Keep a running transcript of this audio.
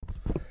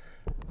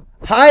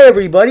Hi,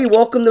 everybody.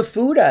 Welcome to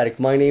Food Addict.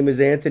 My name is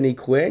Anthony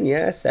Quinn.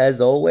 Yes,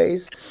 as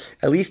always.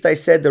 At least I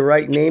said the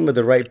right name of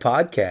the right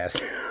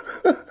podcast.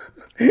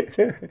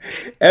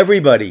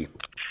 Everybody,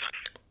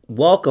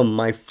 welcome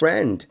my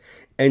friend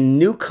and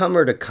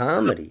newcomer to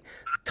comedy,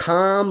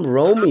 Tom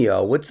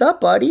Romeo. What's up,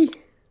 buddy?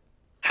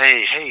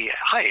 Hey,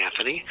 hi,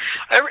 Anthony.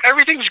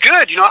 Everything's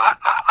good.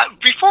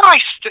 Before I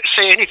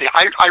say anything,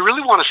 I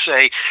really want to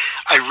say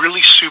I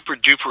really super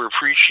duper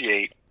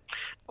appreciate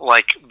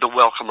like the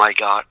welcome I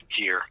got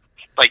here.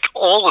 Like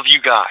all of you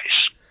guys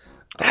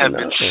have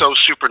been so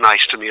super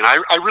nice to me, and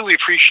I really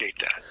appreciate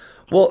that.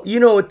 Well,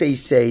 you know what they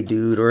say,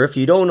 dude, or if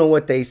you don't know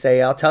what they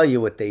say, I'll tell you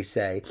what they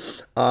say.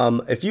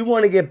 If you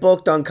want to get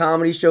booked on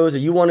comedy shows or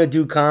you want to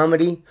do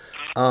comedy,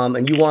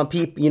 and you want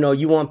people,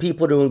 you want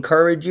people to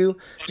encourage you,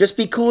 just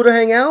be cool to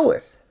hang out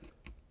with.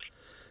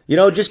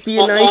 Just be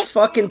a nice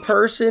fucking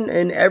person,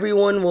 and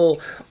everyone will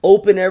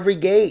open every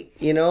gate,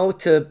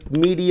 to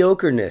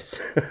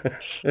mediocreness.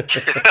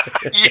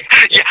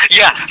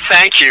 yeah.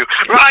 Thank you.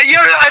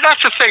 Right,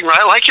 that's the thing,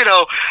 right? Like,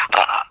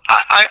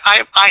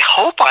 I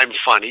hope I'm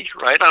funny,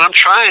 right? And I'm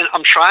trying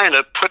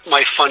to put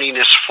my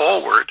funniness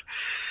forward,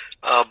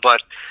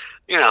 but.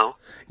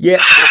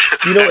 Yeah,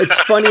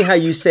 it's funny how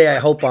you say I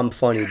hope I'm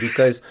funny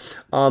because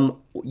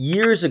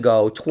years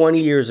ago, 20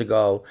 years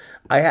ago,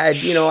 I had,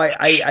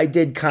 I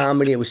did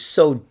comedy. It was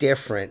so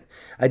different.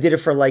 I did it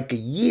for like a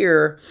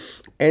year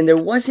and there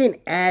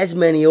wasn't as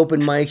many open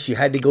mics. You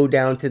had to go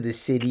down to the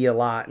city a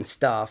lot and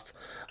stuff.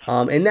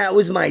 And that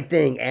was my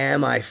thing.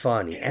 Am I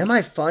funny? Am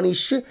I funny?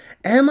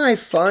 Am I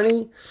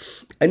funny?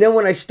 And then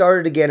when I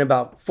started again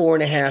about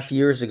 4.5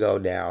 years ago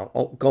now,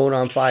 going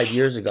on 5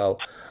 years ago,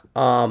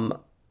 that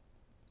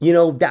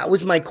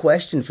was my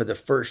question for the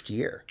first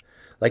year.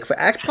 Like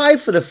probably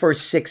for the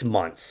first 6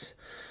 months,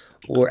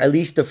 or at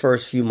least the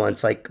first few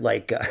months. Like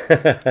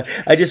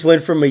I just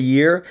went from a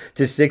year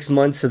to 6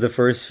 months to the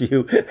first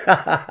few.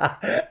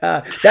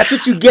 That's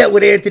what you get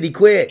with Anthony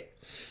Quinn.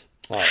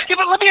 Oh. Yeah,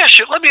 but let me ask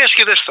you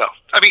this though.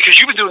 I mean, because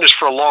you've been doing this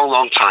for a long,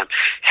 long time.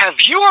 Have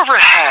you ever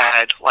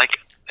had like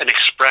an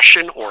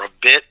expression or a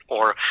bit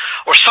or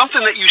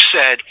something that you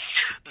said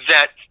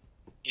that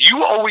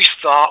you always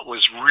thought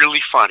was really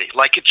funny,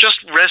 like it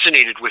just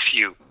resonated with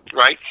you,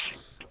 right?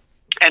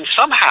 And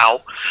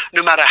somehow,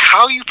 no matter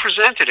how you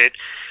presented it,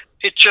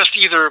 it just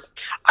either,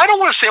 I don't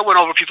want to say it went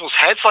over people's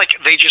heads, like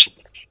they just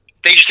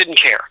didn't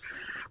care,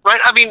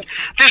 right? I mean,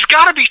 there's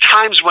got to be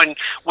times when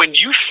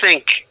you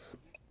think,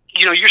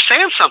 you're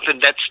saying something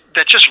that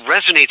just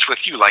resonates with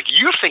you, like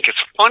you think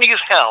it's funny as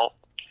hell,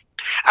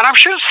 and I'm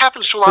sure this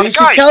happens to a lot of guys.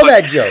 So you should tell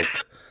that joke.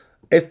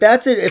 If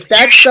that's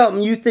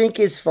something you think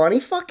is funny,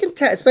 fucking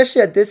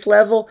especially at this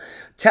level,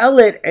 tell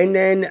it. And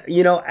then,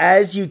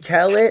 as you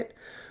tell it,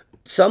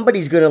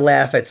 somebody's going to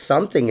laugh at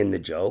something in the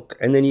joke.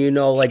 And then,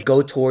 like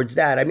go towards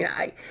that. I mean,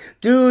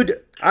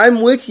 dude,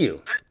 I'm with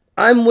you.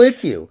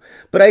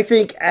 But I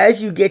think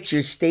as you get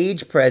your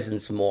stage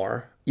presence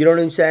more, you know what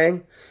I'm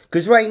saying?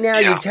 Because right now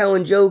you're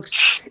telling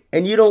jokes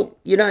and you're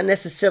not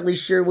necessarily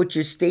sure what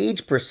your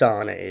stage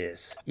persona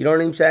is. You know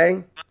what I'm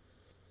saying?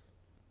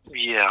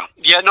 Yeah.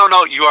 No.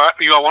 You are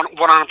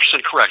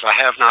 100% correct. I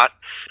have not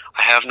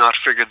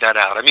figured that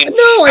out. I mean,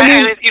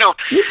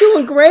 you're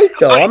doing great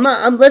though. I'm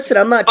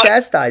not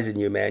chastising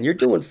you, man. You're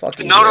doing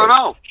fucking great.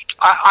 No.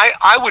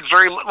 I would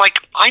very much, like,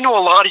 I know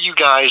a lot of you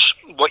guys,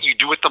 what you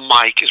do at the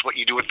mic is what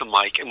you do at the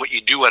mic, and what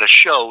you do at a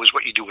show is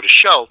what you do at a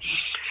show.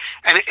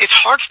 And it's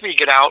hard for me to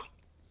get out.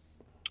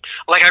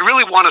 Like, I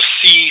really want to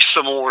see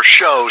some more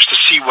shows to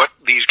see what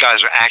these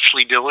guys are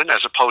actually doing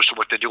as opposed to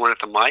what they're doing at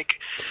the mic.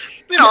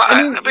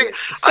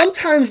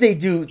 Sometimes they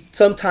do.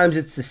 Sometimes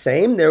it's the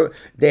same.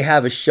 They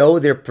have a show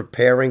they're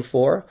preparing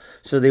for,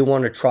 so they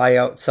want to try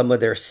out some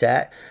of their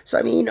set. So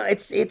I mean,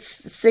 it's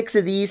 6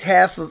 of these,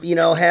 half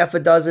a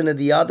dozen of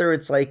the other.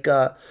 It's like,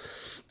 on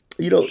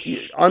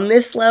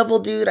this level,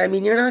 dude. I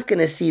mean, you're not going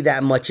to see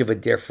that much of a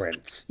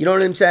difference. You know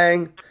what I'm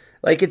saying?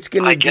 Like it's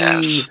going to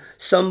be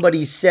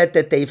somebody's set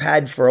that they've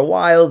had for a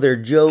while, their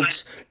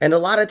jokes. And a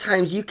lot of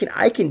times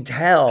I can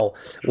tell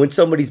when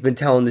somebody's been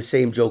telling the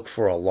same joke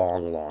for a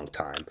long, long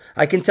time.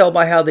 I can tell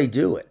by how they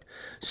do it.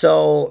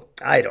 So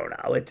I don't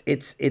know.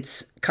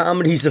 It's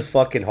comedy's a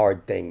fucking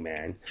hard thing,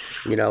 man.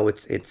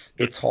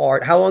 It's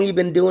hard. How long you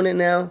been doing it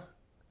now?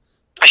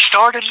 I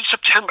started in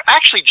September.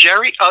 Actually,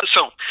 Jerry,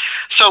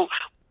 so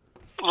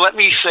let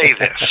me say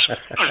this.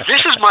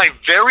 This is my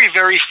very,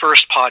 very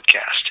first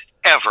podcast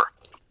ever.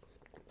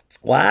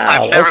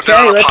 Wow.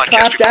 Okay, let's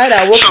clap that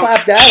out. We'll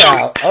clap that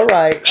out. All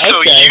right.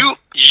 Okay. So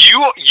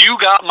you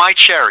got my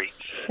cherry.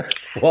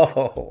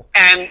 Whoa.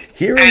 And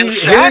hearing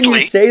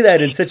you say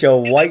that in such a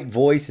white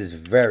voice is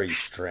very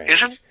strange.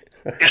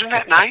 Isn't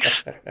that nice?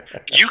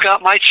 You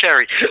got my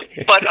cherry.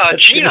 But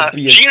Gina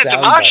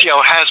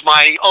DiMaggio has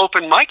my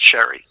open mic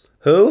cherry.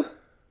 Who?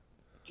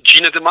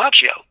 Gina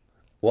DiMaggio.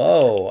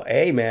 Whoa,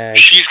 hey man.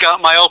 She's got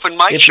my open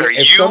mic cherry.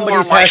 You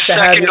were my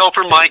second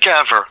open mic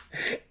ever.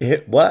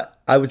 What?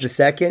 I was the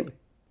second?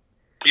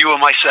 You were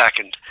my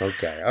second.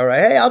 Okay, all right.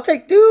 Hey, I'll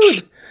take,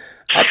 dude.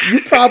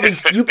 You probably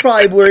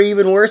were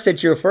even worse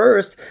at your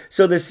first.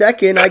 So the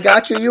second I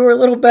got you, you were a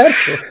little better.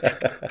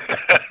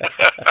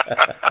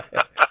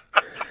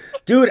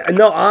 Dude,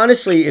 no,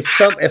 honestly,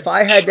 if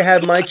I had to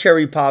have my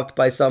cherry popped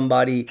by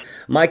somebody,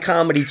 my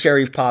comedy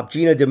cherry pop,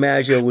 Gina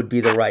DiMaggio would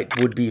be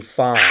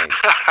fine.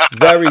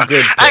 Very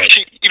good pick.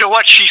 Actually, you know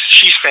what?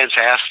 She's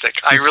fantastic.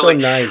 She's I really so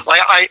nice.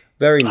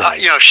 Very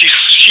nice.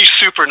 She's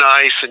super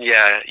nice, and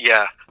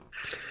yeah.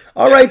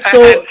 All right,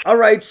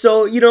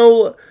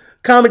 so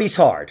comedy's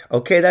hard.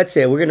 Okay, that's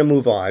it. We're gonna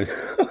move on.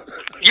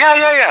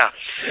 Yeah.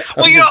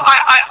 Well,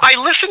 I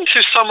listened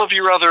to some of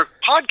your other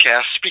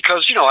podcasts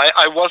because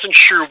I wasn't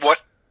sure what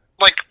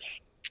to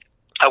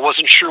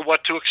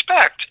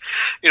expect.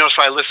 So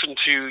I listened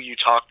to you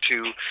talk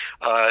to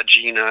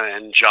Gina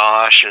and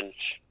Josh and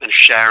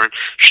Sharon.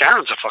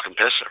 Sharon's a fucking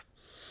pisser.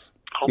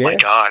 Oh my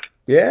God.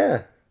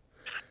 Yeah.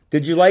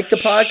 Did you like the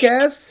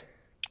podcast?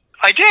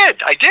 I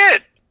did.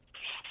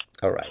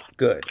 All right.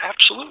 Good.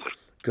 Absolutely.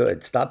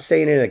 Good. Stop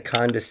saying it in a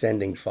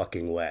condescending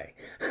fucking way.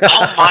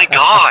 Oh my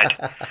God.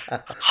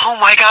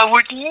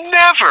 Would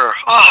never.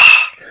 Oh.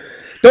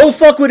 Don't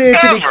fuck with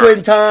Anthony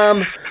Quinn,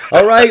 Tom.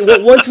 All right.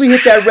 Well, once we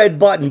hit that red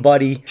button,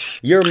 buddy,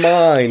 you're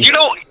mine. You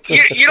know what,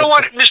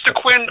 Mr.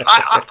 Quinn?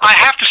 I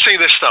have to say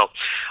this though.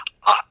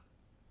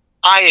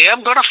 I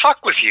am gonna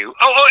fuck with you.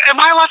 Oh, am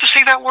I allowed to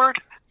say that word?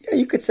 Yeah,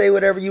 you could say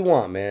whatever you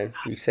want, man.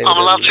 You say. I'm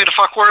allowed to say the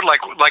fuck word, like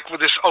with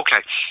this.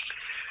 Okay.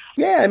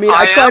 Yeah, I mean,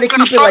 I try to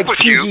keep it like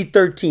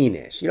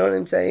PG-13-ish. You know what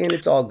I'm saying?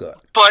 It's all good.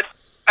 But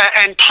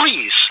and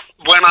please,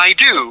 when I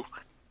do,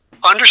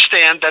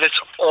 understand that it's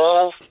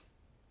all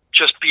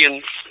just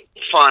being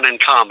fun and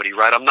comedy,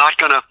 right? I'm not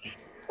gonna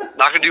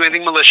do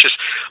anything malicious,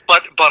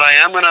 but I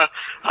am gonna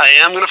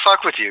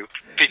fuck with you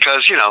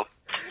because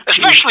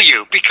especially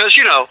you, because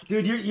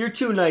dude, you're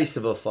too nice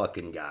of a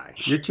fucking guy.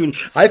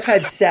 I've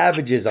had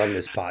savages on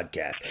this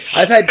podcast.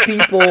 I've had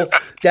people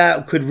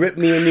that could rip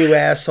me a new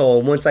asshole,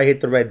 and once I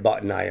hit the red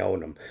button, I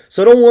own them.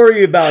 So don't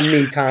worry about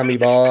me, Tommy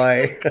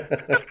boy.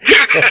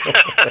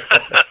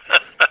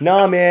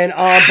 Nah, man.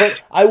 But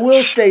I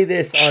will say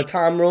this: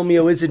 Tom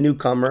Romeo is a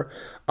newcomer.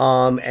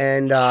 You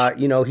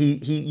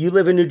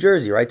live in New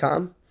Jersey, right,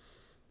 Tom?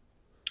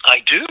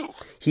 I do.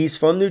 He's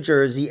from New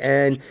Jersey,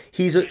 and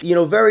he's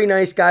a very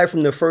nice guy.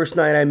 From the first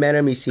night I met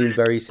him, he seemed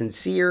very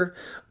sincere.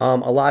 A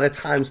lot of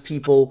times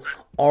people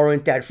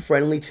aren't that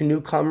friendly to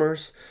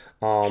newcomers,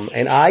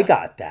 and I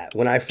got that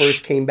when I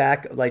first came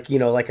back.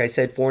 Like I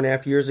said,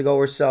 4.5 years ago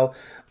or so,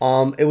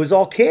 it was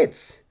all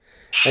kids,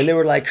 and they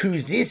were like,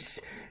 "Who's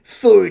this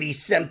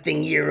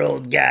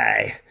 40-something-year-old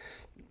guy?"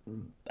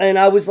 And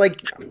I was like,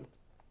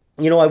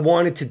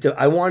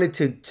 I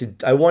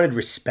wanted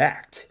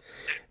respect.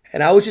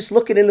 And I was just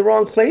looking in the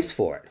wrong place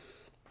for it.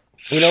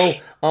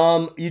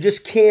 You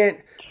just can't.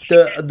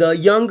 The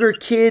younger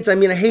kids, I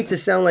mean, I hate to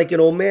sound like an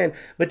old man,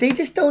 but they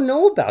just don't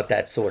know about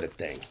that sort of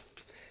thing.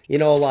 A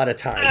lot of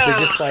times. They're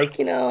just like,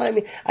 I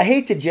mean, I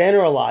hate to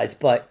generalize,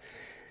 but,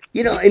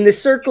 in the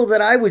circle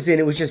that I was in,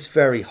 it was just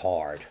very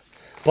hard.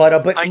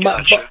 But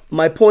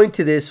my point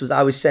to this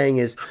I was saying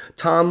is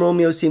Tom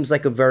Romeo seems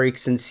like a very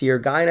sincere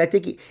guy, and I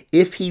think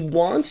if he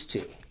wants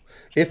to,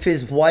 if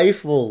his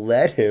wife will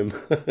let him.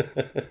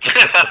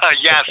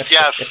 Yes.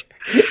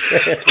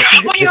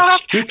 Well,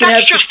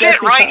 that's just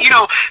it, right?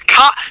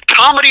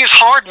 Comedy is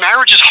hard,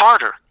 marriage is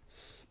harder.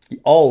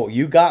 Oh,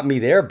 you got me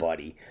there,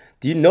 buddy.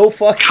 Do you know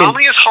fucking...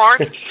 Comedy is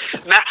hard.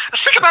 Now,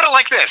 think about it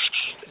like this.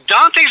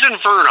 Dante's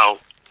Inferno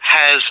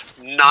has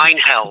 9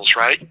 hells,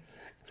 right?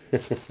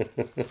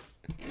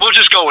 We'll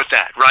just go with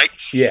that, right?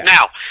 Yeah.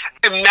 Now,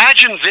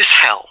 imagine this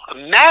hell.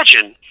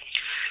 Imagine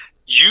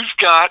you've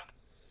got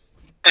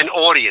an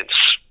audience,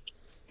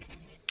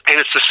 and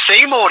it's the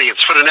same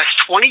audience for the next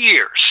 20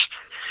 years,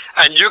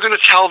 and you're going to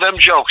tell them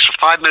jokes for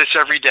 5 minutes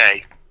every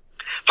day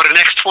for the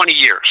next 20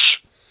 years.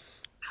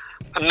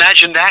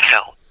 Imagine that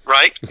hell,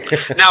 right?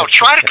 Now,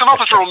 try to come up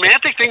with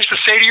romantic things to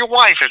say to your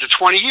wife after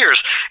 20 years.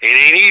 It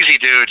ain't easy,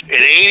 dude.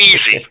 It ain't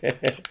easy.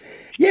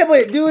 Yeah,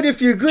 but dude,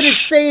 if you're good at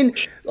saying,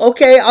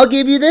 okay, I'll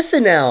give you this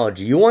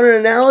analogy. You want an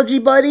analogy,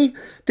 buddy?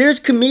 There's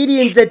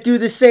comedians that do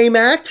the same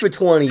act for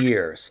 20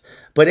 years.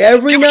 But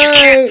every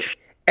night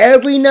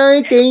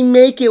they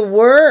make it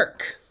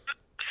work.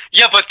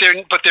 Yeah, but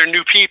they're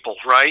new people,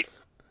 right?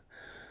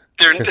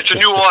 It's a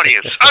new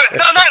audience.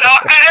 And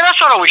that's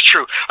not always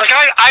true. Like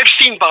I've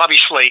seen Bobby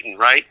Slayton,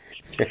 right?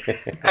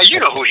 You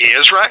know who he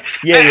is, right?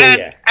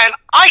 Yeah. And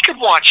I could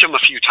watch him a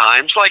few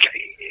times. Like,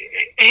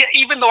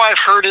 even though I've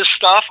heard his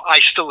stuff, I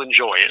still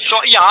enjoy it.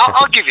 So yeah,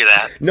 I'll give you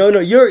that. No,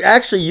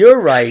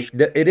 you're right.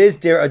 It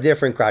is a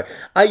different crowd.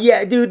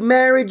 Yeah, dude,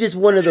 marriage is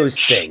one of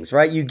those things,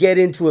 right? You get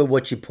into it,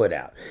 what you put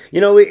out.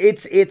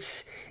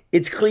 It's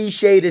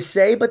cliche to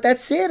say, but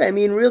that's it. I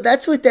mean,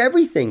 that's with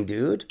everything,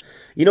 dude.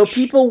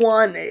 People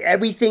want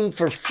everything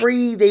for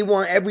free. They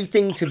want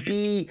everything to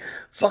be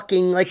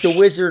fucking like the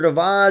Wizard of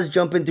Oz,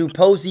 jumping through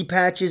posy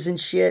patches and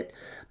shit.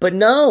 But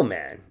no,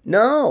 man,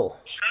 no.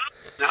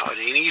 No, it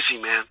ain't easy,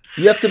 man.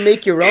 You have to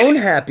make your own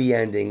happy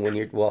ending when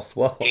you're...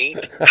 Whoa.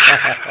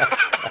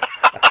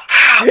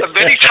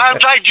 Many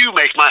times I do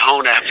make my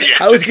own happy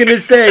endings. I was going to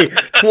say,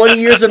 20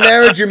 years of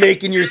marriage, you're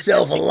making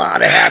yourself a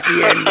lot of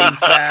happy endings,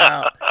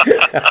 pal.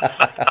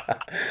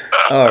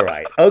 All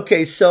right.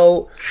 Okay,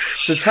 so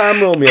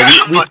Tom Romeo,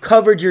 we've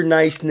covered your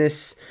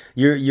niceness,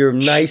 your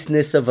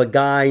niceness of a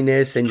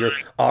guyness, and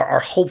our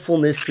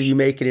hopefulness for you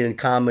making it in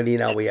comedy.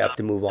 Now we have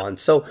to move on.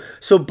 So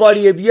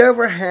buddy, have you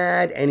ever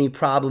had any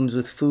problems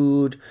with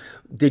food?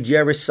 Did you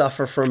ever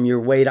suffer from your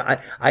weight?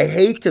 I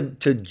hate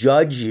to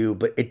judge you,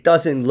 but it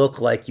doesn't look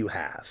like you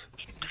have.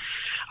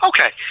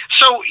 Okay.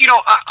 So,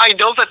 I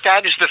know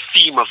that is the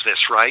theme of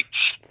this, right?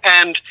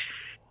 And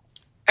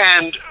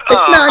it's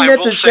not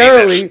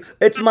necessarily.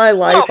 It's my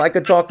life. I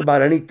could talk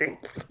about anything,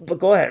 but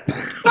go ahead. No,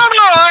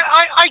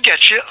 I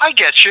get you.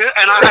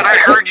 And I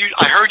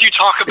heard you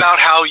talk about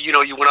how,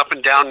 you went up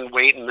and down in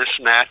weight and this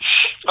and that.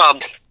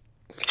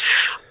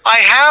 I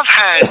have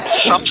had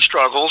some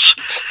struggles,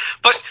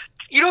 but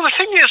the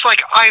thing is,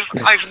 like,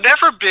 I've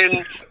never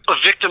been a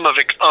victim of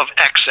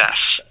excess,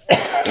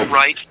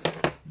 right?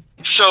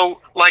 So,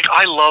 like,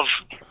 I love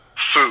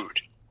food.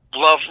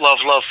 Love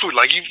food.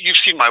 Like, you've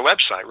seen my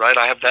website, right?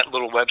 I have that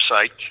little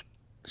website.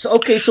 So,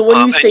 okay, so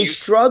when you say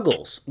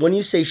struggles, what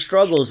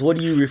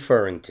are you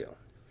referring to?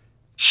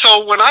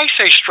 So when I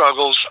say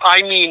struggles,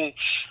 I mean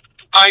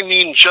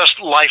just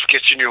life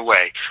gets in your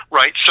way,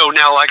 right? So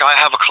now, like, I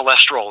have a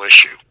cholesterol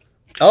issue.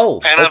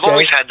 Oh, and I've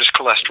always had this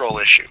cholesterol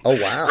issue. Oh,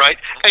 wow! Right,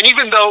 and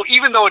even though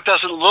it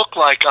doesn't look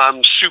like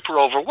I'm super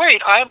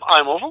overweight,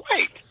 I'm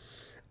overweight.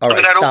 All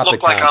right, stop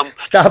it, Tom.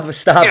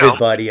 Stop it,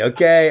 buddy.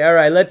 Okay, all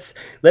right. Let's.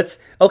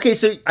 Okay,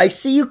 so I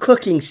see you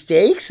cooking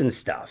steaks and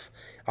stuff.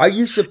 Are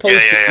you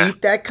supposed to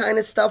eat that kind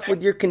of stuff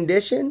with your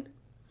condition?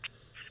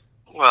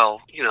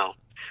 Well,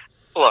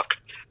 look,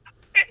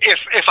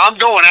 if I'm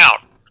going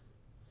out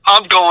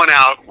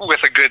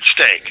with a good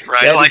steak,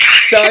 right? That is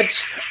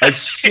such a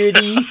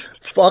shitty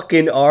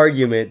fucking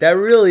argument. That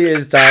really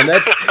is, Tom.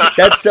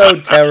 That's so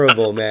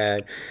terrible,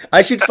 man.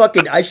 I should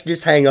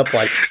just hang up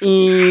on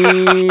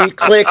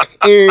click.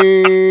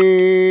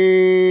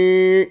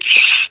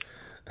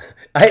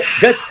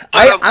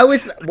 I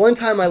was one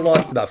time I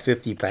lost about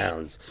 50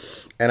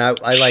 pounds, and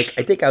I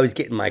think I was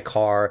getting my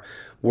car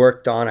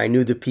worked on. I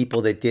knew the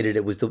people that did it.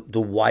 It was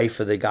the wife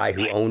of the guy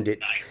who owned it.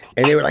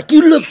 And they were like,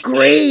 "You look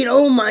great.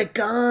 Oh my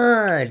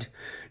God.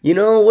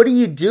 What are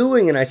you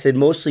doing?" And I said,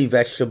 "Mostly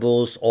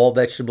vegetables, all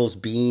vegetables,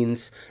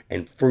 beans,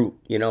 and fruit,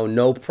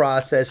 no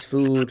processed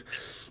food."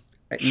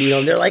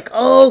 They're like,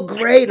 "Oh,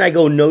 great." And I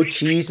go, "No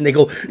cheese." And they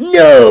go,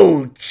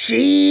 "No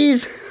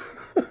cheese."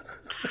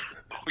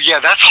 Yeah,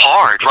 that's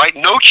hard, right?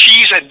 No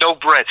cheese and no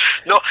bread.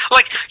 No,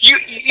 like, you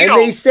and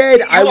they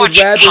said I would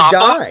rather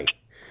die.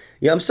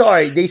 Yeah, I'm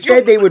sorry. They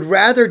said they would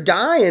rather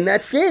die, and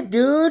that's it,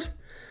 dude.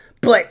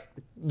 But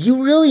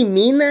you really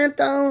mean that,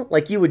 though?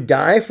 Like, you would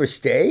die for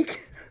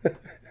steak?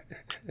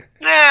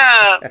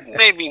 Nah,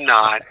 maybe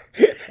not.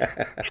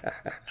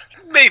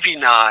 Maybe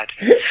not.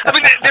 I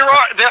mean, there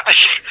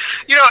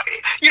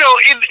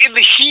in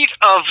the heat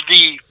of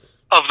the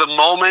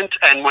moment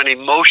and when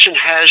emotion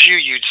has you,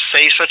 you'd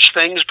say such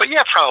things. But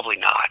yeah, probably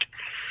not.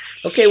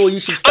 Okay, well, you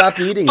should stop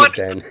eating it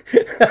then.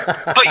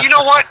 But you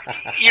know what?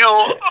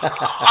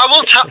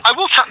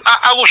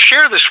 I will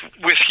share this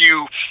with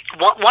you.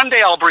 One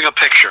day I'll bring a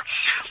picture.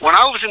 When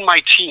I was in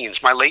my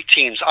late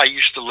teens, I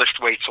used to lift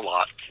weights a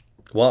lot.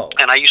 Whoa.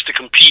 And I used to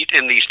compete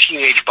in these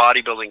teenage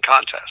bodybuilding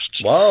contests.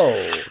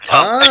 Whoa,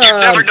 Tom. And you'd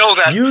never know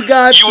that. You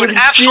got some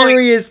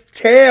serious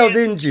tail,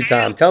 didn't you,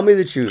 Tom? Tell me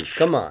the truth.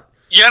 Come on.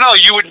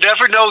 You would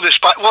never know this,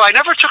 but I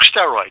never took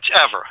steroids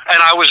ever, and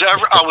I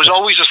was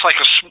always just like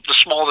the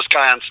smallest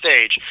guy on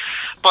stage,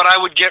 but I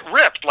would get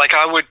ripped. Like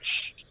I would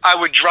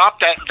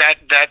drop that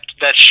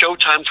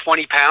Showtime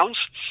 20 pounds,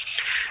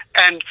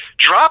 and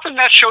dropping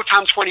that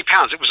Showtime 20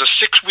 pounds. It was a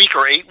 6-week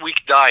or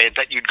 8-week diet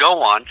that you'd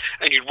go on,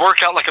 and you'd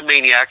work out like a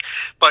maniac,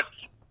 but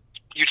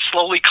you'd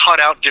slowly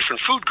cut out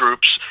different food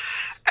groups,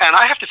 and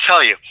I have to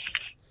tell you,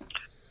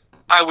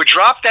 I would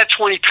drop that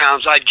 20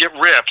 pounds, I'd get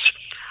ripped.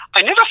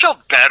 I never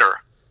felt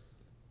better.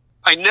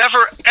 I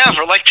never,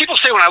 ever, like people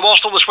say when I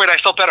lost all this weight, I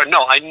felt better.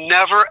 No, I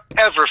never,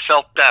 ever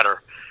felt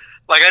better.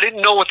 Like I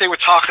didn't know what they were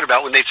talking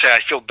about when they'd say I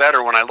feel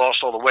better when I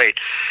lost all the weight.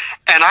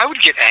 And I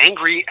would get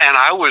angry, and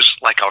I was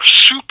like a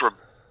super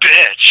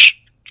bitch.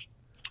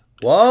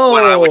 Whoa.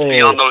 When I would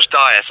be on those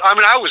diets. I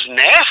mean, I was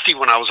nasty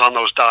when I was on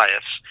those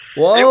diets.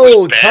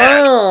 Whoa,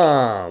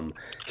 Tom.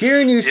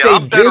 Hearing you say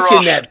bitch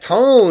in that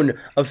tone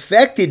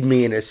affected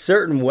me in a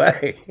certain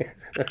way.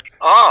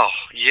 Oh,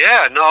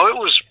 yeah. No, it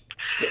was...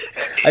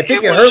 I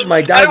think it hurt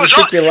my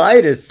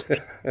diverticulitis.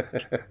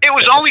 It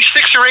was only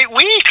 6 or 8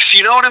 weeks,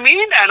 you know what I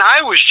mean? And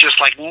I was just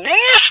like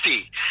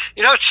nasty.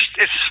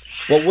 It's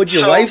what would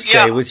your wife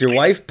say? Was your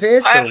wife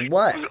pissed or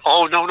what?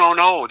 Oh,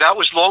 no. That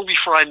was long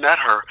before I met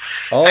her.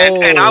 Oh.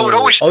 And I would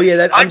always... Oh,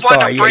 yeah, I'm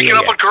sorry. I'd wind up breaking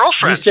up with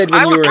girlfriends. You said when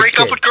I you were a kid. I would break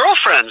up with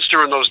girlfriends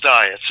during those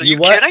diets. Are you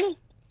what? kidding?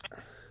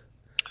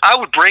 I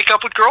would break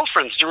up with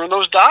girlfriends during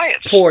those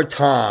diets. Poor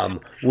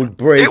Tom would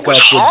break up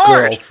with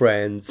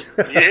girlfriends.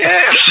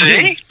 Yeah,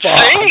 see?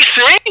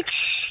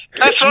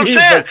 That's what I'm You're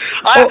saying.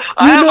 like,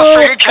 I have a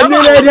freaking and then chemical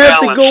I'd have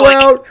to imbalance. go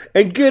Like, out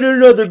and get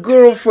another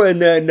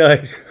girlfriend that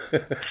night.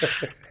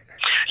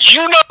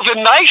 you know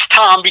the nice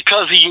Tom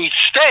because he eats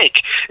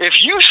steak.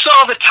 If you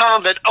saw the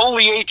Tom that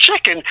only ate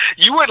chicken,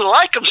 you wouldn't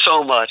like him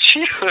so much.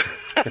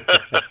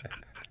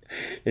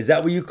 Is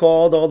that what you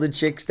called all the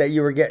chicks that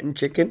you were getting,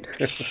 chicken?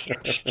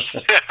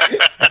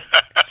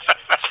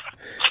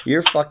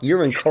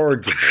 You're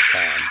incorrigible,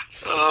 Tom.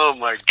 Oh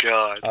my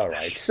God. All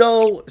right.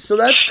 So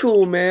that's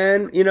cool,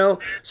 man.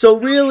 So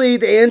really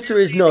the answer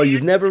is no,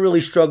 you've never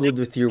really struggled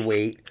with your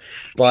weight.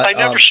 But I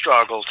never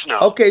struggled, no.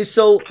 Okay,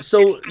 so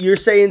you're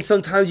saying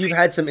sometimes you've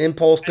had some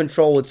impulse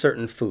control with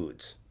certain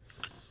foods.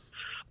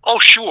 Oh,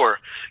 sure,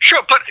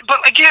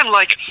 but again,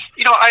 like,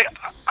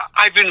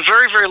 I've been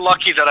very, very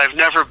lucky that I've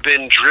never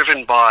been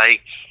driven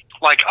by,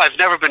 like, I've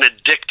never been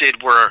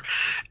addicted where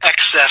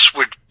excess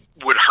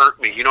would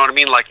hurt me. You know what I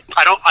mean? Like,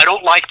 I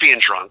don't like being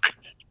drunk.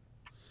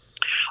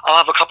 I'll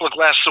have a couple of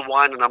glasses of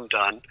wine and I'm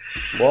done.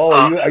 Whoa,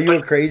 are you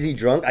a crazy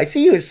drunk? I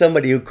see you as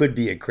somebody who could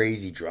be a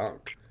crazy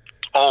drunk.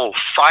 Oh,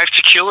 5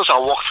 tequilas,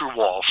 I'll walk through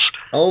walls.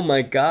 Oh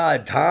my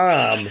God,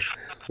 Tom.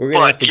 We're going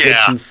to have to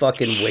get you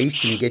fucking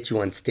wasted and get you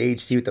on stage,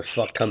 see what the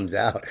fuck comes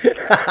out. Yeah,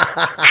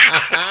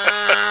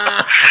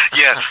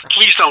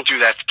 please don't do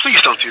that.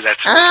 Please don't do that.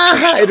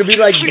 It'll be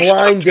like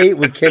Blind Date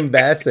with Kim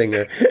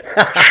Basinger.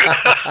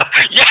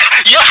 Yeah.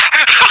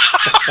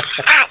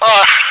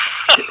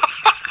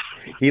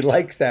 He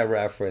likes that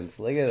reference.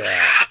 Look at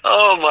that.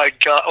 Oh my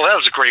God. Well, that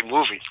was a great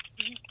movie.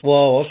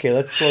 Whoa, okay,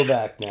 let's slow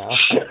back now.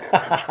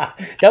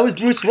 That was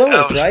Bruce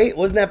Willis, right?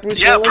 Wasn't that Bruce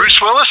Willis? Yeah, Bruce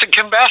Willis and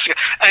Kim Basinger.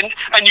 And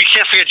you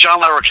can't forget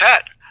John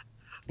Larroquette.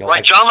 No,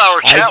 right, John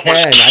Larroquette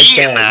was key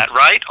in that,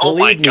 right? Oh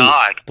my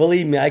God.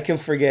 Believe me, I can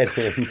forget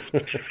him.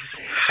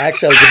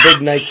 Actually, I was a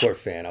big Night Court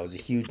fan. I was a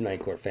huge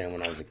Night Court fan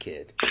when I was a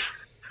kid.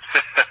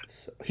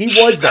 So, he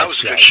was that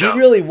show. He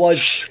really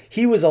was.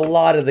 He was a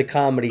lot of the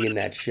comedy in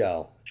that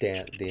show.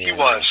 He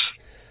was.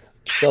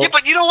 So, yeah,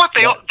 but you know what?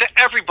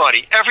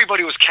 Everybody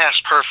was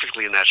cast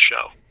perfectly in that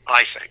show,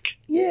 I think.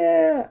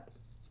 Yeah,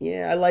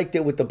 I liked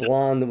it with the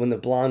blonde. When the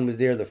blonde was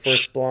there, the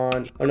first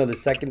blonde. Oh no, the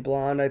second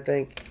blonde, I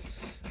think.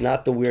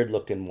 Not the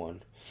weird-looking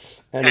one.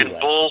 Anyway. And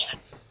Bull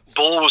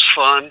was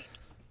fun.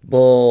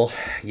 Bull,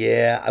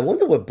 yeah. I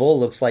wonder what Bull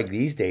looks like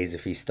these days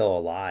if he's still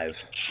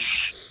alive.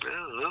 I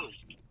don't know.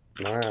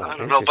 Wow, I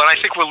don't know, but I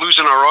think we're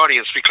losing our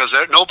audience because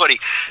nobody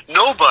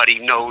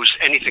knows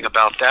anything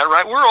about that,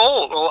 right? We're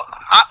old. Well,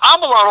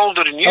 I'm a lot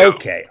older than you.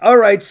 Okay, all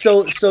right.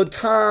 So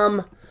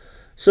Tom,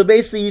 so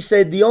basically you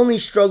said the only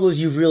struggles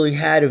you've really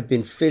had have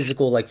been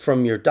physical, like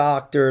from your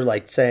doctor,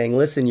 like saying,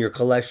 listen, your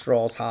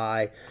cholesterol's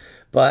high,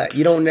 but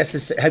you don't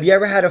necessarily. Have you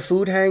ever had a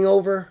food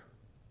hangover?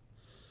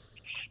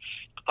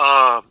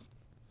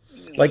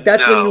 Like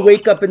that's no. when you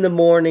wake up in the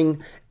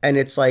morning and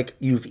it's like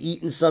you've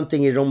eaten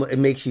something. It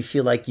makes you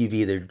feel like you've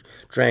either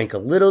drank a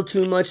little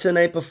too much the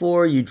night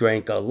before, you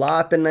drank a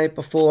lot the night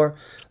before.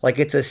 Like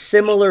it's a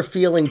similar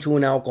feeling to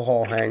an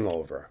alcohol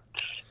hangover.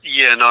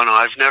 Yeah, no,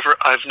 I've never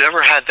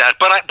had that.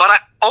 But I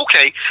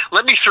okay.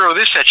 Let me throw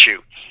this at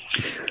you.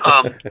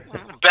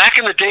 Back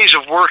in the days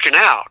of working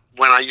out,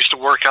 when I used to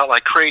work out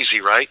like crazy,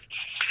 right?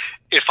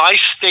 If I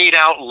stayed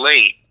out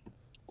late,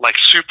 like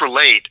super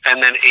late,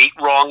 and then ate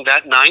wrong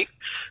that night,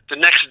 the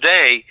next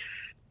day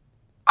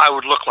I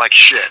would look like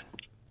shit.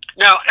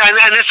 Now,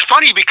 and it's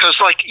funny because,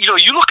 like,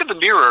 you look in the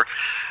mirror,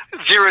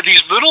 there are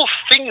these little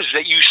things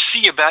that you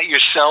see about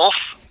yourself,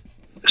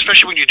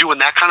 especially when you're doing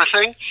that kind of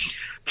thing,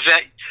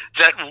 that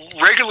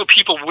regular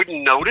people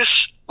wouldn't notice.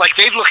 Like,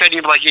 they'd look at you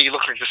and be like, yeah, you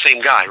look like the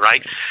same guy,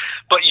 right?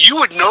 But you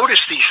would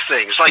notice these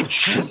things. Like,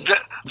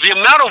 the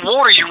amount of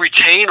water you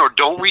retain or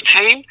don't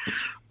retain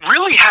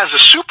really has a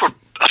super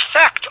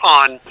effect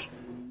on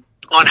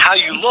how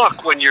you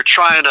look when you're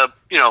trying to,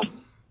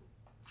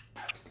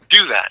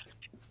 do that.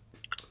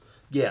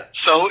 Yeah.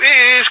 So it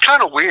is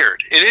kind of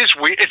weird. It is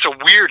weird. It's a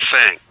weird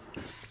thing.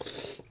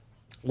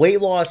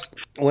 Weight loss,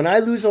 when I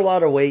lose a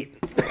lot of weight,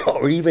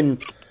 or even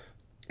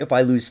if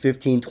I lose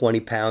 15, 20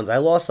 pounds, I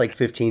lost like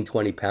 15,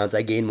 20 pounds.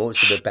 I gained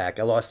most of it back.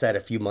 I lost that a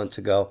few months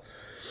ago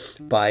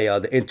by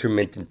the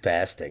intermittent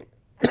fasting.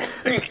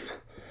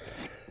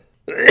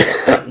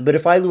 But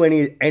if I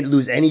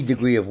lose any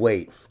degree of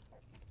weight,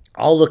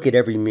 I'll look at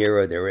every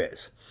mirror there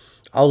is.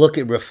 I'll look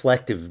at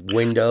reflective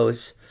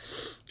windows.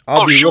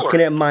 I'll be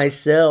looking at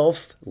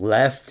myself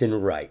left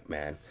and right,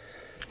 man.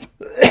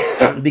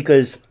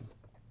 Because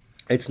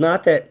it's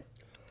not that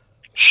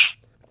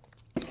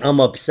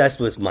I'm obsessed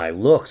with my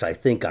looks. I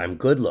think I'm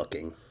good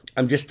looking.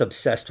 I'm just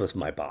obsessed with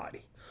my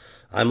body.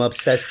 I'm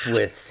obsessed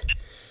with,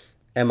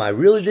 am I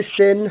really this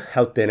thin?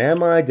 How thin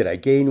am I? Did I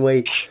gain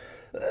weight?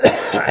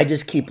 I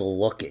just keep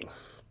looking.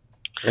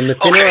 And the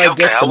thinner I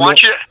get, I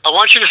want you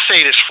to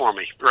say this for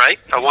me, right?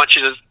 I want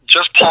you to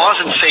just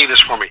pause and say this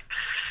for me.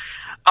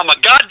 I'm a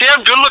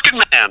goddamn good-looking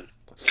man.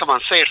 Come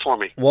on, say it for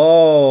me.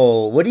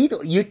 Whoa, what are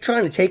you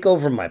trying to take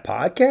over my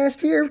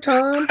podcast here,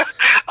 Tom?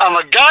 I'm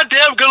a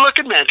goddamn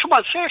good-looking man. Come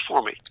on, say it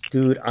for me.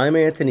 Dude, I'm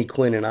Anthony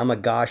Quinn, and I'm a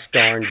gosh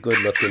darn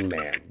good-looking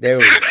man. There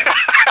we go.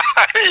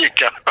 There you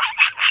go.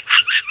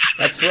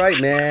 That's right,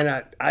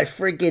 man.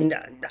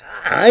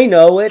 I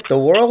know it. The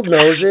world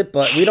knows it,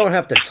 but we don't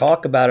have to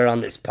talk about it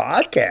on this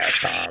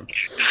podcast, Tom.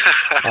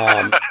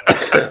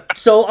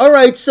 So, all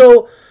right.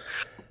 So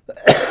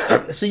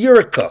you're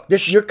a cook.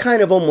 You're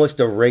kind of almost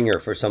a ringer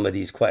for some of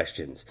these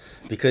questions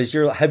because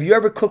have you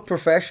ever cooked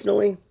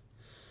professionally?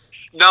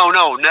 No,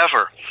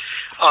 never.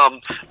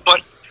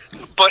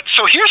 But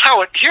so here's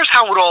how it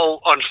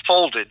all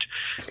unfolded.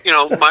 You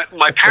know,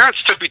 my parents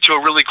took me to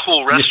a really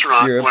cool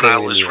restaurant when I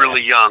was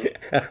really young.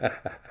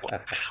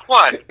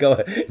 What? Go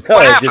ahead. No,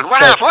 what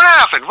happened? What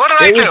happened? What did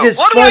I do? It was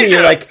just funny.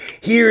 You're like,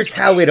 here's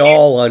how it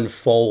all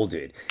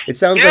unfolded. It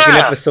sounds like an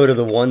episode of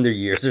The Wonder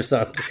Years or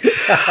something.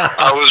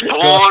 I was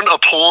born a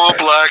poor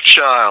black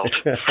child.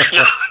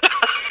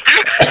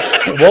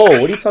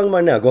 Whoa, what are you talking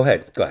about now? Go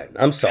ahead.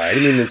 I'm sorry. I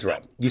didn't mean to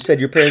interrupt. You said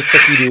your parents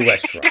took you to a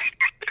restaurant.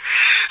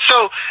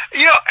 So,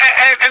 you know,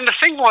 and the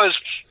thing was,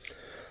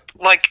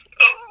 like,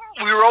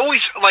 we were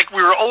always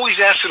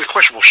asking the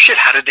question, well, shit,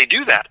 how did they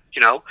do that?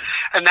 You know?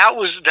 And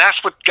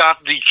that's what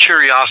got the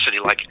curiosity.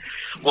 Like,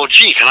 well,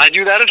 gee, can I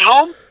do that at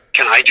home?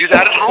 Can I do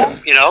that at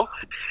home? You know?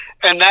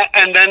 And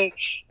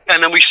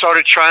then we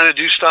started trying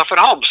to do stuff at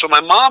home. So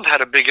my mom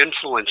had a big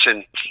influence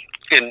in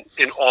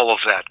all of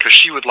that because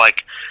she would,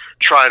 like,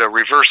 try to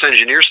reverse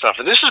engineer stuff.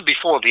 And this is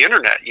before the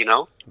internet, you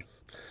know?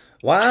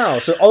 Wow.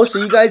 So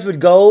you guys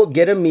would go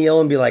get a meal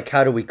and be like,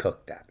 how do we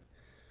cook that?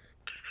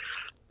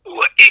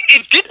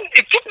 It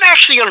didn't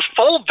actually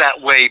unfold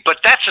that way, but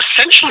that's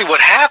essentially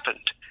what happened.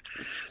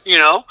 You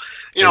know,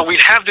 we'd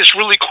have this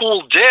really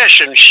cool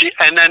dish,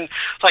 and then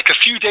like a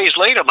few days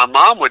later, my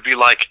mom would be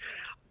like,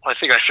 I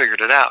think I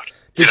figured it out.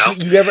 Did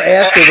you ever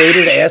ask the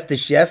waiter to ask the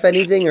chef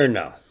anything or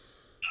no?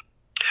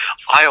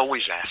 I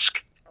always ask.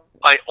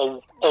 I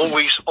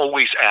always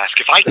ask.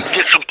 If I can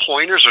get some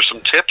pointers or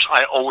some tips,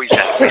 I always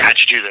ask, how'd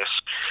you do this?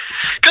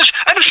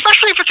 And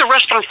especially if it's a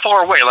restaurant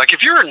far away, like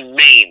if you're in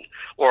Maine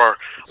or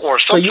someplace far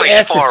away. So you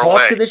ask to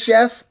talk to the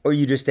chef, or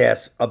you just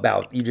ask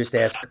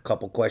a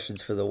couple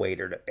questions for the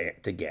waiter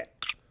to get?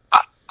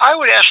 I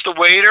would ask the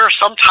waiter.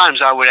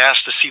 Sometimes I would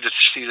ask to see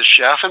the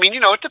chef. I mean, you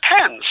know, it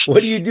depends.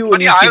 What do you do when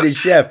you see the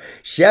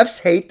chef? Chefs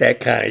hate that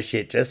kind of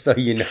shit, just so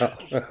you know.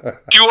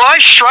 Do I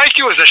strike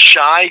you as a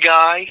shy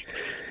guy?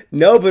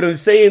 No, but I'm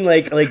saying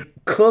like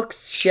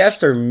cooks,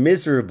 chefs are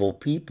miserable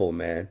people,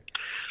 man.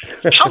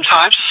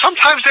 Sometimes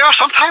they are,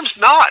 sometimes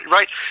not,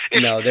 right?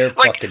 No, they're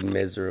fucking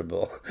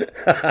miserable.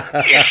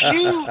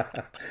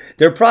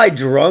 They're probably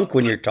drunk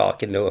when you're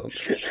talking to them.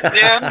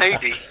 Yeah,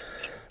 maybe.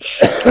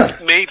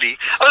 Maybe.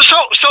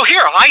 So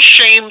here, I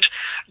shamed.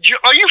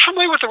 Are you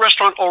familiar with the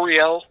restaurant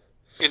Oriel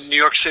in New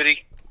York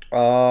City?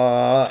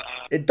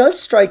 It does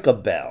strike a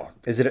bell.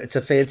 It's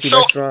a fancy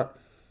restaurant?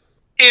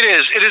 It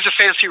is. It is a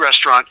fancy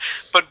restaurant.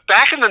 But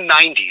back in the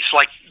 90s,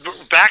 like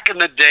back in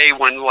the day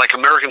when like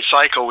American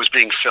Psycho was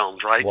being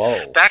filmed, right?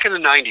 Whoa. Back in the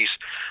 90s,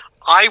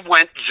 I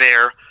went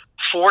there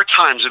 4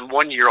 times in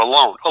 1 year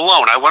alone.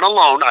 I went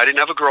alone. I didn't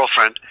have a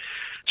girlfriend.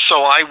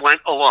 So I went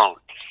alone.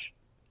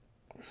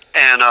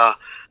 And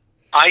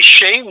I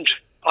shamed,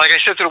 like I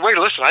said to the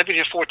waiter, listen, I've been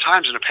here 4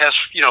 times in the past,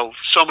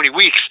 so many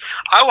weeks.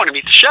 I want to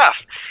meet the chef.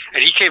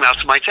 And he came out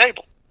to my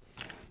table.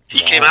 He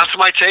came out to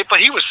my table,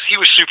 but he was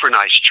super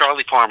nice,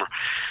 Charlie Palmer.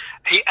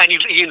 He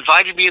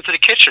invited me into the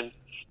kitchen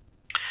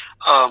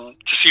to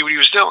see what he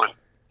was doing.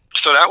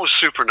 So that was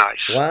super nice.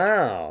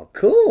 Wow,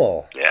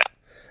 cool. Yeah.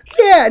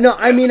 Yeah, no,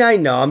 I mean, I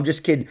know. I'm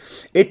just kidding.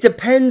 It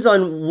depends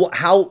on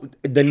how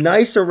the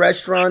nicer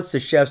restaurants, the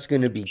chef's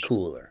going to be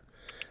cooler,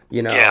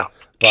 Yeah.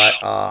 But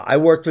I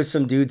worked with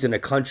some dudes in a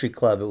country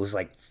club. It was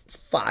like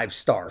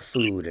 5-star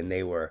food, and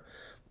they were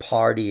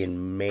partying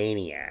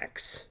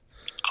maniacs.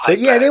 But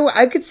yeah, they were.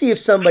 I could see if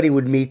somebody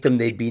would meet them,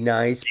 they'd be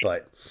nice.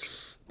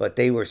 But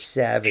they were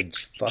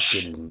savage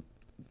fucking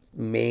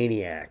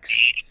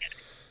maniacs.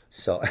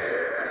 So.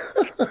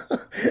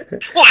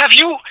 Well, have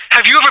you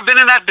ever been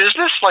in that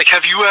business? Like,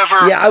 have you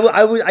ever? Yeah,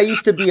 I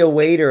used to be a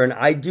waiter, and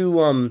I do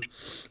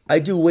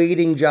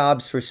waiting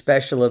jobs for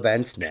special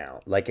events now,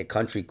 like at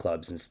country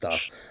clubs and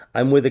stuff.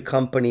 I'm with a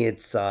company.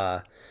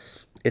 I'm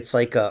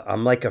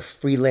like a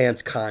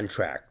freelance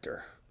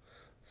contractor.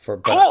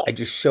 But I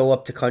just show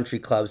up to country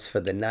clubs for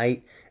the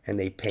night, and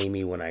they pay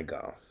me when I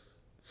go.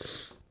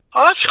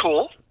 Oh, that's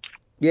cool.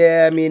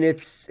 Yeah, I mean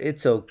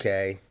it's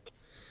okay,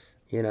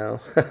 Well,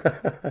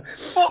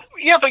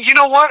 yeah, but you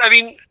know what? I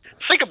mean,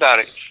 think about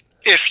it.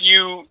 If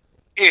you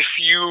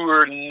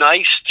were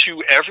nice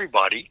to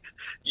everybody,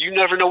 you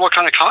never know what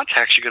kind of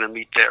contacts you're going to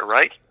meet there,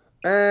 right?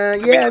 I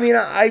did.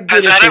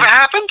 Has that ever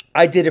happened?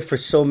 I did it for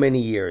so many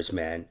years,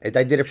 man. I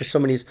did it for so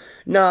many years.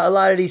 No, a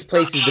lot of these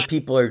places, the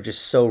people are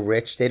just so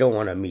rich, they don't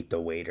want to meet the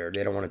waiter.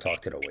 They don't want to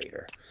talk to the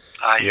waiter.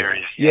 I hear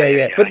you.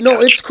 Yeah. But no,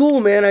 it's cool,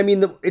 man. I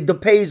mean, the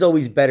pay is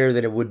always better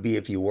than it would be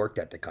if you worked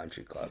at the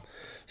country club.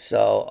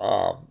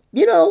 So,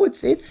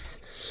 it's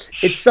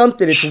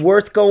something. It's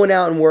worth going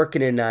out and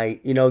working at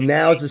night.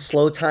 Now's a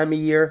slow time of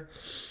year.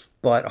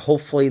 But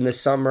hopefully in the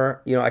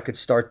summer, I could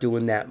start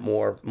doing that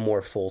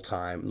more full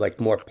time, like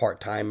more part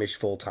time-ish,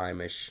 full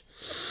time-ish.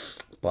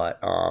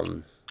 But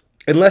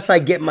Unless I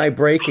get my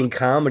break in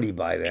comedy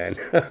by then.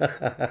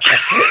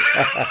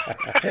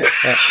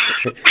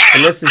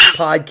 Unless this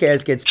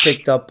podcast gets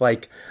picked up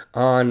like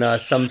on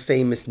some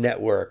famous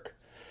network.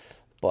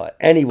 But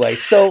anyway,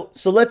 so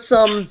let's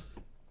so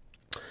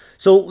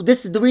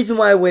this is the reason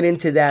why I went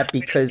into that,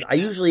 because I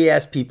usually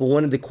ask people,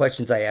 one of the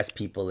questions I ask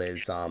people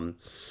is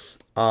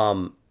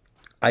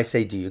I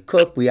say, do you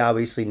cook? We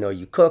obviously know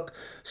you cook.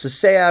 So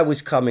say I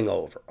was coming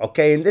over,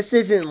 okay? And this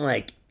isn't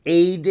like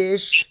a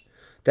dish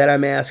that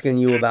I'm asking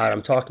you about.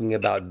 I'm talking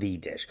about the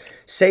dish.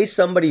 Say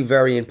somebody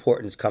very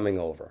important is coming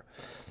over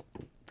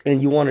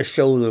and you want to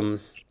show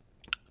them,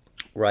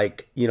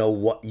 like, you know,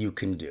 what you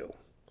can do.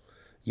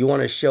 You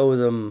want to show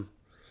them,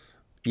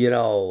 you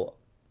know,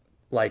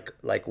 like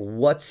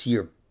what's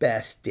your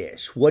best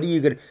dish? What are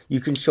you going to, you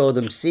can show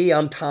them, see,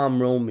 I'm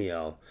Tom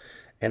Romeo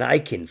and I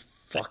can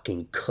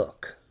fucking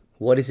cook.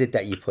 What is it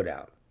that you put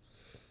out?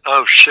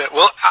 Oh, shit.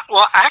 Well,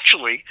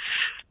 actually,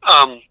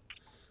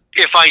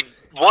 if I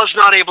was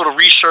not able to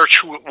research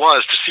who it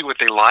was to see what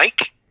they like.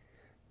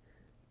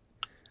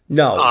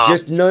 No.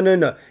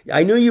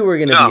 I knew you were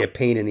going to be a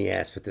pain in the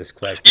ass with this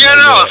question. Yeah,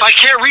 no, if I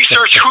can't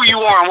research who you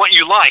are and what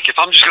you like, if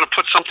I'm just going to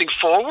put something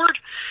forward,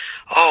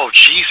 oh,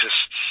 Jesus,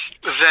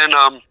 then,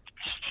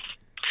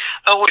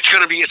 it's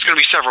going to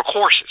be several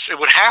courses. It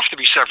would have to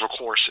be several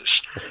courses,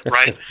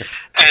 right?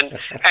 and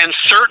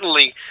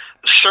certainly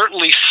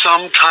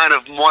some kind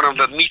of one of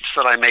the meats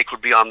that I make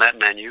would be on that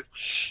menu.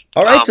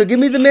 All right, so give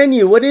me the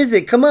menu. What is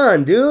it? Come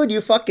on, dude. You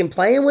fucking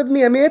playing with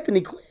me? I'm Anthony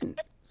Quinn.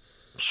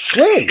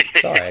 Quinn.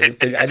 Sorry, I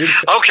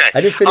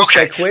didn't finish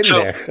my Quinn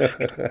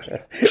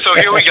there. So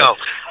here we go.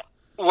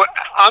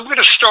 I'm going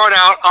to start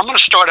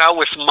out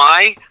with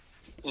my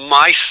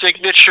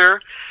signature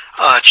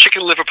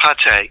chicken liver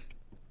pate.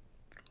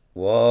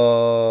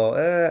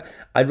 Whoa.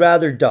 I'd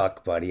rather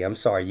duck, buddy. I'm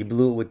sorry. You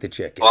blew it with the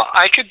chicken. Well,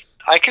 I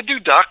could do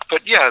duck,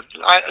 but yeah,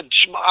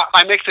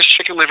 I make this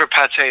chicken liver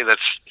pate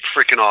that's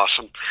freaking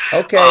awesome.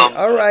 Okay,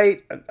 all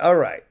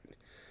right.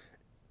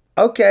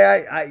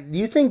 Okay, do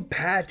you think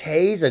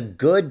pate's a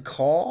good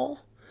call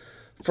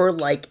for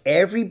like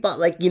everybody?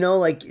 Like, you know,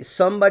 like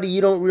somebody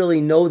you don't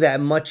really know that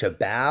much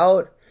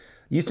about?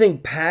 You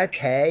think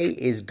pate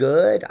is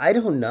good? I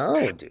don't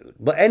know, dude.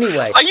 But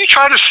anyway, are you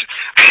trying to?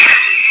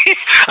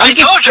 I'm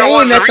just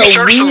saying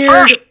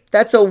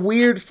that's a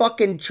weird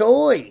fucking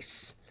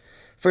choice.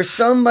 For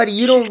somebody,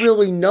 you don't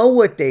really know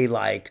what they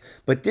like,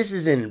 but this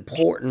is an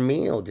important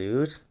meal,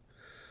 dude.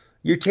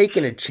 You're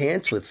taking a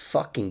chance with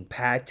fucking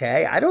pate?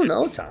 I don't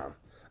know, Tom.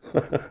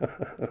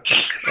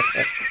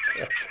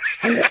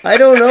 I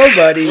don't know,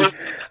 buddy.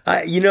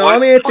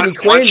 I'm Anthony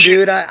Quinn,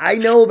 dude. I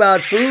know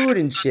about food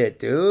and shit,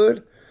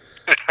 dude.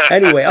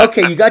 Anyway,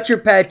 okay, you got your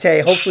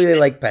pate. Hopefully they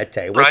like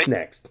pate. What's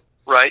next?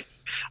 Right.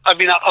 I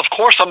mean, of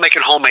course I'm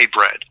making homemade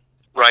bread.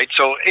 Right,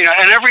 so you know,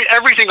 and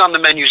everything on the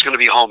menu is going to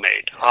be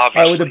homemade. Obviously. All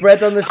right, well, the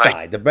bread's on the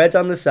side. The bread's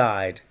on the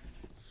side.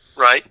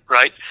 Right.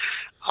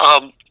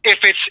 If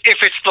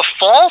it's the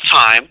fall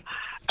time,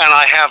 and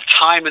I have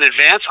time in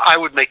advance, I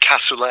would make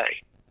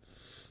cassoulet.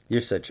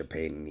 You're such a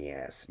pain in the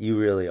ass. You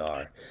really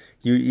are.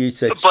 You're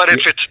such. But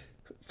if it's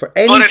for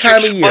any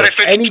time of year,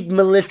 any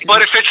Melissa.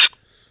 But if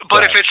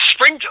it's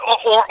spring,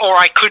 or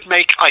I could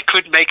make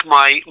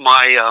my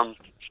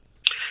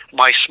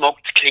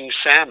smoked king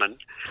salmon.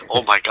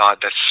 Oh my God,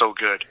 that's so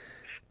good.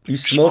 You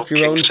smoke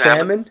your own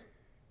salmon?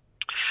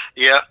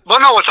 Yeah. Well,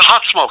 no, it's a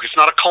hot smoke. It's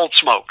not a cold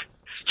smoke.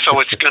 So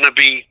it's going to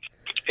be,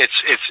 it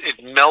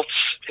melts,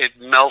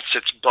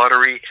 it's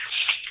buttery.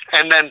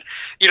 And then,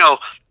 you know,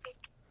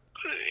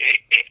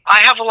 I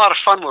have a lot of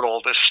fun with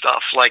all this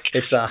stuff. Like,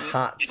 it's a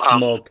hot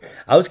smoke.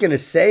 I was going to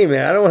say,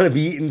 man, I don't want to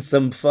be eating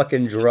some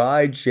fucking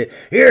dried shit.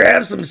 Here,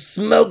 have some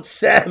smoked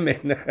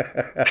salmon.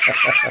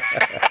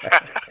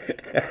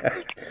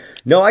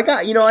 No, I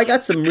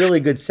got some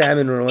really good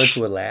salmon when I went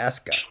to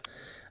Alaska.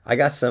 I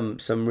got some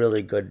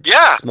really good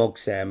smoked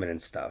salmon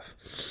and stuff.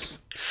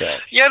 So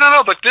yeah,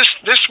 no, but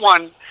this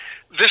one,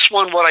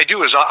 what I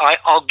do is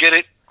I'll get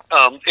it.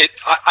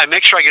 I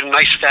make sure I get a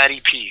nice fatty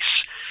piece,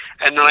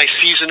 and then I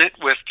season it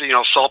with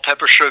salt,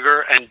 pepper,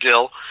 sugar, and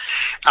dill,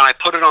 and I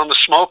put it on the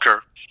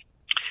smoker,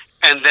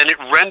 and then it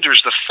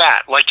renders the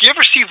fat. Like, you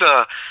ever see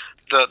the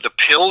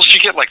pills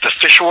you get, like the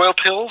fish oil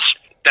pills?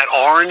 That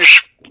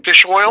orange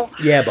fish oil?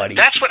 Yeah, buddy.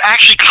 That's what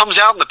actually comes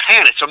out in the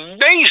pan. It's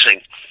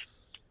amazing.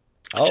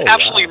 Oh,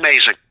 absolutely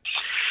amazing.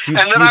 Do you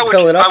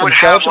pill it up and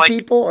sell it to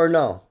people, or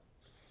no?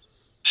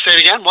 Say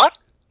it again, what?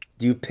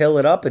 Do you pill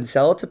it up and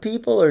sell it to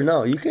people, or no?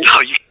 No, you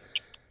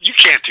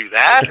can't do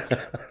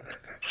that.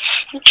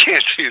 You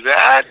can't do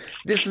that.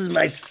 This is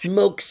my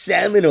smoked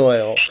salmon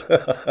oil.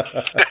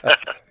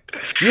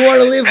 You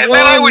want to live long? And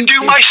then I would do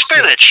my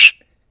spinach.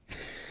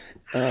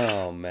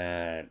 Oh,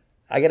 man.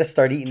 I got to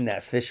start eating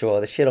that fish oil.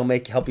 The shit will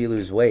help you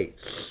lose weight.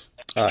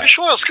 Fish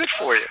oil's good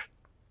for you.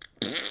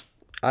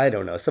 I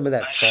don't know. Some of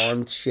that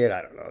farmed shit,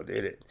 I don't know,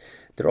 dude.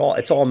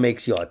 It all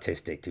makes you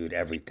autistic, dude.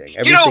 Everything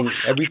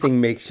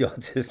makes you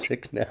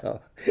autistic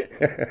now.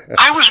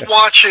 I was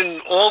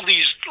watching all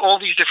these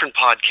different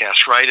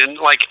podcasts, right? And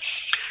like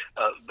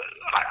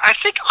I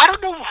think I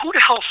don't know who the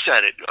hell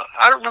said it.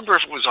 I don't remember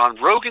if it was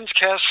on Rogan's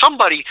cast.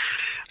 Somebody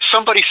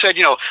said,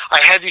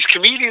 I had these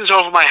comedians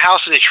over my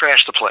house and they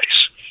trashed the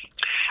place.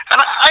 And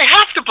I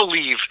have to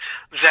believe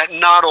that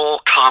not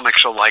all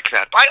comics are like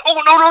that.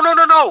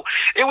 No.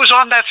 It was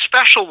on that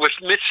special with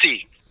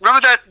Mitzi.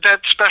 Remember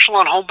that special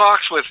on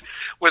Homebox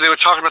where they were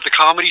talking about the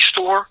Comedy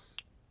Store?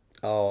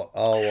 Oh,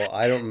 well,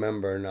 I don't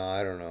remember. No,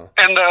 I don't know.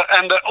 And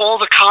all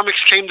the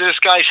comics came to this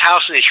guy's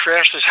house and they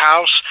trashed his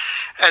house,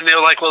 and they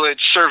were like, "Well,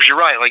 it serves you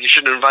right. Like you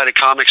shouldn't have invited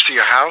comics to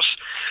your house."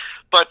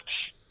 But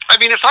I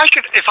mean, if I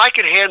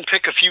could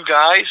handpick a few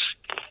guys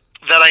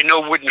that I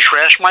know wouldn't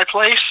trash my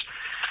place,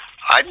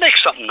 I'd make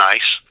something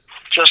nice.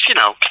 Just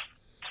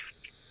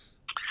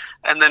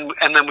and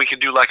then we could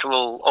do like a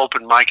little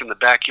open mic in the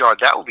backyard.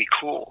 That would be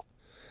cool.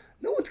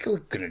 No one's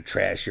gonna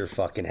trash your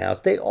fucking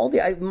house. Chris de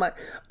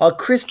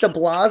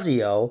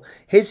Blasio,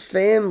 his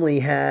family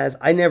has.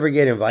 I never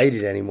get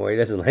invited anymore. He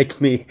doesn't like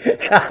me.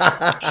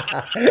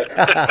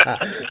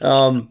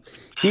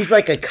 He's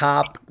like a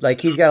cop.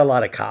 Like he's got a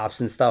lot of cops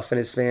and stuff in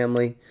his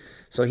family,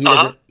 so he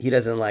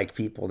doesn't like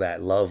people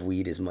that love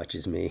weed as much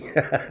as me.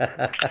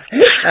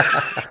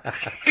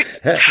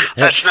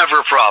 That's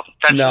never a problem.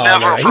 No, a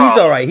problem. He's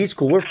all right. He's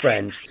cool. We're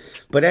friends.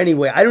 But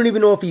anyway, I don't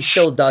even know if he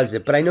still does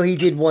it. But I know he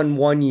did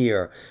one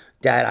year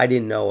that I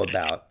didn't know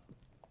about.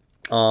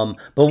 But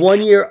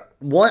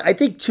I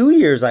think 2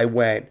 years I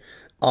went.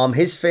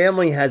 His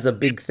family has a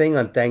big thing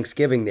on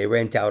Thanksgiving. They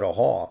rent out a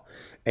hall,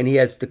 and he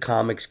has the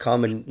comics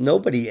come, and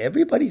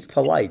everybody's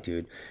polite,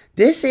 dude.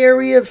 This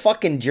area,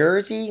 fucking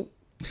Jersey,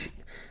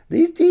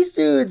 these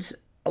dudes,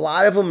 a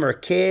lot of them are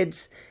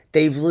kids.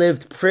 They've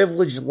lived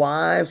privileged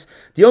lives.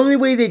 The only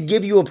way they'd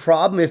give you a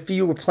problem if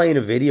you were playing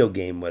a video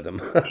game with them.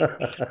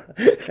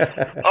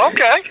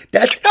 Okay.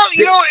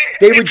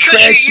 They would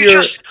trash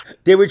your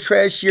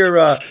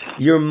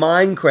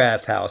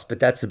Minecraft house, but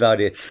that's about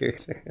it,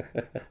 dude.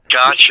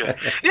 Gotcha.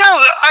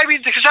 I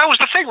mean, because that was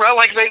the thing, right?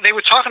 Like they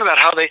were talking about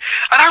how and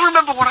I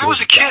remember when I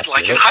was a kid,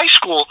 like in high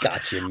school,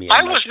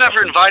 I was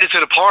never invited to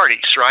the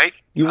parties, right?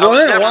 You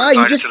weren't? Why?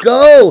 You just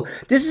go.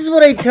 This is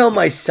what I tell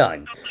my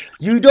son.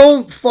 You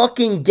don't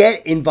fucking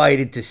get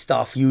invited to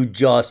stuff. You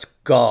just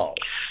go.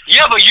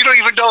 Yeah, but you don't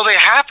even know they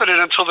happened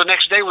until the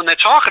next day when they're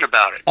talking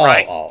about it,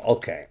 right? Oh,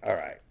 okay. All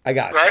right. I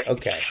got you.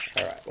 Okay.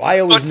 All right. Well, I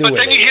always knew it. But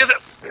then you hear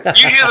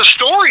the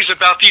stories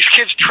about these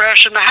kids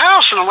trashing the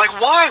house, and I'm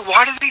like, why?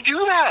 Why did they do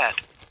that?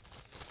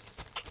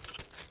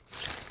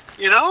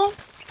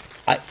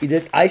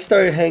 I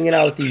started hanging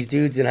out with these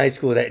dudes in high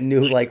school that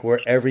knew like where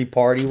every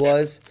party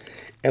was,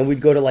 and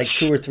we'd go to like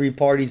 2 or 3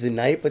 parties a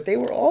night, but they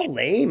were all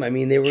lame. I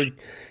mean, they were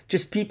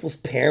just people's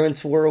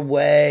parents were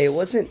away. It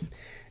wasn't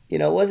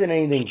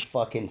anything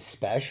fucking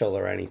special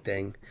or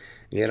anything,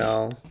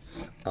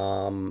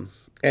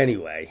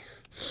 Anyway.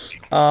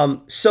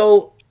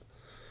 So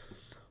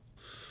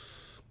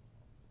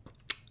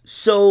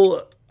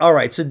all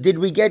right, so did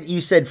we get, you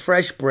said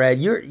fresh bread.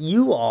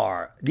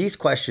 These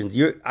questions,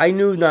 I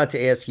knew not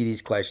to ask you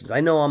these questions.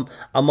 I know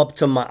I'm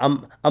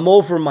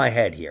over my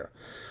head here.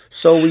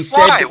 So we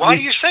said Why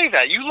do you say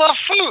that? You love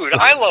food.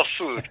 I love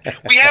food.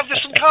 We have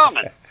this in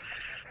common.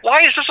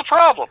 Why is this a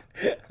problem?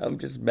 I'm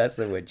just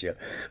messing with you.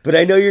 But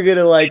I know you're going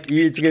to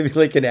it's going to be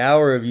like an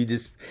hour of you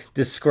just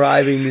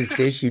describing this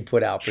dish you'd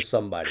put out for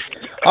somebody.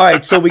 All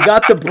right, so we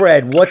got the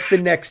bread. What's the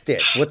next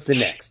dish? What's the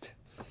next?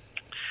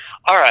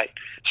 All right,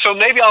 so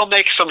maybe I'll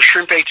make some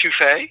shrimp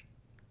etouffee,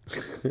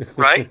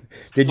 right?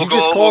 Did you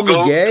just call me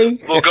gay?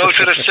 We'll go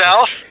to the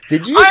south.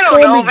 Did you just call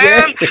me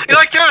man. gay? You're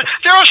like, there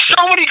are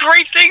so many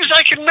great things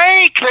I can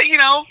make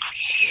that,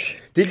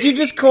 Did you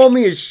just call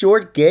me a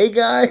short gay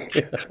guy?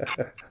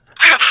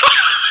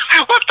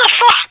 What the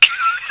fuck?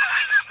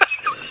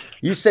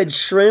 You said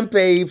shrimp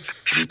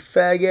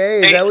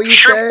etouffee. Is that what you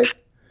said?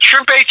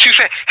 Shrimp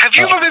etouffee. Have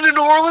you ever been to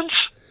New Orleans?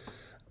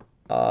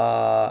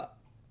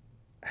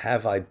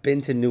 Have I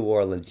been to New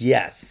Orleans?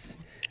 Yes.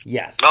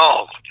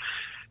 Oh.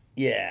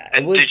 Yeah.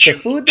 The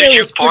food there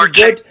was pretty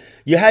good.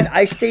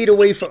 I stayed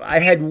away from. I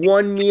had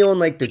one meal in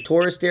like the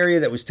tourist area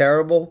that was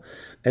terrible,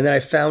 and then I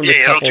found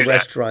a couple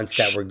restaurants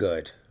that were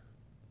good.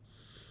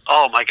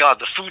 Oh my God,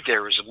 the food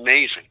there is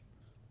amazing.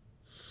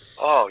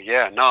 Oh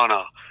yeah,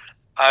 no.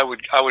 I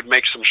would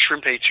make some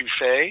shrimp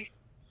etouffee,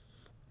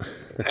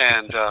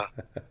 and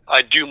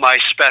I'd do my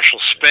special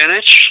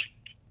spinach.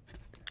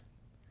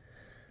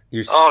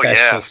 Your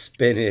special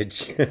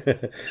spinach.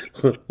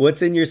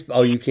 What's in your?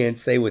 Oh, you can't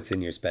say what's in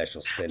your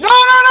special spinach. No.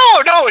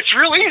 It's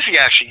real easy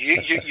actually.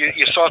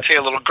 You saute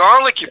a little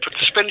garlic, you put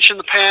the spinach in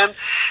the pan,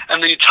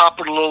 and then you top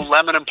it with a little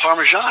lemon and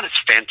Parmesan. It's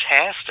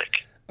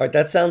fantastic. All right,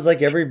 that sounds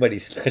like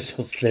everybody's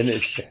special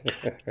spinach.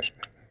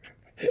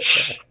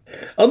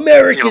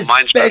 America's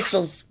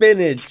special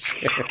spinach.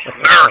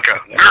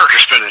 America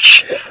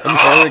spinach.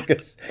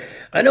 America's.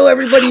 I know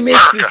everybody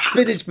makes this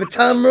spinach, but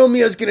Tom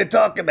Romeo's going to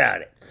talk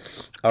about it.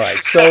 All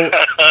right, so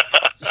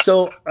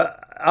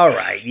all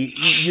right,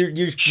 your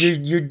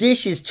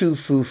dish is too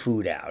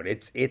food out.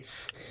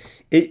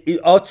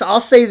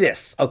 I'll say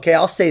this, okay?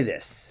 I'll say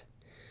this: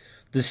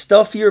 the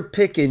stuff you're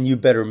picking, you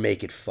better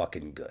make it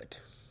fucking good.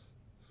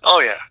 Oh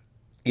yeah.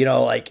 You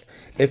know, like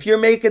if you're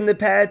making the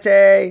pate,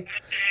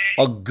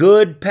 a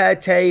good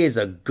pate is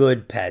a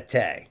good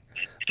pate.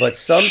 But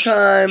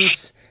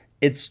sometimes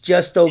it's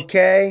just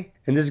okay,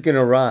 and this is going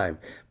to rhyme,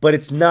 but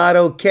it's not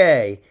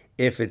okay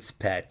if it's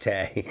pate.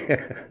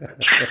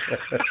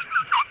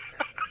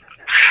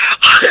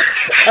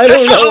 I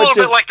don't know. A little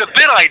bit like the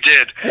bit I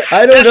did.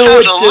 I don't know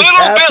what just happened.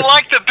 A little bit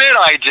like the bit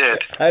I did.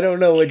 I don't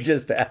know what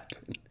just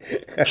happened.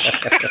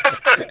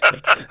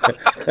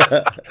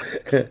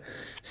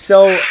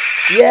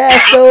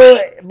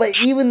 But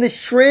even the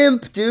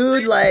shrimp,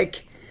 dude,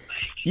 like,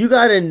 you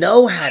gotta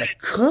know how to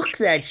cook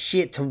that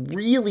shit to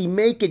really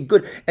make it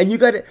good. And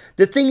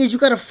the thing is, you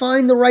gotta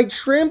find the right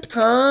shrimp,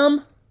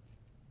 Tom.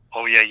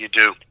 Oh, yeah, you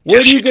do.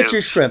 Where do you get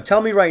your shrimp?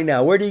 Tell me right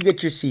now. Where do you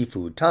get your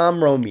seafood?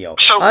 Tom Romeo.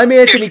 I'm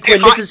Anthony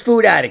Quinn. This is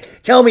Food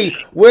Addict. Tell me,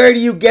 where do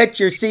you get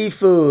your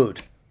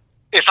seafood?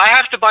 If I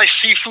have to buy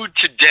seafood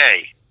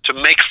today to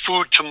make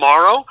food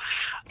tomorrow,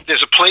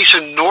 there's a place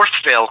in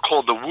Northvale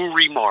called the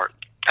Woory Mart,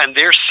 and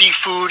their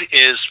seafood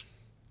is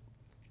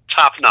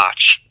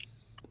top-notch.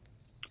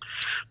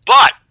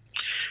 But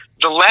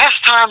the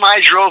last time I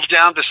drove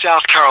down to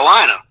South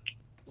Carolina,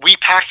 we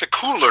packed a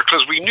cooler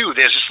because we knew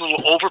there's this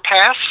little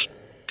overpass.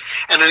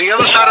 And on the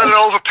other side of the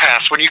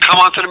overpass, when you come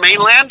onto the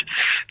mainland,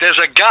 there's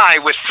a guy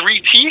with 3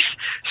 teeth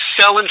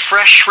selling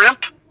fresh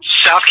shrimp,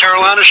 South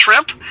Carolina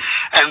shrimp,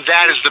 and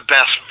that is the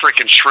best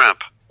freaking shrimp.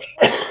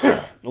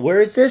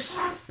 Where is this?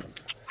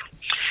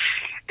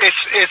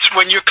 It's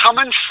when you're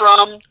coming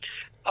from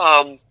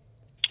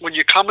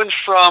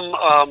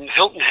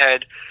Hilton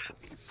Head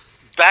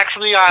back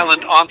from the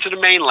island onto the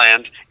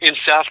mainland in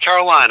South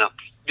Carolina.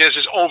 There's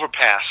this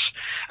overpass,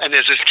 and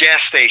there's this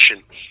gas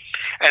station.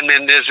 And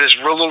then there's this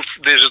little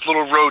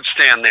road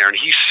stand there, and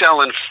he's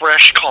selling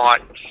fresh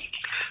caught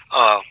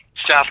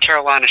South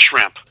Carolina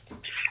shrimp,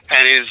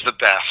 and it is the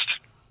best.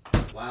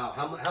 Wow!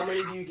 How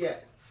many do you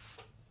get?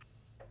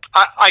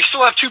 I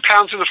still have 2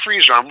 pounds in the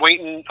freezer. I'm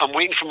waiting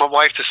for my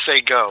wife to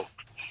say go.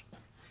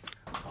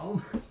 Oh.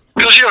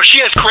 Because she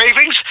has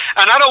cravings,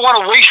 and I don't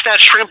want to waste that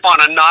shrimp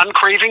on a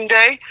non-craving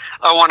day.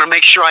 I want to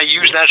make sure I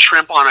use that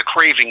shrimp on a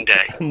craving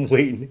day. I'm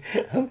waiting.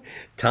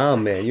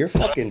 Tom, man, you're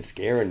fucking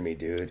scaring me,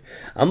 dude.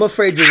 I'm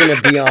afraid you're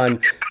going to be on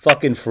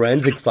fucking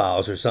Forensic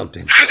Files or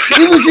something.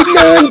 It was a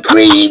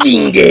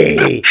non-craving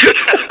day.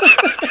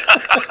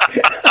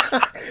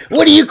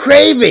 What are you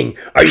craving?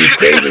 Are you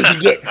craving to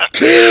get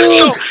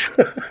killed?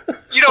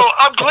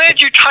 I'm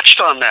glad you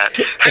touched on that.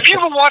 Have you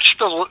ever watched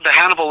the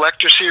Hannibal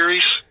Lecter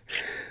series?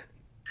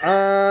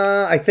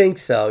 I think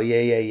so.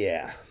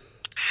 Yeah.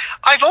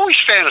 I have always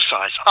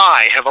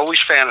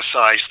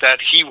fantasized that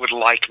he would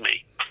like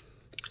me.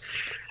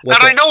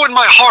 I know in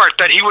my heart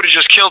that he would have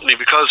just killed me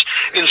because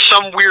in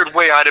some weird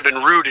way I'd have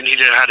been rude and he'd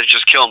have had to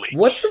just kill me.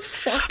 What the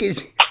fuck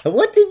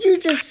what did you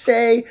just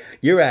say?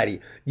 You're Addy.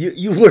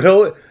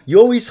 You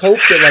always hope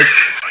that like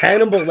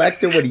Hannibal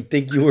Lecter would he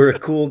think you were a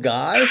cool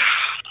guy?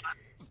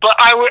 But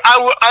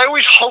I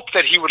always hope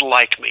that he would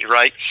like me,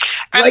 right?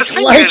 And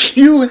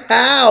you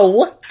how?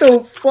 What the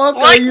fuck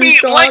are you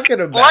talking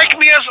about? Like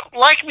me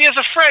as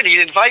a friend.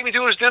 He'd invite me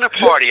to his dinner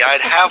party.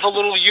 I'd have a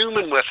little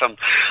human with him.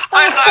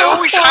 I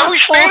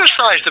always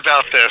fantasized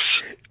about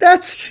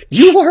this.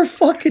 You are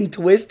fucking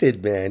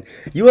twisted, man.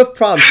 You have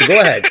problems. So go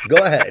ahead.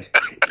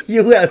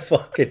 You have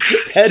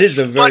that is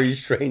a very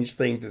strange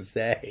thing to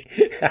say.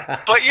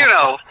 But you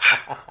know.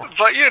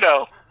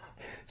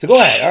 So go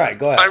ahead. All right,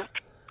 go ahead.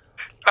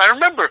 I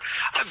remember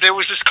there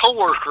was this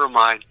coworker of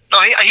mine.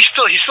 No, he's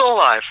still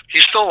alive.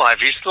 He's still alive.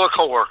 He's still a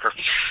coworker.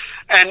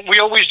 And we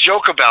always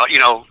joke about,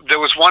 there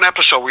was one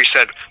episode where he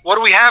said, "What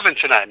are we having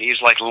tonight?" And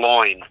he's like,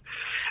 "Loin."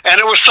 And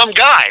it was some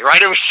guy,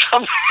 right? It was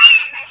some.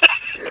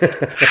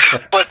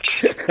 But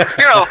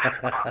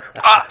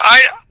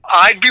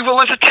I'd be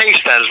willing to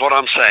taste that, is what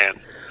I'm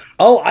saying.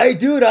 Oh, I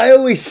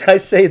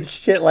say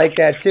shit like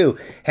that too.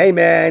 Hey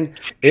man,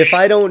 if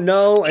I don't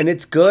know and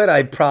it's good,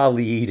 I'd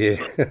probably eat it.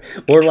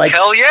 Or like,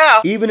 hell yeah.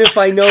 Even if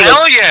I know,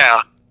 hell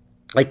yeah.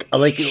 Like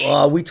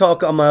we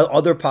talk on my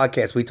other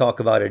podcast, we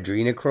talk about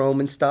adrenochrome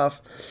and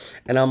stuff,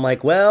 and I'm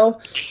like,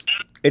 well,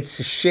 it's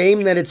a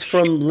shame that it's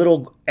from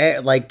little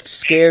like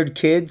scared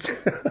kids.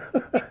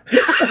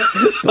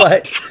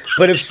 but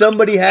if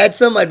somebody had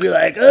some, I'd be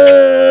like,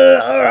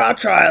 I'll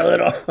try a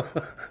little.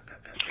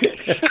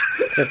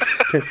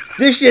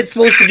 This shit's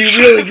supposed to be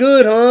really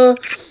good, huh?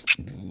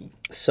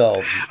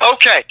 So.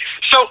 Okay.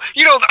 So,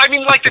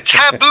 like the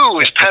taboo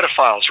is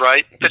pedophiles,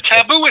 right? The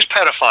taboo is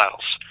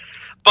pedophiles.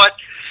 But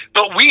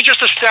we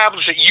just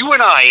established that you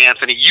and I,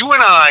 Anthony,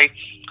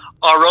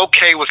 are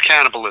okay with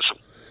cannibalism.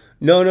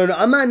 No.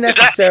 I'm not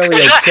necessarily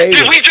okay with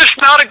it.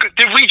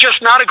 Did we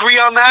just not agree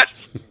on that?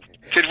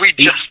 Did we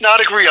just not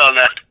agree on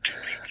that?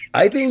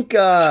 I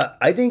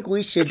think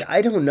we should.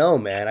 I don't know,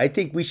 man. I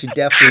think we should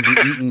definitely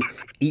be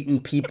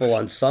eating people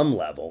on some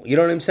level. You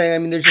know what I'm saying? I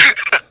mean, there's just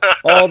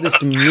all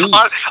this meat,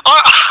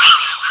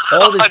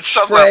 all this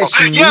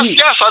fresh meat.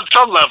 Yes, on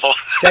some level.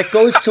 That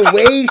goes to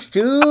waste,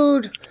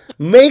 dude.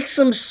 Make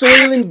some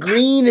Soylent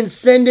Green and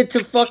send it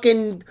to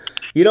fucking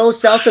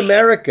South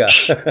America.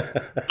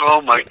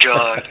 Oh my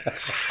God.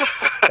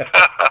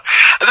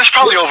 That's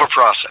probably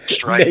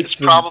overprocessed, right? It's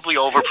probably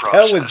overprocessed.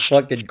 That was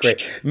fucking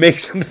great. Make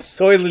some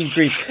Soylent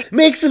Green.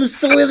 Make some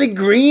Soylent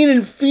Green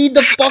and feed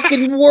the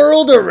fucking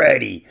world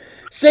already.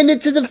 Send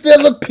it to the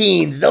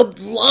Philippines. They'll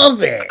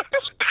love it.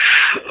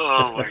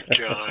 Oh my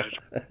God.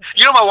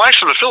 My wife's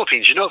from the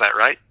Philippines. You know that,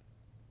 right?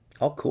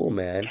 Oh, cool,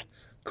 man.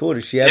 Cool.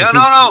 Does she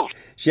have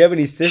She have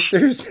any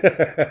sisters?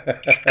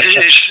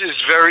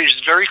 It's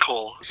very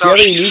cool. Does she have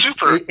any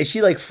nieces? Is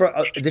she like?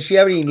 Does she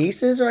have any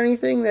nieces or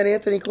anything that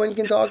Anthony Quinn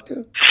can talk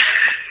to?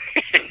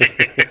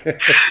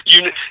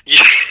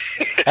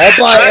 I'll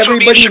buy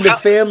everybody in the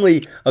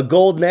family a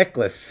gold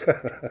necklace.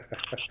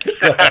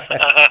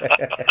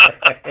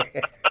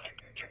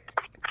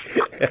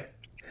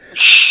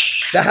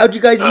 Now, how'd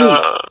you guys meet?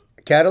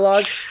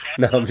 Catalog?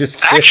 No, I'm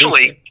just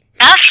kidding.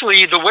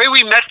 Actually, the way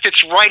we met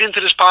fits right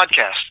into this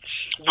podcast.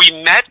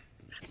 We met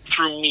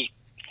through Meet.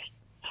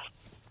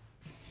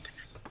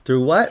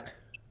 Through what?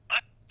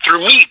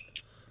 Through Meet.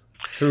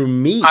 Through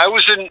Meet. I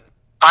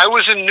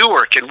was in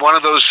Newark in one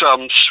of those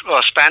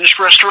Spanish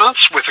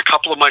restaurants with a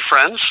couple of my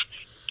friends,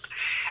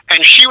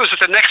 and she was at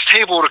the next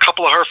table with a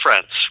couple of her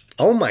friends.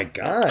 Oh my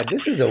God,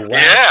 this is a wild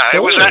story. Yeah,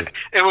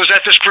 it was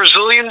at this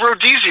Brazilian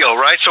rodizio,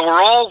 right? So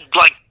we're all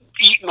like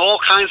eating all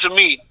kinds of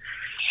meat,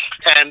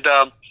 and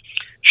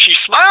she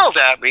smiled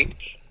at me.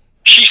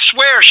 She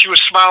swears she was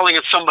smiling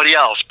at somebody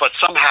else, but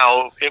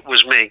somehow it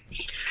was me.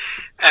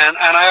 And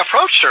I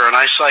approached her, and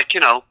I was like,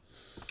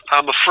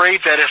 I'm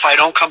afraid that if I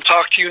don't come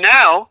talk to you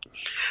now,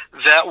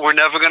 that we're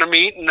never going to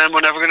meet, and then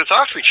we're never going to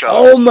talk to each other.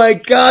 Oh, my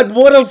God.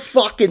 What a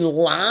fucking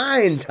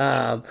line,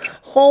 Tom.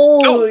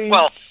 Holy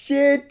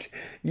shit.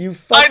 You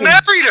fucking...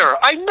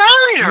 I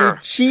married her.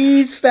 You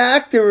cheese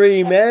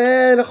factory,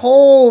 man.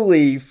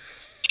 Holy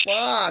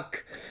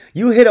fuck.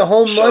 You hit a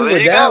home run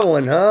with that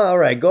one, huh? All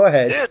right, go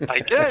ahead. I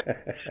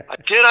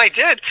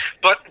did.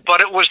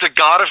 But it was the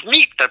God of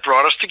meat that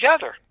brought us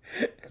together.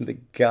 The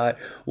God.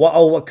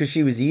 Well, because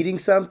she was eating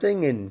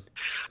something and...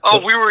 Oh,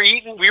 we were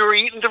eating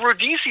the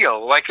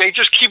rodizio. Like they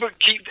just keep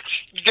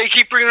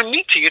bringing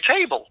meat to your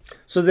table.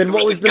 So then,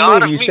 what was the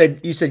move?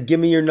 You said, "Give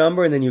me your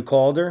number," and then you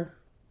called her.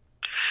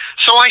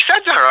 So I said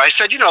to her,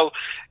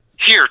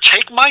 "Here,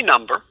 take my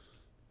number,"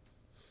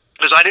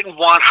 because I didn't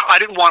want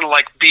to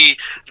like be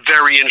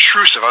very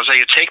intrusive. I was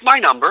like, "Take my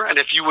number, and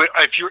if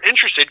you're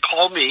interested,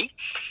 call me."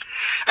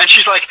 And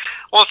she's like,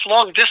 "Well, it's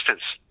long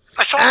distance."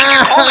 I said, "I'll give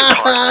you a calling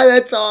card."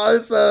 That's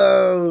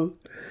awesome.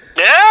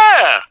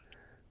 Yeah.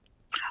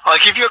 I'll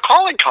give you a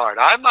calling card.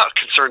 I'm not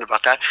concerned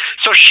about that.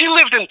 So she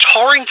lived in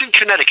Torrington,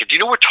 Connecticut. Do you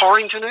know where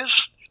Torrington is?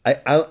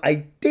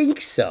 I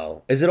think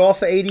so. Is it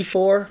off of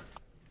 84?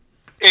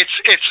 You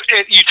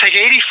take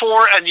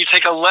 84 and you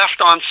take a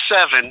left on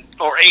 7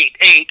 or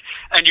 8,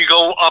 and you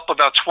go up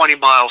about 20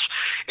 miles.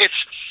 It's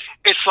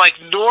like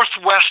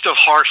northwest of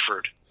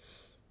Hartford.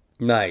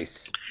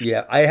 Nice.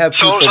 Yeah, I have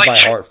people by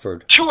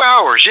Hartford. 2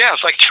 hours. Yeah,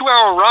 it's like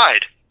 2-hour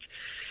ride.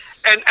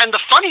 And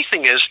the funny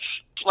thing is,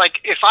 like,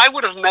 if I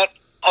would have met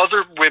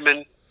other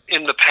women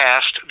in the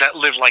past that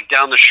lived like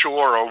down the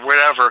shore or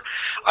whatever,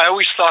 I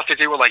always thought that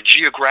they were like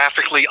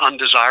geographically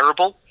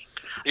undesirable.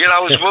 Yet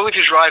I was willing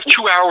to drive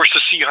 2 hours to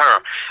see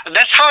her. And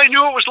that's how I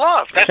knew it was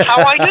love. That's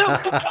how I knew.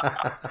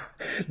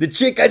 The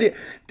chick I did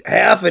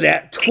half of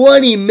that,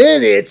 20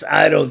 minutes?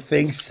 I don't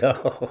think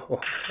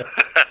so.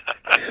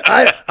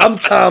 I'm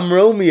Tom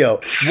Romeo.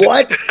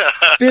 What?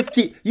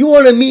 50? You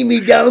want to meet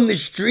me down the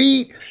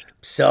street?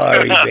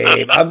 Sorry,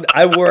 babe.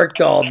 I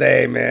worked all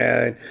day,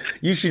 man.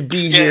 You should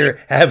be here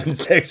having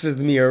sex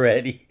with me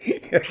already.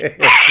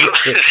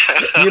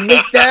 You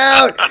missed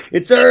out.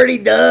 It's already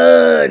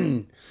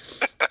done.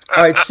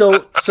 All right,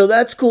 so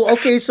that's cool.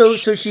 Okay, so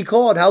she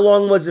called. How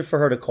long was it for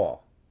her to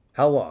call?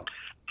 How long?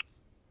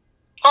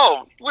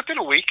 Oh, within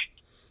a week.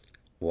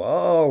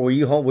 Whoa, were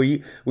you home? Were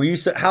you?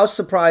 How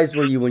surprised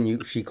were you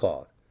when she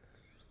called?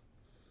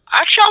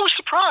 Actually, I was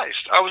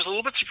surprised. I was a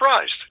little bit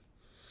surprised.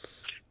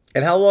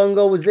 And how long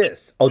ago was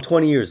this? Oh,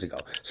 20 years ago.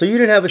 So you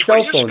didn't have a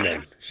cell phone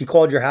then? She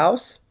called your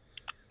house?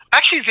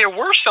 Actually, there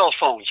were cell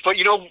phones, but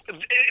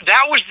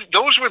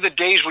those were the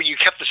days where you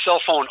kept the cell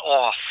phone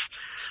off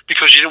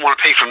because you didn't want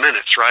to pay for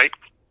minutes, right?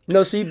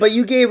 No, but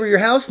you gave her your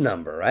house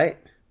number, right?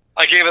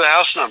 I gave her the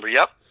house number.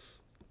 Yep.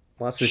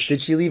 Well, so did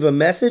she leave a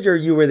message, or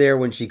you were there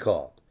when she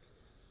called?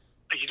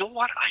 You know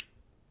what?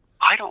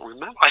 I don't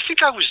remember. I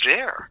think I was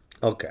there.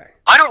 Okay.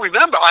 I don't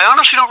remember. I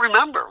honestly don't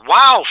remember.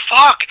 Wow,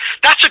 fuck.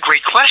 That's a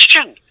great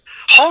question.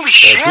 Holy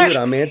shit. Dude,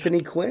 I'm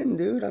Anthony Quinn,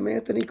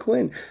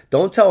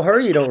 Don't tell her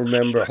you don't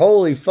remember.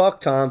 Holy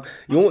fuck, Tom.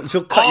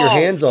 She'll cut your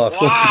hands off.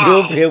 Wow. You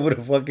won't be able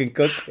to fucking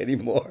cook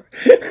anymore.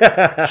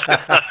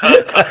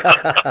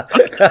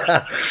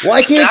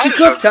 Why can't you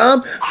cook,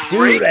 Tom?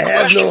 Dude, I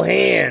have no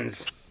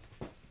hands.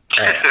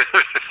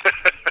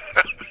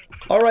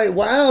 All right,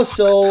 wow.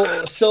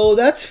 So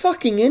that's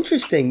fucking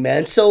interesting,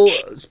 man.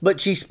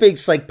 But she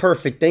speaks like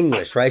perfect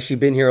English, right? She's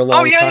been here a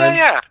long time.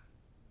 Yeah.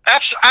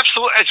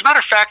 Absolutely. As a matter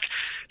of fact,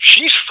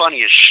 she's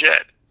funny as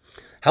shit.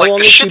 How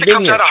long has she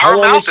been here?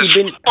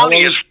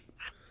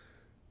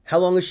 How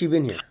long has she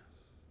been here?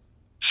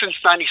 Since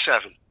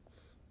 '97.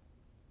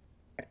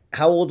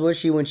 How old was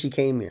she when she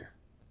came here?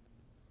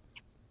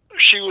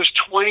 She was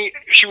 20.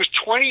 She was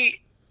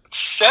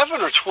 27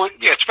 or 20.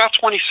 Yeah, it's about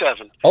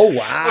 27. Oh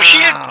wow!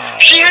 Well,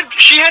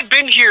 she had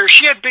been here.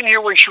 She had been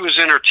here when she was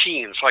in her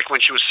teens, like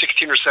when she was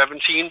 16 or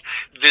 17,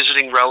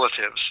 visiting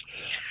relatives.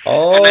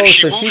 Oh,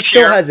 so she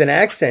still has an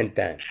accent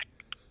then.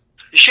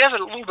 She has a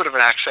little bit of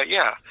an accent,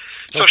 yeah.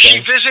 So Okay. she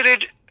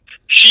visited.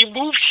 She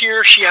moved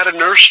here. She had a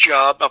nurse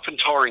job up in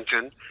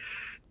Torrington,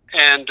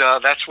 and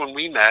that's when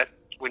we met.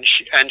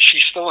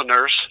 She's still a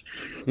nurse,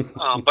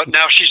 but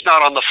now she's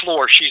not on the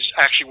floor. She's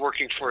actually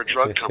working for a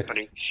drug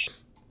company.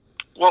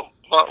 What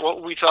were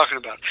we talking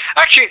about?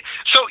 Actually,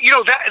 so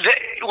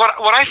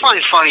what I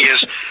find funny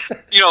is,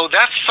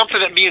 that's something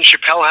that me and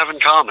Chappelle have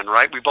in common,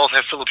 right? We both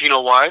have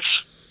Filipino wives.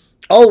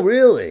 Oh,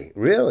 really?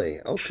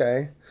 Really?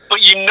 Okay.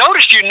 But you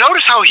notice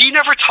how he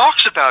never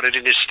talks about it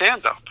in his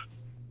stand-up.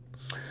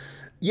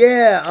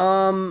 Yeah,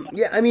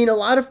 I mean, a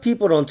lot of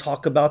people don't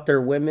talk about their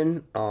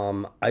women.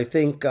 I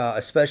think,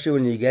 especially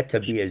when you get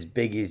to be as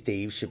big as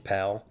Dave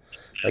Chappelle,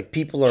 like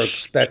people are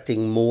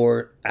expecting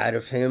more out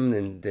of him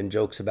than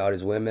jokes about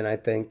his women, I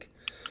think.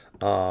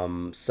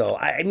 So,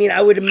 I mean,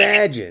 I would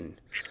imagine.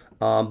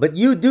 But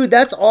you, dude,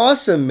 that's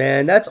awesome,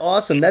 man. That's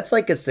awesome. That's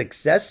like a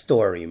success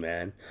story,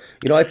 man.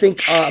 I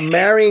think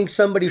marrying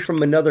somebody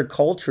from another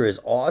culture is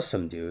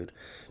awesome, dude,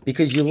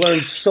 because you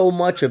learn so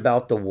much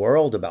about the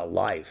world, about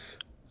life.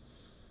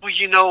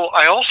 Well,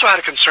 I also had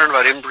a concern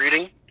about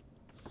inbreeding,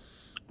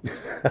 and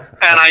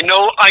I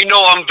know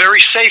I'm very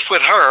safe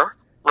with her,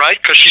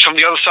 right? Because she's from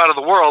the other side of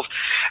the world,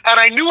 and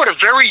I knew at a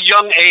very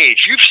young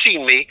age. You've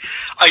seen me.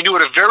 I knew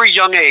at a very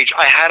young age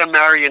I had to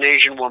marry an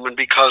Asian woman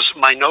because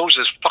my nose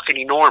is fucking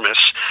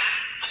enormous.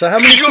 So how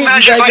many Can you kids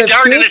imagine you guys if I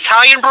have married an kids?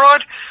 Italian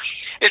broad?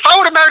 If I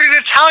would have married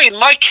an Italian,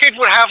 my kid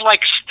would have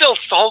like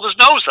stilts to hold his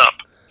nose up.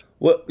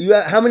 What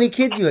how many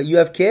kids you have? You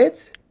have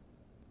kids?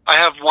 I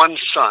have one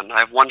son. I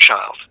have one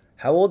child.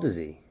 How old is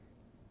he?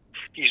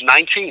 He's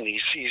 19.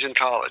 He's in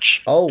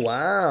college. Oh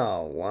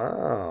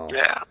wow.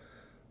 Yeah.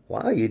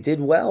 Wow, you did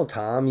well,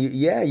 Tom. You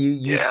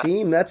Yeah.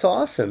 seem, that's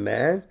awesome,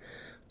 man.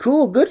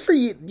 Cool, good for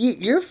you.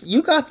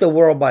 You got the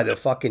world by the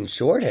fucking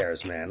short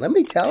hairs, man. Let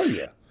me tell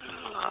you.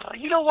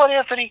 You know what,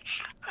 Anthony?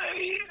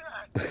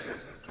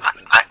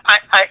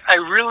 I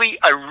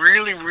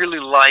really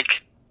like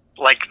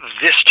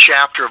this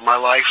chapter of my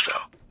life,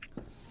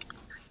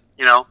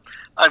 though.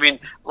 I mean,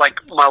 like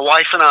my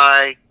wife and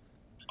I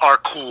are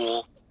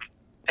cool,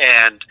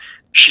 and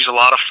she's a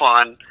lot of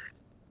fun.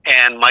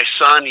 And my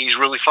son, he's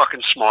really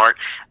fucking smart.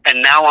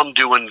 And now I'm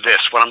doing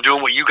this. What I'm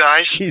doing with you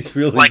guys. He's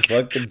really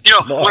fucking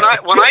smart. When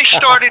I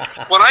started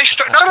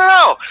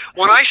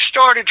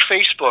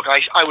Facebook,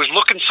 I was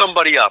looking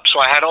somebody up, so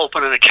I had to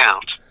open an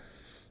account.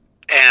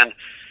 And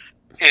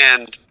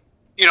then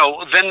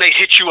they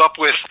hit you up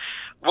with,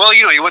 well,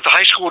 you went to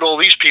high school with all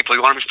these people.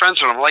 You want to be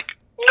friends with them? I'm like,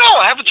 no,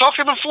 I haven't talked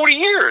to them in 40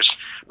 years,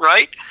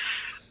 right?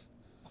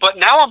 But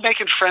now I'm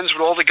making friends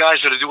with all the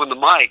guys that are doing the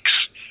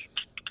mics.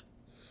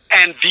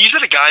 And these are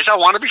the guys I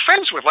want to be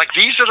friends with. Like,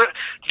 these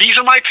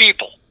are my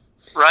people,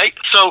 right?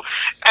 So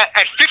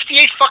at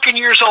 58 fucking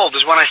years old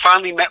is when I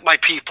finally met my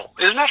people.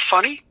 Isn't that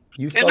funny?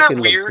 Isn't that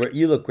weird? Look great.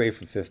 You look great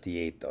for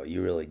 58, though.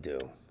 You really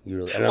do. You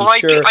really. And Well,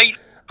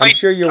 I'm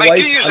sure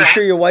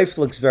your wife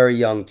looks very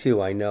young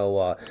too. I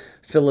know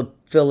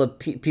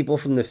people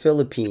from the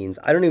Philippines.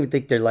 I don't even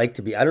think they like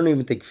to be. I don't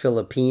even think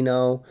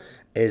Filipino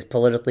is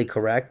politically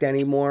correct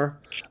anymore.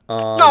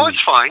 No,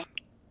 it's fine.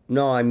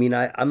 No, I mean,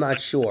 I'm not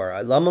sure.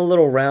 I'm a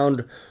little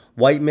round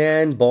white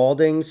man,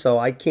 balding, so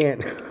I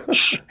can't.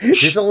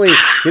 There's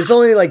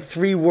only like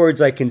 3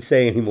 words I can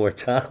say anymore,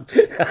 Tom.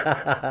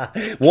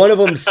 One of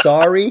them,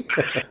 sorry.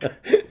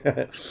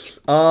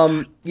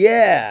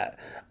 Yeah.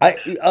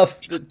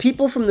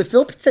 People from the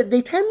Philippines said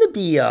they tend to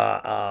be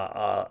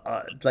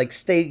like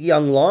stay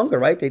young longer,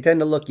 right? They tend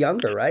to look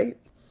younger, right?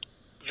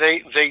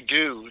 They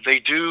do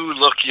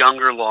look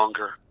younger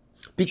longer.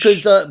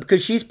 Because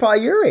she's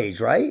probably your age,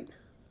 right?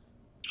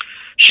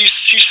 She's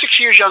 6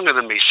 years younger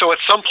than me, so at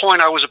some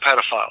point I was a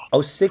pedophile.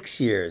 Oh, 6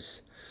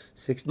 years.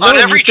 No, on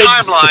every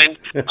timeline,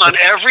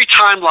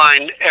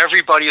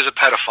 everybody is a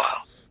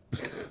pedophile.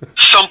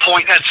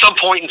 At some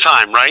point in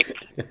time, right?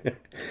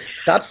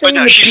 Stop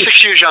saying she's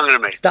 6 years younger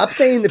than me. Stop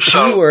saying the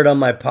P word on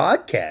my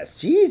podcast.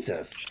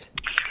 Jesus.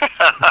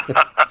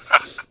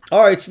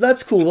 All right, so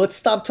that's cool. Let's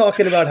stop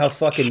talking about how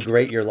fucking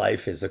great your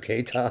life is,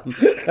 okay, Tom?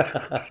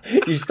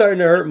 You're starting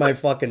to hurt my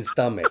fucking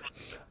stomach.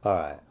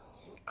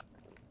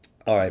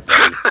 All right,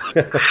 buddy.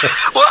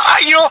 Well,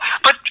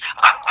 but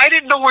I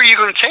didn't know where you're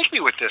going to take me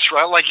with this,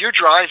 right? Like, you're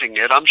driving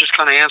it. I'm just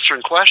kind of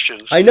answering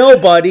questions. I know,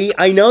 buddy.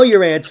 I know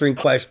you're answering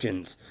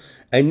questions.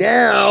 And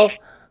now,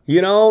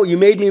 you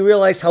made me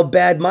realize how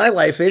bad my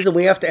life is, and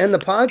we have to end the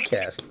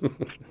podcast.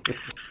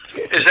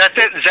 Is that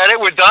it?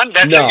 We're done?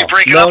 That's No, it? You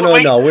break it up with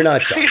me? No, we're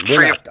not done.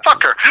 We're not done.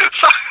 Fucker.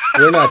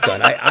 We're not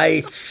done.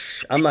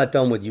 I'm not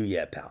done with you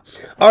yet, pal.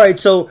 All right,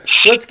 so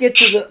let's get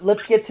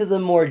to the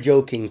more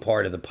joking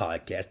part of the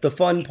podcast, the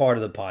fun part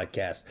of the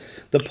podcast,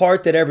 the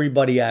part that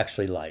everybody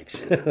actually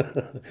likes.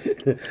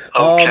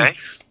 Okay.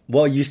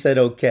 Well, you said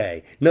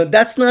okay. No,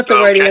 that's not the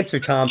right answer,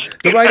 Tom.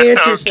 The right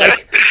answer is Okay.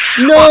 like,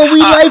 no,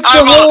 we like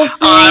the whole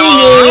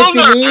thing,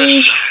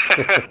 Anthony.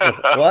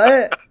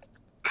 What?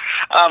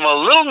 I'm a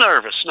little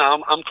nervous.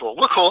 No, I'm cool.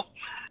 We're cool.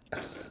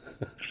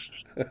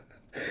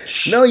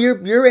 No,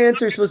 your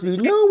answer is supposed to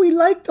be, no, we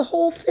like the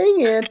whole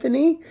thing,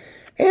 Anthony.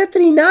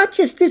 Anthony, not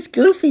just this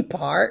goofy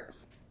part.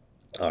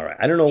 All right.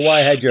 I don't know why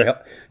I had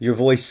your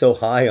voice so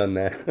high on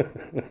that.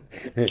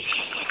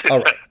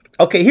 All right.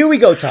 Okay, here we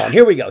go, Tom.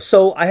 Here we go.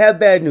 So I have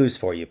bad news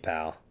for you,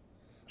 pal.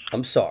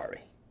 I'm sorry.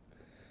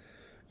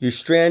 You're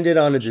stranded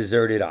on a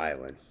deserted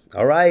island.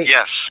 All right?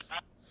 Yes.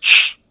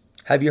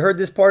 Have you heard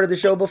this part of the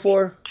show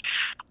before?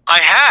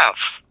 I have.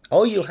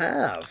 Oh, you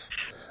have?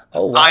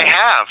 Oh, wow. I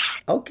have.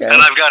 Okay.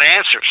 And I've got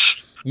answers.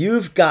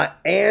 You've got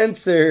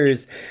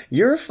answers.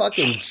 You're a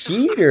fucking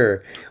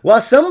cheater.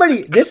 Well,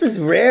 this is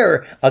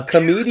rare. A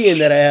comedian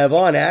that I have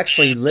on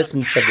actually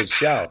listens to the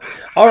show.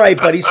 All right,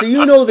 buddy. So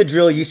you know the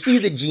drill. You see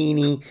the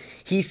genie.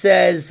 He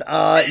says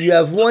you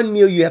have one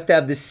meal. You have to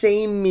have the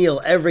same meal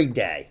every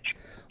day.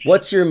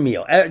 What's your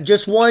meal?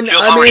 Just one.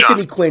 I'm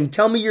Anthony Quinn.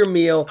 Tell me your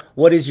meal.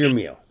 What is your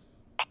meal?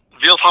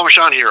 Veal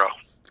Parmesan Hero.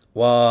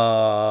 Whoa.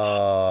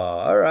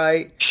 All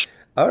right.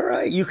 All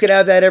right. You could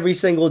have that every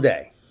single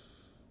day.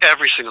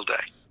 Every single day.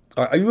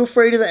 Are you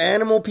afraid of the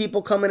animal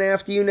people coming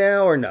after you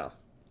now or no?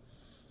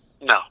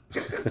 No.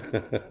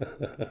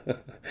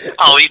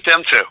 I'll eat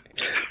them too.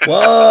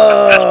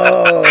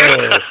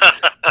 Whoa.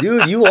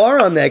 Dude, you are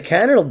on that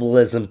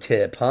cannibalism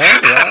tip, huh?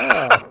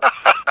 Wow.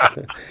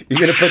 You're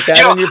going to put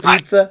that on your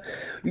pizza?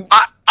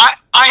 I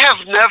have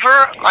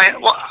never, I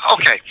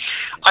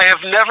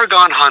have never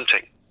gone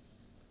hunting.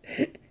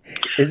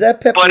 Is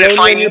that pepperoni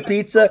on your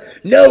pizza?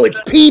 No, it's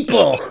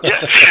people. Yeah,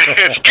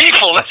 it's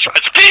people. That's right.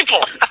 It's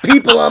people.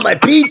 People on my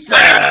pizza.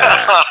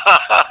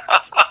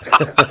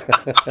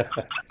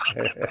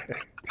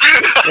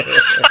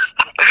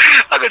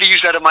 I'm going to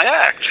use that in my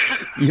act.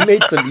 You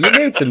made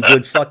some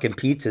good fucking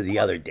pizza the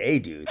other day,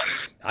 dude.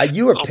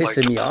 You were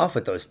pissing me off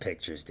with those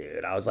pictures,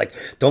 dude. I was like,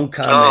 don't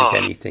comment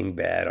anything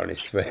bad on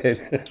his thread.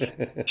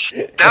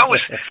 That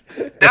was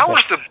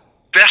the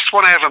best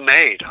one I ever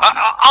made.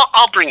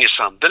 I'll bring you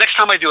some. The next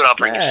time I do it, I'll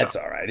bring you some. That's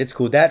all right. It's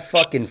cool. That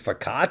fucking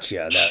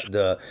focaccia,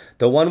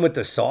 the one with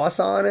the sauce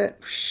on it.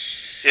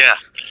 Yeah.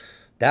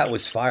 That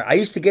was fire. I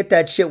used to get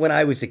that shit when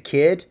I was a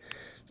kid.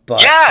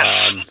 But,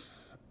 yeah,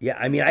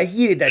 I mean, I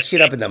heated that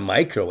shit up in the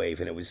microwave,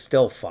 and it was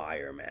still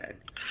fire, man.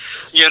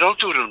 Yeah, don't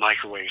do it in the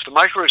microwave. The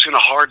microwave's going to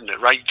harden it,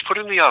 right? Put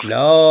it in the oven.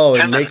 No,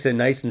 it makes it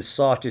nice and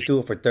soft. Just do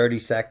it for 30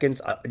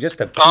 seconds.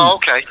 Just a piece. Oh,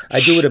 okay. I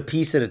do it a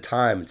piece at a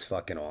time. It's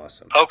fucking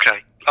awesome.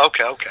 Okay.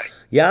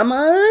 Yeah, I know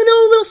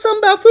a little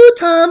something about food,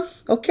 Tom.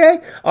 Okay.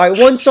 All right,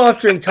 one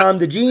soft drink, Tom.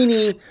 The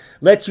genie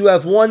lets you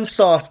have one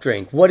soft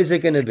drink. What is it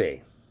going to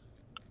be?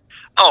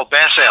 Oh,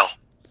 Bass Ale.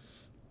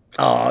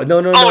 Oh, no.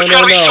 It's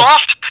got to be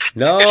soft?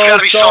 No, it's got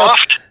to be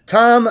soft?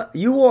 Tom,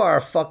 you are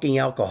a fucking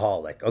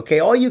alcoholic, okay?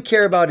 All you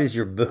care about is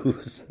your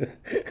booze. No,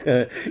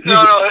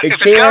 if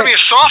it's got to be a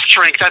soft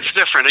drink, that's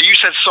different. You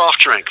said soft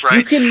drink, right?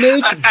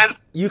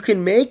 You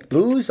can make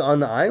booze on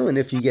the island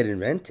if you get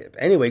inventive.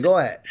 Anyway, go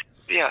ahead.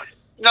 Yeah.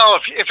 No,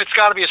 if it's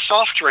got to be a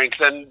soft drink,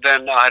 then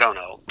I don't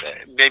know.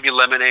 Maybe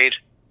lemonade.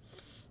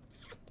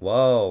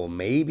 Whoa,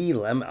 maybe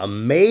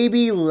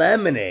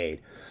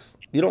lemonade.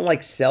 You don't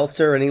like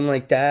seltzer or anything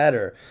like that,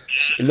 or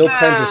no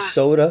kinds of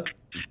soda?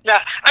 Nah.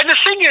 And the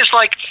thing is,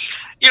 like,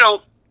 you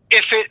know,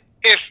 if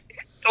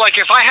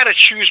I had to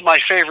choose my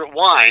favorite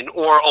wine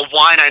or a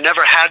wine I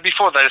never had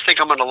before that I think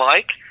I'm going to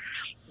like,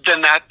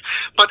 then that.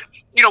 But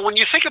you know, when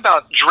you think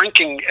about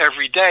drinking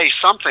every day,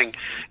 something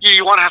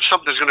you want to have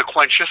something that's going to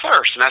quench your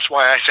thirst, and that's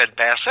why I said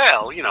Bass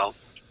Ale. You know,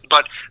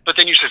 but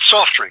then you said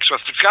soft drink. So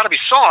if it's got to be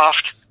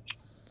soft,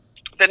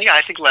 then yeah,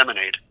 I think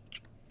lemonade.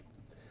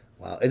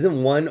 Wow,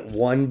 isn't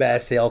one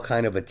Bass Ale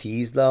kind of a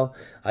tease though?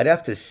 I'd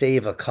have to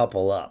save a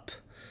couple up.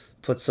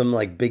 Put some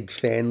like big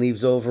fan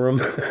leaves over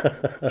them.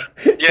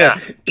 Yeah.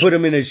 Put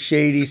them in a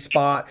shady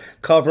spot.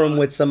 Cover them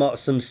with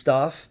some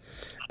stuff,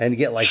 and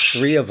get like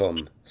 3 of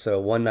them. So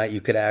one night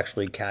you could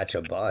actually catch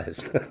a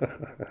buzz.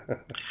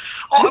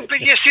 Oh,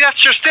 but you see,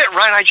 that's just it,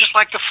 right? I just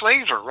like the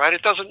flavor, right?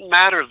 It doesn't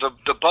matter.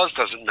 The buzz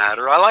doesn't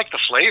matter. I like the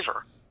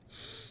flavor.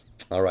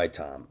 All right,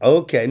 Tom.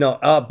 Okay, no,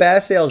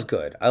 Bass Ale's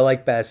good. I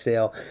like Bass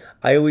Ale.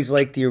 I always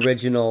like the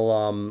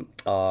original.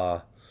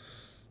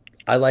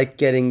 I like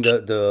getting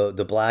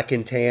the black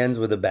and tans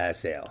with a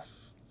Bass Ale.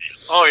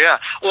 Oh yeah,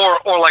 or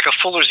like a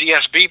Fuller's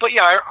ESB. But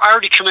yeah, I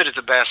already committed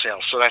to Bass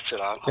Ale, so that's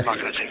it. I'm not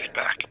going to take it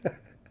back.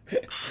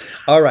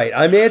 All right,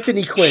 I'm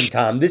Anthony Quinn,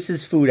 Tom. This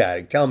is Food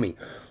Addict. Tell me,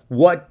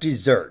 what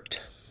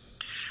dessert?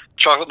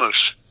 Chocolate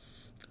mousse.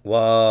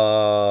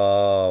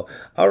 Whoa!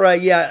 All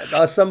right,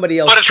 yeah. Somebody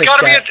else. But it's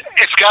got to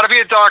be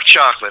a dark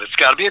chocolate. It's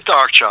got to be a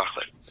dark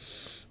chocolate.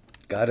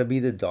 Got to be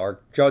the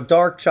dark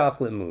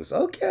chocolate mousse.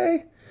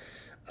 Okay.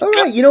 All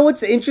right. You know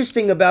what's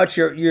interesting about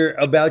your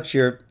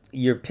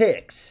your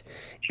picks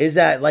is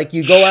that like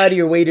you go out of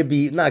your way to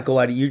be not go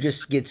out of you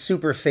just get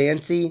super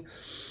fancy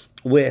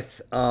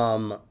with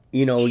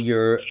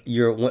your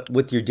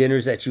with your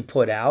dinners that you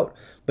put out,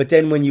 but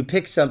then when you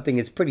pick something,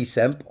 it's pretty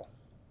simple.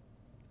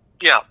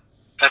 Yeah,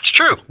 that's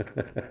true.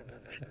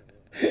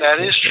 That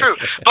is true.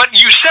 But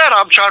you said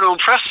I'm trying to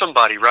impress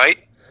somebody, right?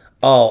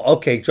 Oh,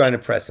 okay, trying to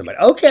impress somebody.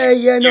 Okay,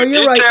 yeah, no,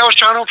 you're right. Say I was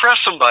trying to impress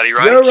somebody,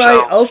 right? You're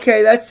right. So.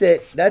 Okay, that's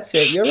it.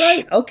 You're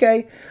right.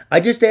 Okay.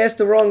 I just asked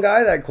the wrong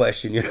guy that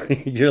question.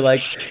 You're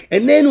like,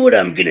 and then what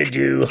I'm going to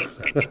do?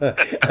 I'm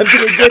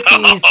going to get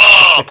these.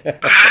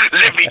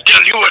 Let me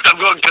tell you what I'm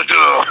going to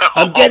do.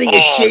 I'm getting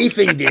a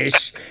chafing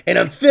dish, and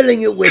I'm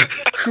filling it with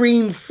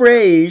creme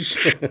fraiche.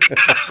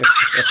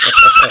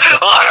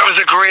 Oh, that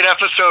was a great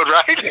episode,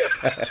 right?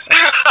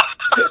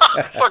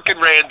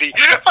 Fucking Randy.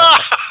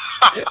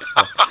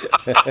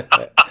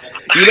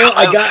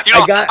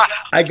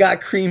 I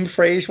got creme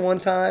fraiche one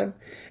time,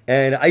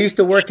 and I used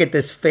to work at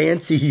this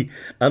fancy.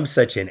 I'm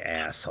such an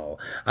asshole.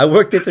 I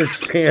worked at this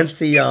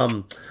fancy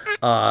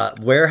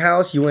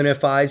warehouse,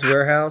 UNFI's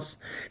warehouse,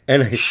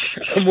 and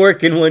I'm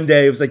working one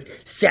day. It was like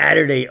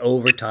Saturday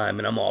overtime,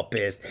 and I'm all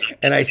pissed,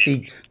 and I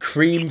see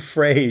creme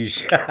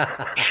fraiche.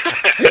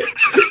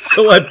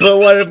 So I put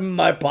one in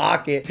my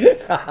pocket,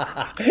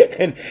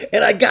 and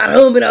I got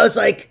home, and I was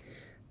like,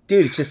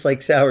 dude, it's just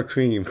like sour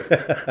cream.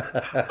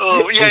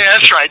 Oh, yeah,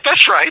 that's right.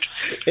 That's right.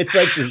 It's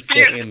like the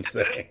same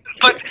thing.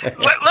 But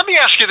let me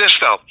ask you this,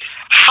 though.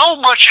 How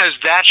much has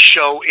that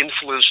show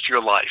influenced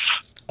your life?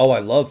 Oh, I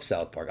love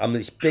South Park. I'm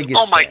the biggest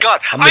Oh, my fan.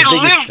 God. I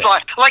live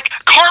like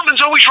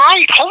Cartman's always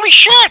right. Holy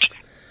shit.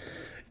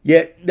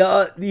 Yeah,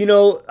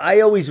 I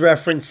always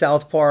reference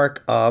South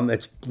Park.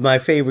 It's my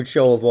favorite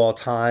show of all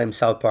time.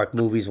 South Park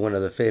movies, one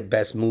of the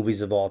best movies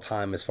of all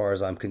time, as far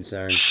as I'm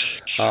concerned.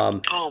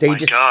 They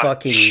just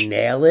fucking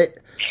nail it.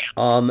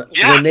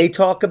 When they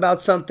talk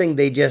about something,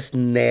 they just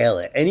nail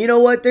it. And you know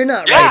what? They're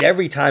not right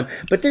every time,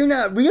 but they're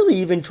not really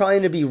even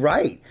trying to be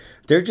right.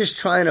 They're just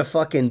trying to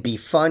fucking be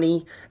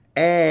funny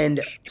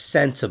and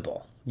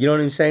sensible. You know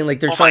what I'm saying? Like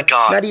they're trying,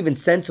 not even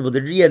sensible.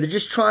 They're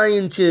just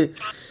trying to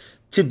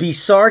be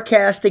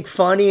sarcastic,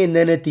 funny, and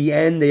then at the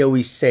end they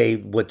always say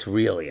what's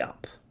really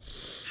up.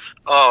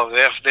 Oh,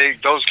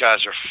 those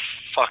guys are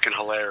fucking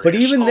hilarious. But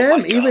even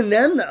them,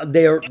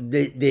 they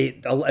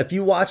if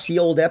you watch the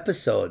old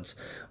episodes,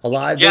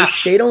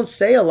 they don't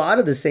say a lot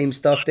of the same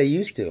stuff they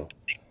used to.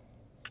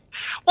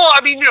 Well,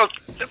 I mean,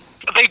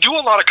 they do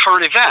a lot of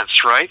current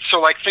events, right? So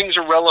like things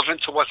are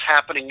relevant to what's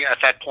happening at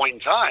that point in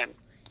time.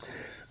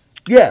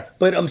 Yeah,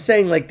 but I'm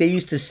saying like they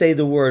used to say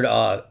the word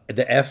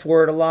the F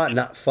word a lot,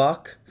 not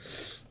fuck.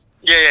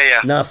 Yeah.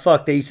 Not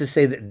fuck. They used to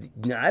say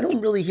that. I don't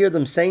really hear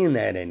them saying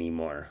that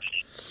anymore.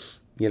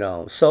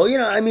 So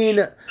I mean,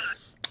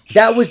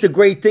 that was the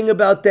great thing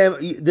about them.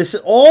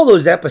 All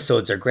those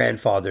episodes are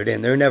grandfathered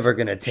in. They're never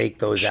gonna take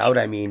those out.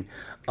 I mean,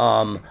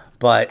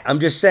 but I'm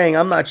just saying,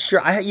 I'm not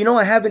sure. I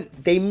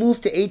haven't. They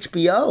moved to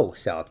HBO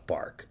South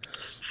Park,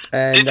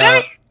 and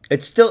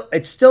it's still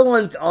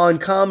on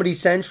Comedy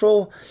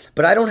Central,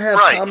 but I don't have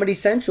Comedy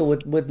Central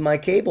with my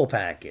cable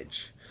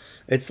package.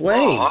 It's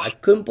lame. I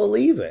couldn't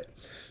believe it.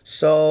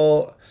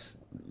 So,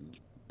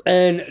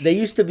 and they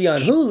used to be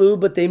on Hulu,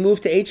 but they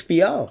moved to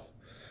HBO.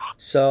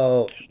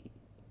 So,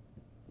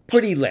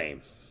 pretty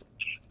lame.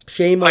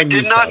 Shame on you.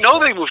 I did not know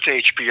they moved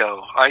to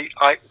HBO.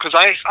 Because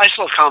I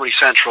still have Comedy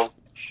Central.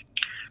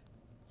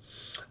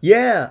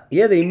 Yeah,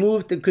 they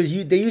moved because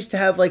they used to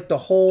have like the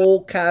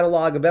whole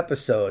catalog of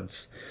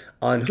episodes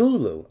on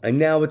Hulu, and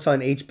now it's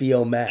on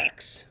HBO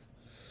Max.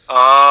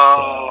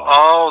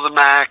 The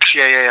Max.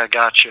 Yeah,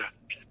 gotcha.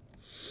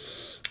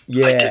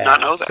 Yeah, I did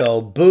not know that.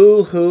 So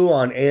boo-hoo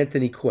on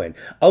Anthony Quinn.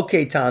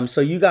 Okay, Tom, so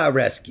you got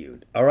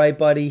rescued. All right,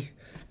 buddy?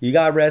 You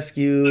got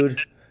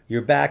rescued.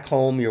 You're back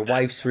home. Your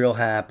wife's real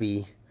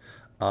happy.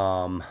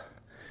 And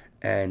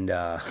and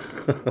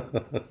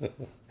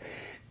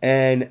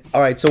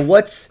all right, so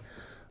what's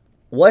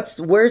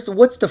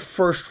the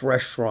first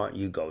restaurant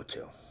you go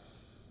to?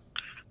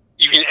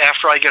 You mean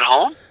after I get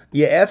home?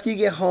 Yeah, after you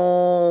get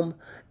home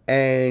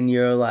and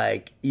you're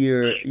like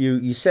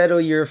you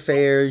settle your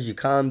affairs, you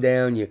calm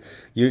down,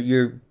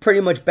 you're pretty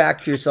much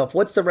back to yourself.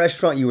 What's the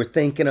restaurant you were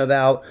thinking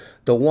about?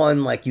 The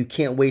one like you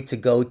can't wait to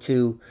go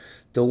to,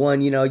 the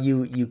one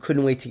you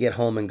couldn't wait to get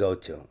home and go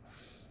to.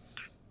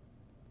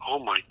 Oh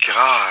my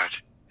God.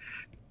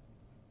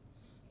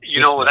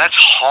 That's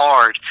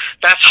hard.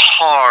 That's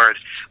hard.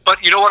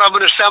 But you know what I'm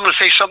going to say? I'm going to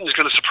say something that's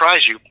going to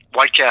surprise you.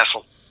 White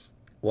Castle.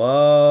 Whoa!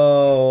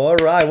 All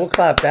right, we'll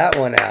clap that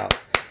one out.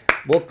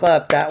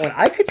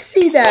 I could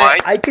see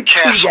that. I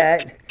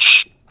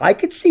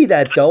could see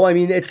that, though. I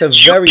mean, it's a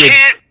very addictive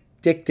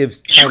kind of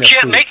food. You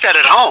can't make that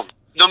at home.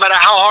 No matter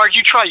how hard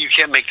you try, you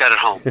can't make that at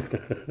home.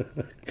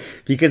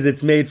 Because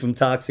it's made from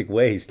toxic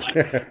waste.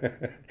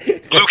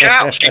 Blue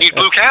cows. You need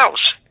blue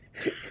cows.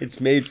 It's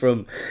made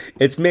from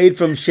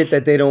shit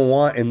that they don't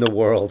want in the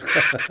world. I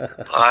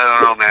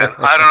don't know, man.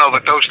 I don't know,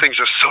 but those things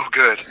are so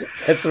good.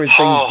 That's where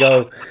things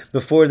go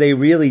before they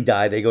really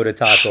die. They go to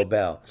Taco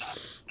Bell.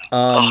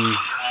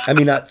 I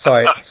mean, not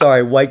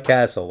sorry, White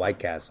Castle, White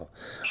Castle.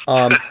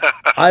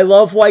 I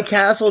love White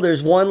Castle.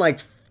 There's one like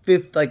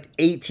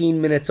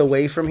 18 minutes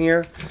away from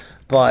here,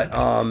 but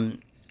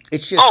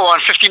it's just on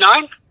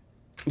 59.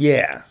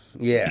 Yeah.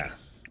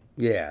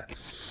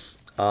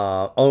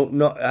 Oh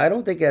no, I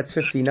don't think that's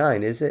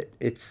 59, is it?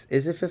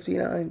 Is it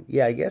 59?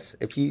 Yeah, I guess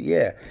it's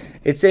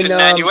in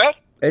Nanuet?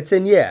 It's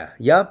in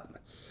Yup.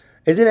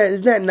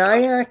 Isn't that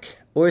Nyack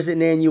or is it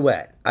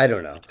Nanuet? I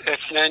don't know.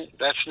 That's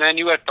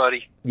Nanuet,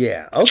 buddy.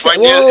 Yeah. Okay. It's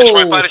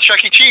right by the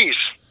Chuck E. Cheese.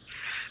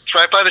 It's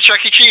right by the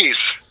Chuck E. Cheese.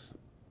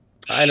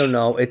 I don't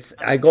know.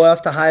 I go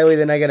off the highway,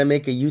 then I got to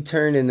make a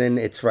U-turn, and then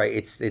it's right.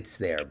 It's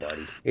there,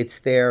 buddy. It's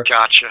there.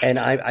 Gotcha. And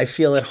I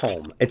feel at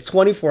home. It's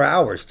 24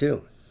 hours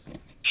too.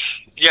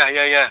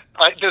 Yeah.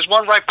 There's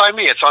one right by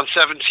me. It's on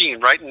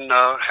 17, right in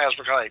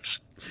Hasbrook Heights.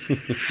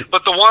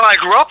 But the one I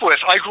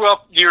grew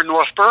up near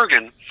North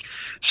Bergen.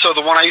 So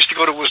the one I used to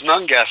go to was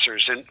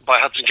Nungesser's by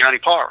Hudson County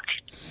Park.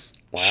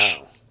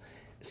 Wow.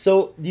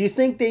 So do you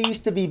think they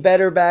used to be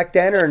better back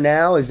then or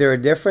now? Is there a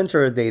difference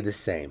or are they the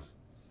same?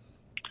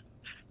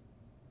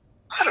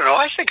 I don't know.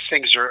 I think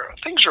things are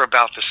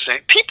about the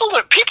same. People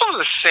are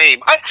the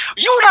same.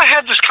 You and I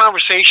had this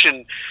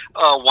conversation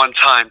one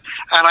time,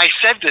 and I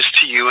said this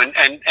to you, and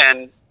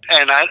I'm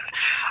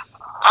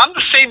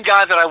the same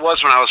guy that I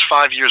was when I was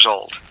 5 years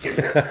old.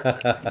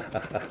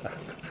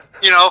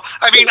 You know,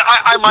 I mean,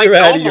 I might You're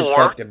know out of your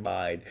more. Fucking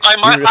mind.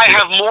 I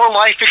have more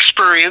life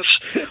experience,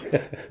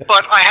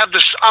 but I have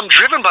this. I'm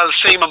driven by the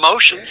same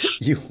emotions.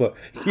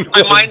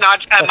 I might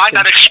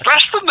not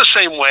express them the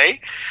same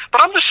way,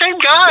 but I'm the same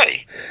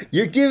guy.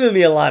 You're giving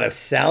me a lot of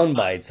sound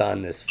bites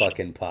on this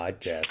fucking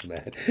podcast,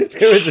 man.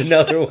 There was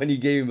another one you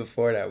gave me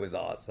before that was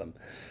awesome.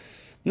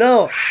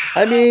 No,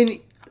 I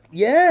mean,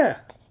 yeah,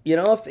 you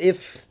know,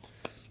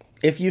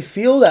 if you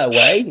feel that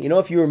way, you know,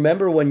 if you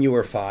remember when you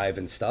were 5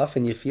 and stuff,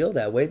 and you feel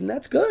that way, then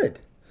that's good.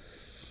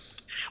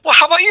 Well,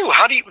 how about you?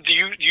 How do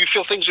you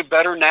feel things are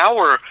better now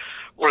or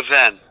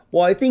then?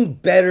 Well, I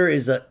think better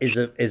is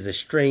a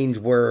strange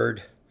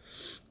word.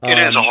 It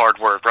is a hard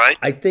word, right?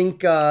 I think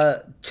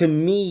to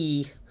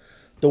me,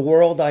 the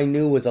world I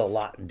knew was a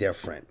lot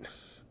different,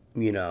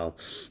 you know,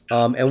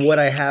 and what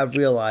I have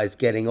realized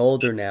getting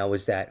older now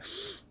is that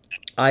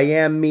I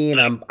am me,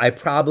 and I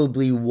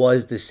probably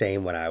was the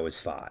same when I was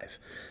 5.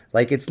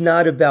 Like, it's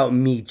not about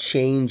me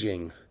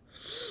changing.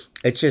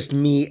 It's just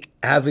me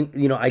having,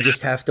 you know, I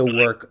just have to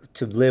work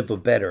to live a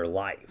better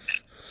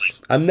life.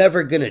 I'm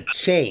never going to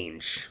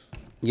change,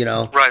 you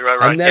know? Right.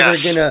 I'm never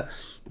going to,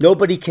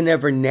 nobody can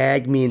ever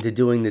nag me into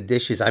doing the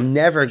dishes. I'm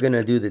never going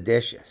to do the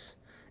dishes.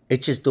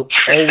 It's just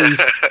always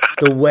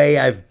the way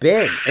I've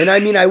been. And I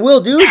mean, I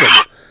will do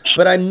them,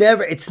 but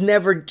it's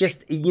never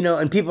just, you know,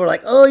 and people are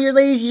like, oh, you're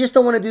lazy, you just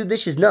don't want to do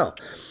dishes. No.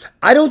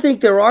 I don't think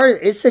there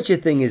is such a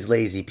thing as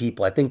lazy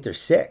people. I think they're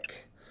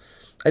sick.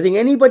 I think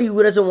anybody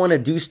who doesn't want to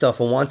do stuff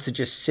and wants to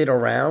just sit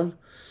around,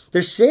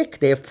 they're sick.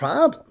 They have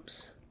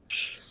problems.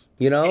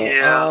 You know?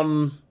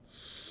 Yeah.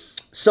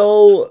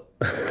 So,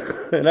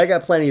 and I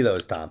got plenty of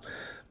those, Tom.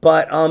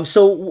 But,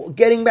 so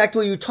getting back to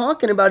what you're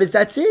talking about is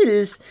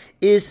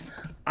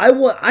I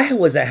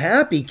was a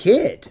happy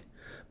kid.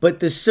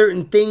 But there's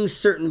certain things,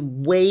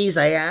 certain ways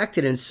I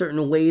acted and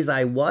certain ways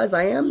I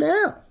am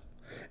now.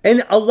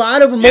 And a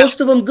lot of them,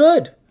 most of them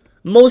good.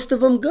 Most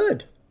of them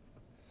good.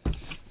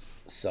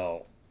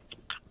 So.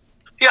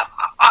 Yeah,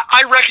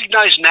 I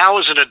recognize now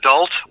as an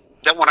adult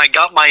that when I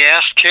got my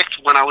ass kicked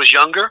when I was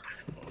younger,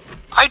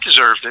 I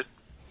deserved it.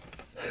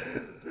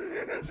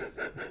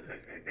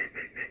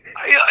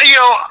 You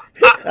know,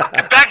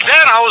 back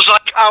then I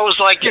was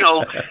like, you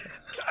know,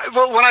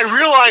 when I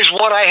realized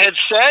what I had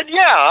said,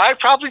 yeah, I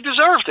probably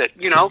deserved it,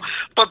 you know.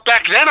 But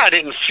back then I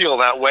didn't feel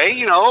that way,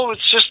 you know.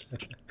 It's just.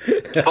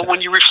 But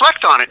when you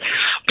reflect on it,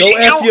 Go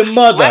F your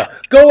mother.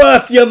 Go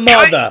F your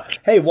mother.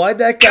 Hey, why'd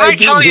that guy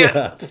beat me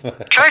up?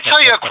 Can I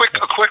tell you a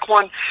quick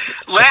one?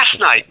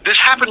 This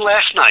happened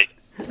last night.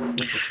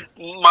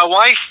 My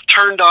wife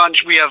turned on.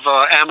 We have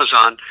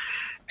Amazon,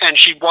 and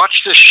she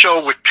watched this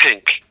show with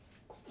Pink.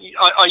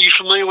 Are you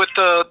familiar with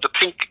the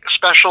Pink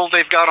special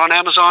they've got on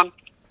Amazon?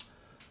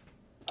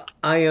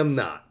 I am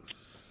not.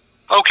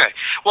 Okay.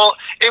 Well,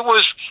 it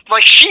was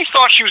like she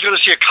thought she was going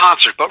to see a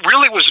concert, but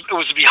really it was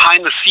a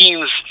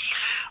behind-the-scenes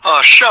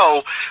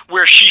show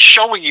where she's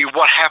showing you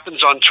what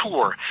happens on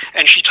tour.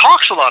 And she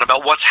talks a lot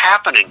about what's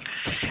happening.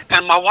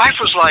 And my wife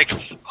was like,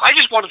 I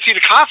just want to see the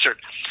concert.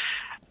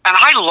 And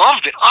I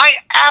loved it. I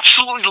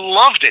absolutely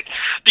loved it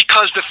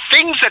because the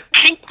things that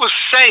Pink was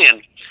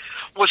saying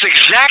was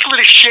exactly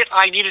the shit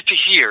I needed to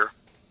hear.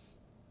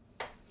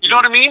 You know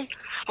what I mean?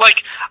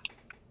 Like,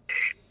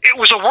 it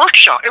was a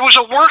workshop.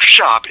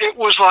 It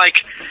was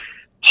like,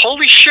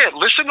 holy shit,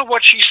 listen to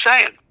what she's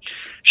saying.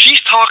 She's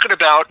talking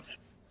about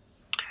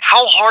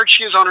how hard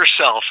she is on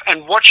herself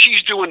and what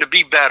she's doing to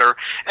be better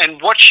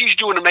and what she's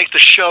doing to make the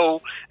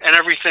show and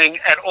everything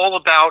and all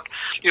about,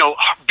 you know,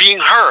 being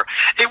her.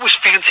 It was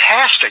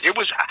fantastic. It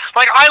was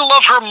like, I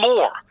love her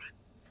more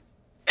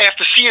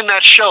after seeing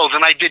that show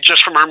than I did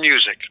just from her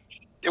music.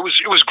 It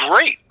was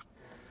great.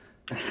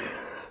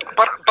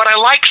 but I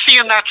like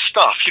seeing that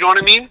stuff. You know what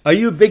I mean? Are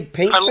you a big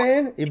Pink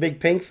fan? You a big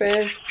Pink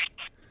fan?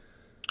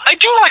 I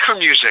do like her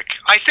music.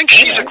 I think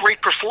she's a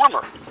great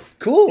performer.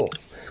 Cool.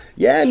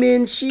 Yeah, I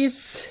mean,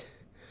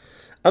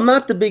 I'm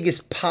not the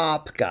biggest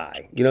pop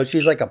guy. You know,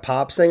 she's like a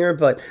pop singer,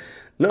 but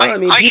no, I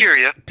mean, I hear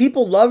you.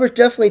 People love her.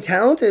 Definitely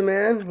talented,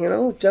 man. You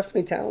know,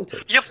 definitely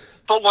talented. Yep.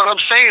 But what I'm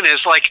saying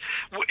is, like,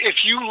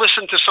 if you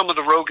listen to some of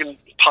the Rogan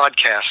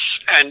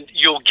podcasts, and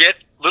you'll get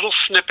little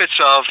snippets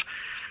of,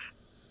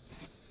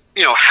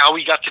 you know, how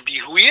he got to be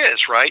who he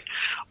is, right?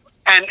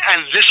 And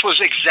this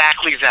was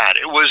exactly that.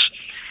 It was,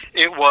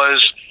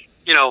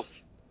 you know,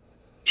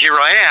 here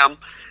I am,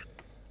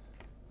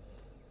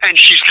 and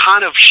she's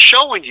kind of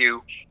showing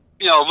you,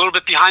 you know, a little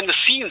bit behind the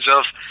scenes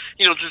of,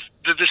 you know,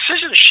 the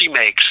decisions she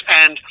makes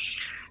and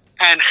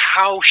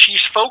how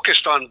she's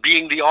focused on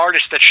being the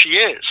artist that she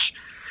is.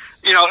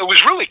 You know, it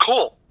was really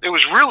cool. It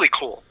was really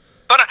cool.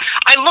 But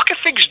I look at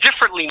things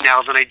differently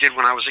now than I did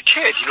when I was a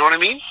kid. You know what I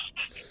mean?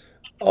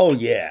 Oh,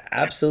 yeah,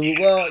 absolutely.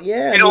 Well,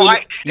 yeah. It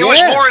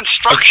was more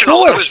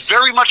instructional. It was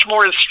very much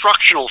more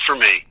instructional for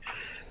me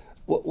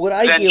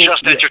than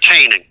just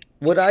entertaining.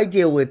 What I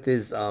deal with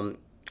is I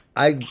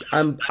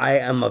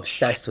am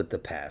obsessed with the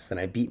past, and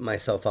I beat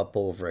myself up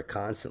over it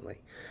constantly.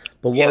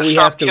 But what we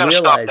have to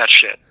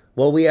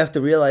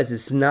realize,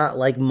 it's not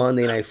like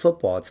Monday Night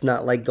Football. It's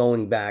not like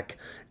going back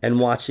and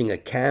watching a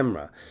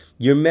camera.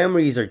 Your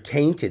memories are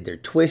tainted. They're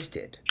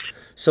twisted.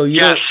 So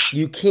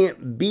you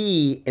can't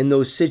be in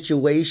those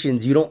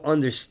situations. You don't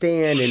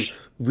understand and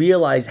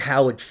realize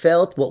how it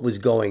felt, what was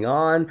going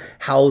on,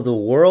 how the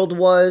world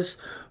was,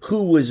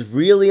 who was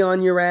really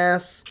on your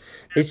ass.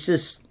 It's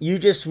just you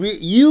just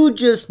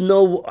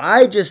know.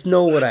 I just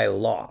know what I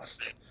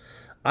lost.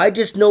 I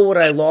just know what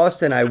I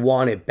lost, and I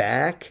want it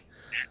back,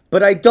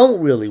 but I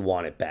don't really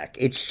want it back.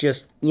 It's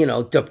just, you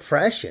know,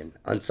 depression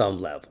on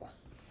some level.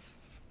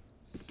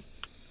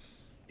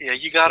 Yeah,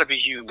 you got to be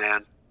you,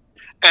 man.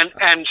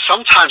 And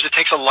sometimes it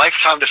takes a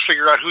lifetime to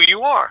figure out who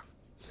you are,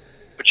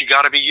 but you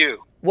got to be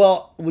you.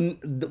 Well,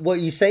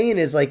 what you're saying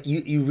is, like,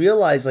 you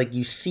realize, like,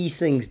 you see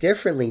things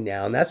differently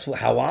now, and that's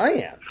how I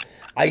am.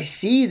 I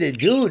see that,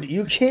 dude,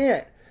 you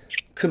can't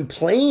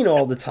complain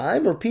all the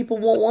time or people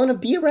won't want to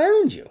be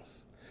around you.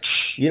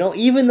 You know,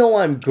 even though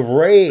I'm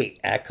great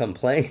at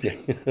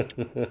complaining.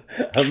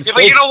 But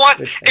you know what?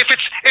 If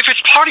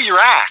it's part of your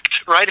act,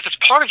 right? If it's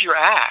part of your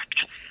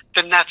act,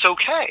 then that's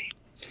okay.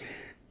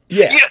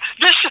 Yeah.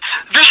 This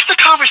is the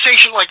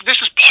conversation. Like,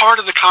 this is part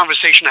of the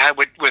conversation I had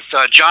with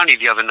Johnny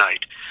the other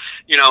night.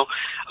 You know,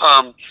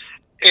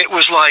 it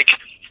was like,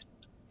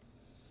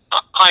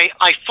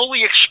 I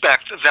fully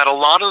expect that a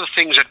lot of the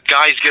things that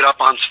guys get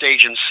up on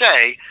stage and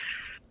say,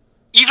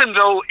 even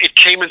though it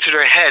came into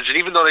their heads and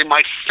even though they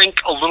might think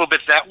a little bit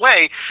that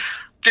way,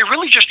 they're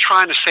really just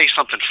trying to say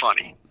something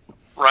funny,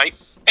 right?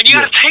 And you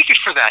got to take it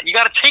for that. You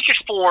got to take it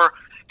for,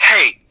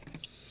 hey,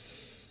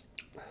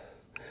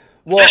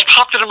 this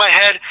popped into my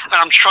head and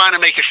I'm trying to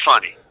make it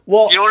funny.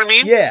 Well, you know what I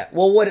mean? Yeah.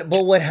 Well, what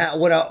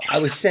I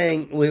was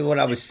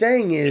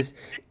saying is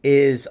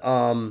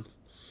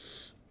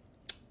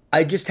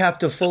I just have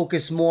to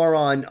focus more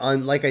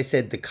on, like I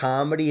said, the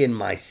comedy and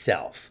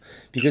myself.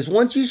 Because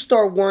once you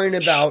start worrying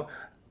about,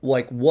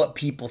 like, what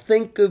people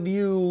think of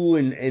you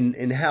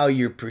and how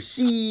you're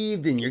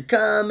perceived and your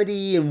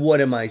comedy and what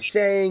am I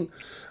saying,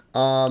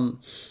 I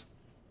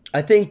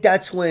think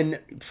that's when,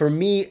 for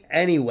me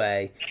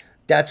anyway,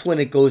 that's when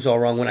it goes all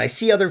wrong. When I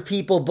see other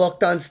people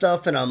booked on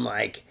stuff and I'm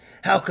like,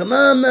 how come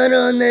I'm not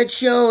on that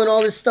show and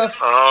all this stuff?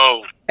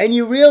 Oh. And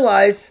you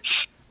realize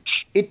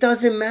it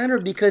doesn't matter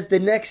because the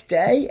next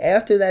day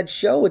after that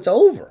show, it's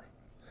over.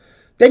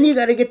 Then you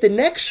got to get the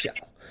next show.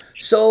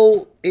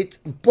 So it's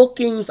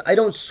bookings. I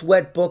don't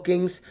sweat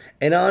bookings.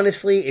 And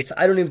honestly,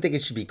 I don't even think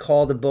it should be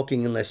called a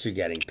booking unless you're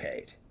getting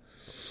paid.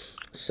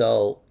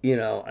 So, you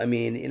know, I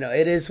mean, you know,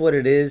 it is what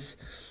it is.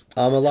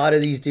 A lot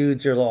of these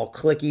dudes are all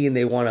cliquey and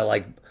they want to,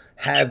 like,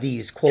 have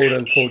these quote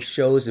unquote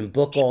shows and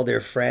book all their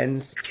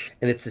friends.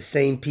 And it's the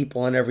same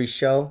people on every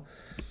show.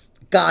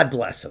 God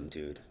bless them,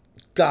 dude.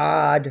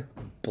 God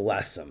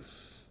bless them.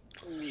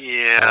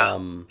 Yeah.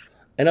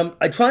 And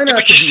I try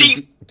not to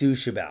be a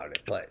douche about it,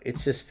 but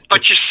it's just.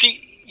 But you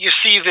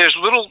see, there's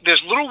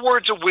little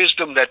words of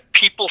wisdom that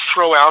people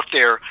throw out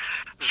there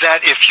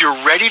that if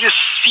you're ready to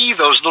see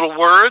those little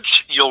words,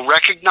 you'll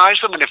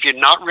recognize them, and if you're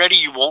not ready,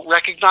 you won't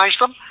recognize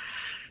them.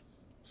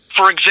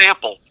 For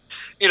example,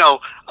 you know,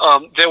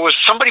 there was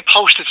somebody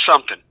posted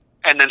something,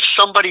 and then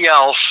somebody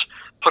else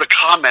put a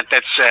comment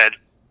that said,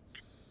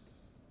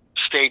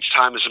 "Stage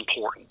time is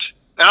important."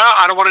 And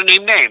I don't want to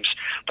name names,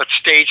 but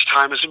stage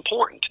time is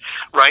important,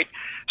 right?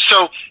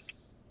 So,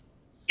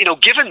 you know,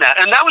 given that,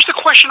 and that was the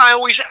question I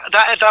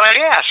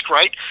I ask,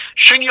 right?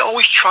 Shouldn't you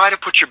always try to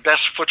put your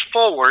best foot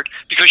forward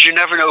because you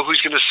never know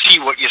who's going to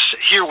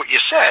hear what you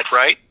said,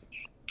 right?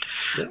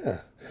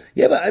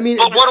 Yeah, but I mean,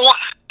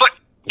 but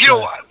you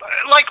know,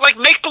 like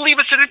make believe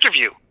it's an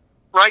interview,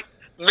 right?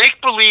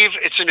 Make believe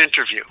it's an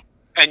interview,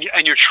 and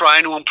you're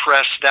trying to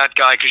impress that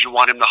guy because you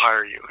want him to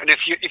hire you. And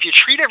if you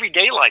treat every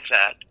day like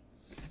that,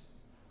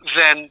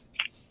 then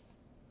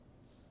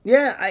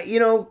Yeah,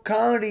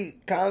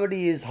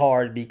 comedy is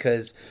hard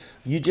because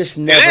you just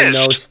never It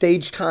know. is.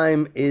 Stage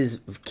time is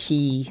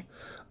key,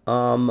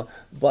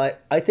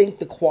 but I think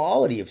the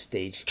quality of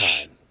stage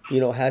time,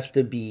 has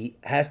to be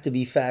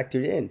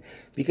factored in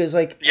because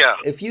like Yeah.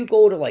 if you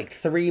go to like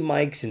 3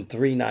 mics in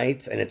 3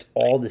 nights and it's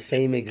all the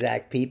same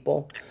exact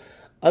people,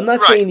 I'm not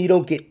Right. saying you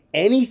don't get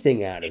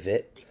anything out of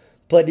it,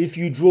 but if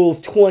you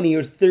drove 20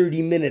 or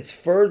 30 minutes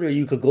further,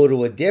 you could go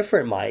to a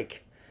different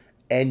mic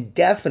and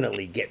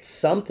definitely get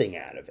something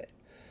out of it,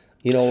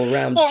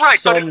 around Well, right,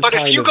 some but if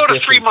kind you of go to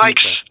three different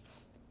mics, people.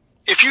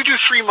 if you do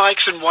 3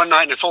 mics in one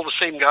night and it's all the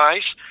same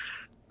guys,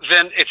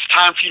 then it's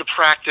time for you to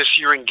practice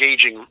your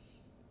engaging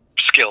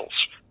skills,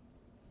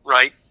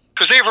 right?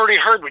 Because they've already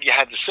heard what you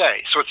had to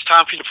say, so it's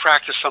time for you to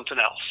practice something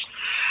else.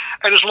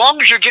 And as long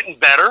as you're getting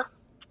better,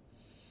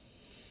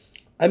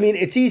 I mean,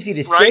 it's easy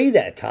to right? say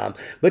that, Tom,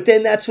 but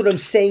then that's what I'm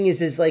saying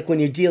is like when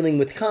you're dealing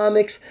with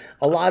comics,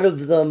 a lot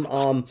of them,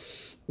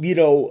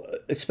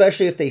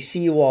 especially if they see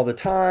you all the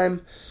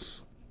time,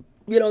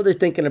 they're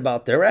thinking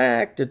about their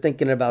act, they're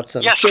thinking about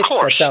some Yes, of chick that's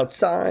course.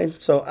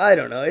 outside. So I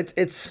don't know.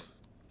 It's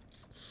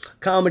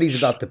comedy's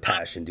about the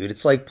passion, dude.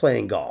 It's like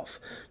playing golf.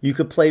 You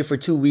could play for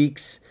 2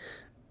 weeks,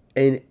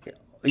 and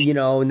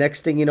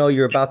next thing you know,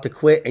 you're about to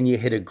quit, and you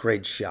hit a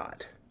great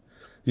shot.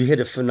 You hit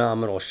a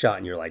phenomenal shot,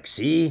 and you're like,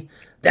 "See,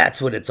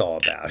 that's what it's all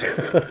about."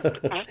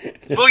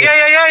 Well,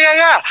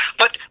 yeah.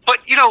 But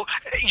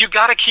you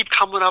got to keep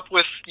coming up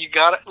with. You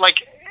got to like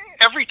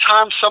every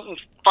time something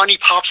funny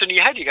pops into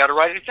your head, you got to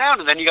write it down,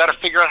 and then you got to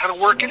figure out how to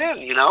work it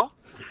in.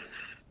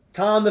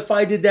 Tom, if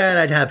I did that,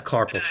 I'd have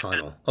carpal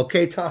tunnel.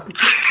 Okay, Tom.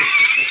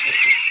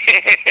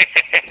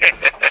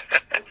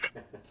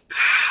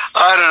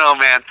 I don't know,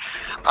 man.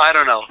 I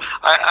don't know.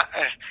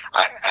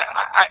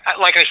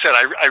 Like I said,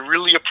 I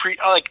really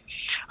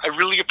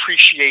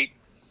appreciate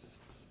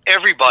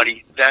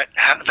everybody that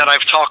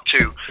I've talked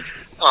to,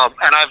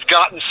 and I've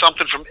gotten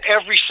something from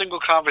every single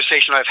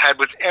conversation I've had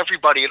with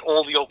everybody at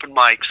all the open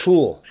mics.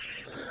 Cool.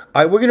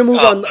 All right, we're gonna move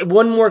on.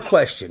 One more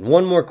question.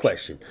 One more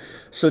question.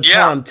 So, Yeah.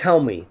 Tom, tell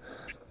me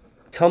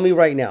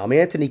right now. I'm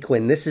Anthony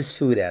Quinn. This is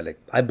Food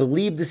Addict. I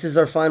believe this is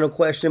our final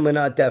question, but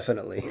not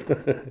definitely.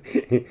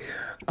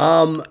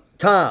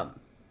 Tom,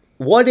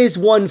 what is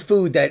one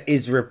food that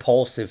is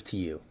repulsive to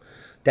you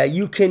that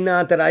you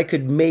cannot? That I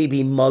could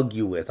maybe mug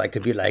you with? I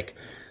could be like,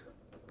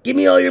 "Give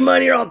me all your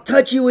money, or I'll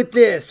touch you with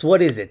this."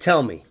 What is it?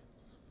 Tell me.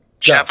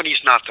 Go.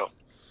 Japanese natto.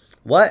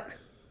 What?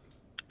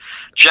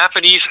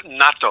 Japanese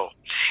natto.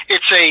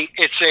 It's a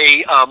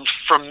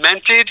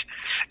fermented.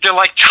 They're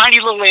like tiny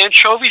little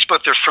anchovies,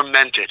 but they're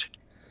fermented.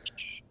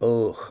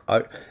 Oh,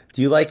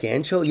 do you like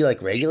anchovy? You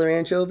like regular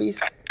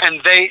anchovies?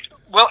 And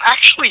well,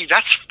 actually,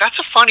 that's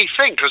a funny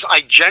thing because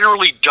I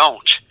generally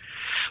don't.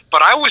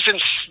 But I was in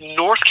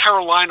North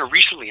Carolina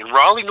recently, in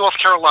Raleigh, North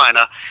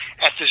Carolina,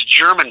 at this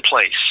German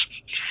place,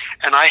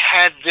 and I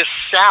had this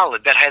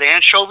salad that had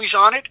anchovies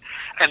on it,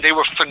 and they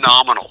were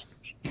phenomenal.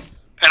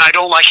 And I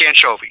don't like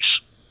anchovies.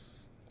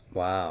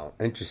 Wow,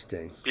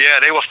 interesting. Yeah,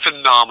 they were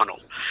phenomenal.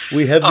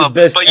 We have the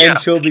best but yeah.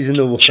 anchovies in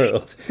the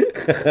world.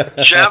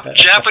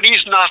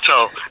 Japanese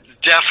natto,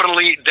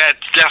 that's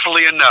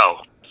definitely a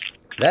no.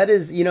 That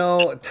is,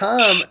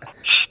 Tom,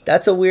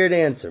 that's a weird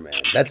answer,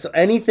 man. That's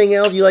anything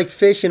else? You like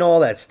fish and all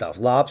that stuff,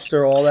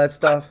 lobster, all that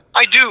stuff?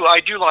 I do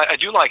like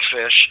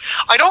fish.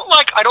 I don't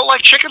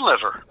like chicken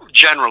liver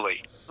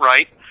generally,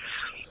 right?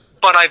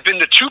 But I've been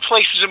to 2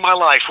 places in my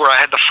life where I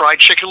had the fried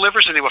chicken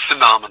livers and they were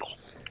phenomenal.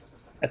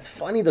 That's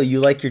funny though. You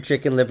like your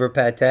chicken liver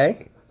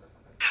pate?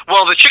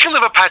 Well, the chicken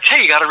liver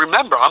pate, you got to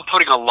remember, I'm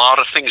putting a lot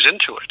of things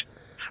into it.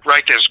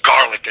 Right? There's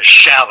garlic, there's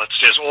shallots,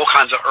 there's all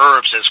kinds of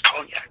herbs, there's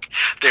cognac,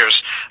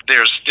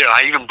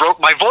 I even broke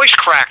my voice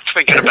cracked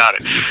thinking about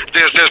it.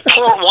 There's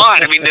port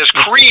wine. I mean, there's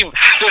cream.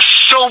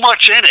 There's so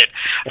much in it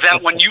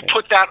that when you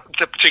put that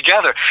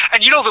together,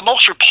 and the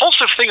most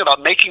repulsive thing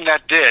about making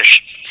that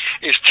dish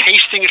is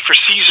tasting it for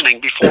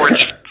seasoning before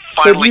it's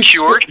finally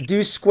cured. Do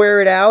you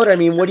square it out? I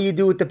mean, what do you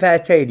do with the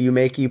pate? Do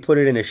you put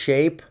it in a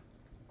shape?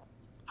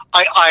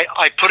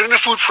 I put it in a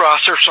food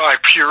processor, so I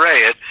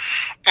puree it,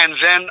 and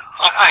then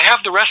I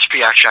have the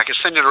recipe, actually. I can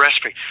send you the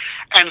recipe.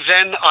 And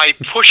then I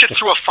push it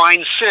through a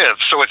fine sieve,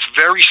 so it's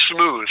very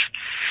smooth.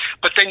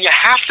 But then you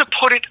have to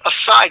put it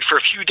aside for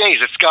a few days.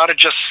 It's got to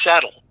just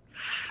settle.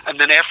 And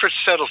then after it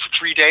settles for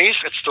 3 days,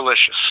 it's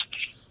delicious.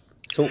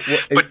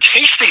 But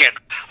tasting it,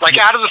 like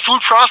out of the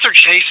food processor,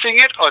 tasting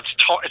it, it's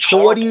so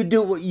horrible. What do you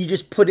do? You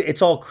just put it,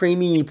 it's all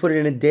creamy and you put it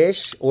in a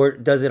dish? Or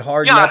does it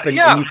harden up and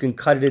you can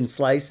cut it in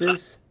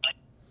slices?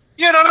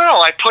 Yeah, no.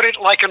 I put it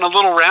like in a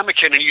little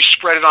ramekin and you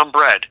spread it on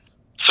bread.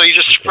 So you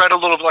just spread a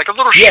little, like a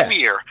little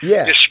schmear.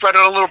 Yeah. You spread it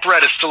on a little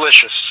bread. It's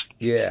delicious.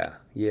 Yeah.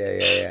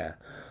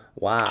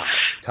 Wow,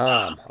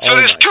 Tom. So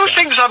there's 2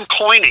 things I'm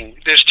coining.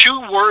 There's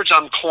 2 words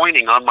I'm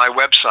coining on my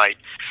website.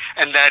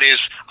 And that is,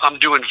 I'm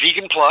doing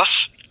Vegan Plus.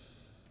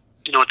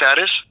 You know what that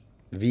is?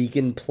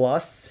 Vegan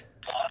Plus?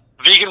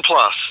 Vegan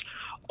Plus.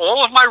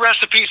 All of my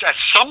recipes at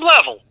some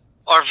level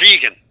are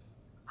vegan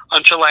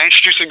until I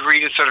introduce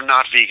ingredients that are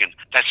not vegan.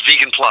 That's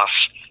Vegan Plus.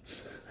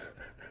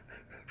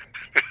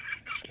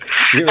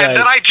 You're And right.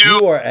 then I do.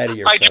 You are out of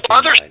your I do fucking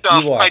other mind.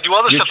 stuff. You are. I do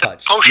other You're stuff.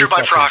 touched. Kosher You're by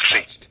fucking proxy.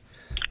 touched.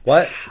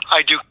 What?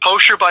 I do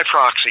kosher by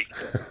proxy.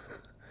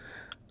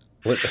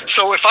 What?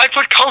 So if I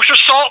put kosher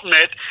salt in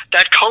it,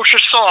 that kosher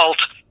salt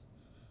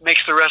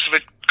makes the rest of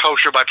it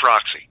kosher by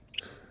proxy.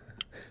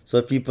 So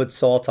if you put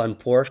salt on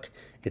pork,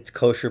 it's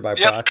kosher by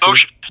Yep,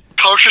 proxy?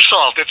 kosher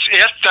salt.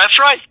 That's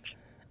right.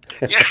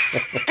 Yeah.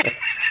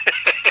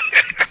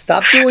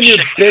 Stop doing your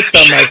bits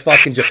on my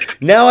fucking joke.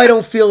 Now I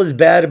don't feel as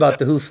bad about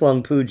the who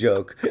flung poo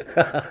joke. But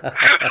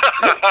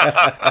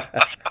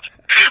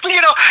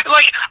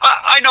like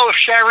I know if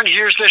Sharon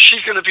hears this,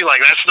 she's going to be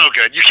like, "That's no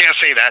good. You can't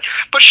say that."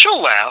 But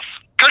she'll laugh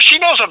because she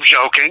knows I'm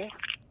joking,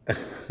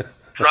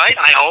 right?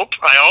 I hope.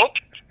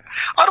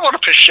 I don't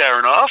want to piss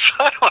Sharon off.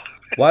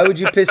 Why would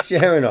you piss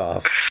Sharon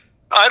off?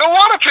 I don't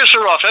want to piss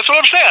her off. That's what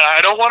I'm saying.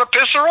 I don't want to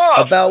piss her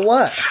off. About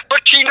what?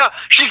 But she's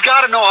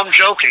got to know I'm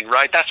joking,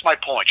 right? That's my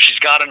point. She's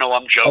got to know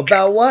I'm joking.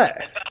 About what?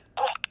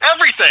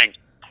 Everything.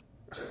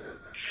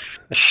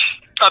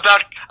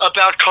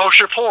 About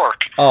kosher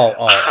pork. Oh,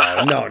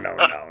 no.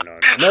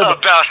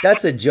 But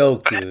that's a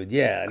joke, dude.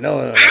 Yeah,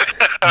 no.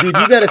 Dude,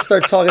 you got to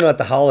start talking about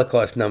the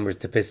Holocaust numbers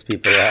to piss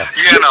people off.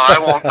 Yeah, no,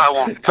 I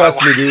won't.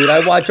 Trust me, dude.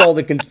 I watch all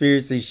the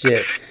conspiracy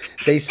shit.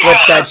 They slip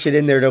that shit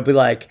in there. They'll be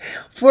like,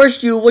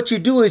 first, what you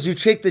do is you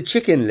take the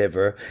chicken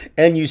liver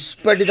and you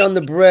spread it on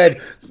the bread.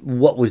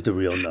 What was the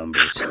real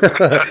numbers?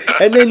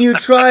 And then you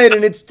try it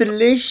and it's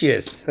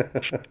delicious.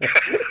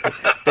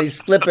 They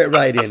slip it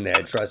right in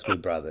there. Trust me,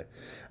 brother.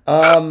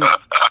 All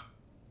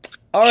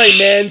right,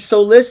 man.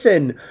 So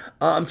listen,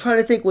 I'm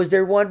trying to think. Was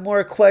there one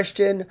more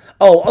question?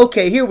 Oh,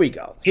 okay. Here we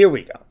go.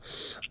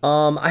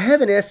 I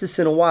haven't asked this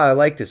in a while. I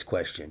like this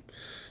question.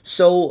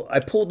 So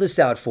I pulled this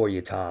out for you,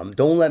 Tom.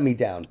 Don't let me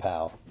down,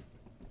 pal.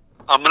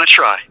 I'm going to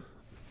try.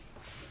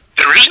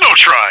 There is no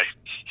try.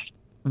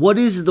 What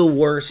is the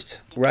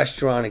worst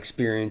restaurant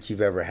experience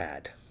you've ever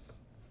had?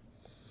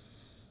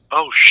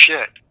 Oh,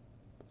 shit.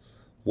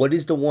 What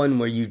is the one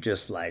where you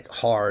just like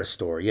horror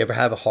story? You ever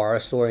have a horror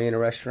story in a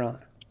restaurant?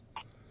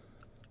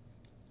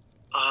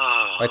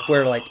 Like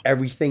where like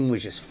everything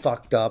was just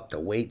fucked up. The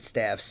wait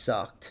staff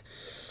sucked.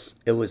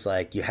 It was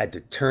like you had to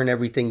turn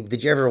everything.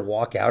 Did you ever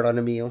walk out on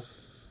a meal?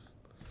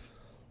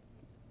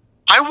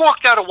 I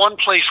walked out of one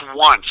place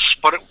once,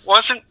 but it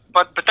wasn't.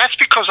 But that's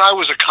because I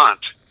was a cunt.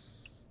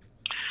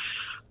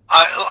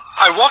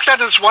 I walked out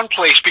of this one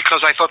place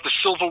because I thought the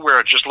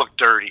silverware just looked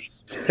dirty,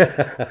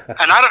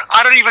 and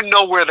I don't even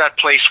know where that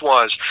place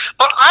was.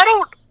 But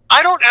I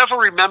don't ever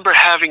remember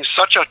having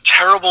such a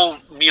terrible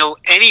meal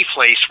any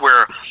place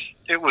where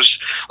it was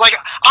like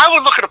I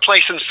would look at a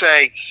place and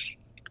say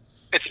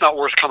it's not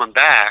worth coming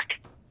back,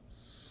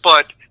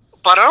 but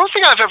I don't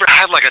think I've ever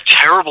had like a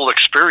terrible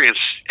experience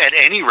at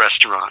any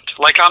restaurant.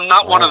 Like I'm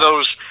not one of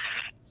those.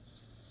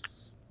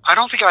 I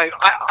don't think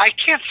I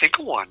can't think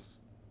of one.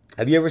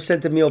 Have you ever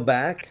sent a meal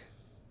back?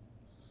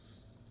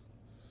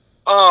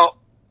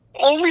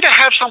 Only to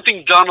have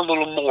something done a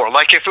little more.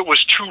 Like if it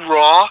was too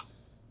raw,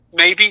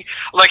 maybe.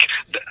 Like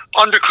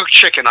undercooked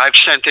chicken, I've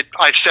said,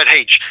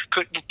 hey,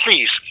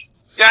 please.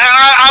 Yeah,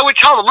 I would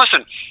tell them,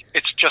 listen,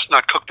 it's just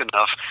not cooked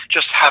enough.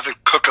 Just have it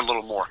cook a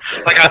little more.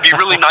 Like I'd be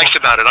really nice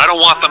about it. I don't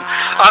want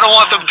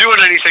them doing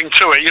anything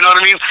to it. You know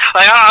what I mean?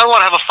 Like I don't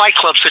want to have a Fight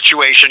Club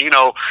situation,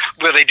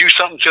 where they do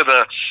something to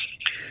the.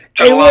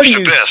 Hey, what are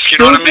you, bisque, stupid?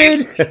 You know what I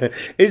mean?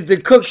 Is the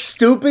cook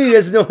stupid? He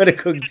doesn't know how to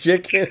cook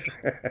chicken?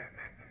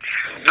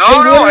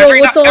 No,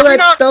 what's all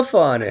that stuff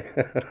on it?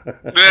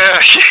 Yeah,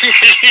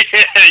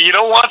 you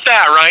don't want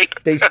that, right?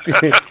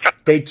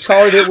 They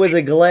charred it with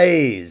a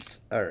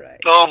glaze. All right.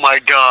 Oh my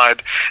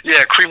God!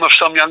 Yeah, cream of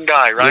some young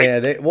guy,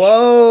 right? Yeah.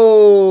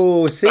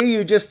 Whoa! See,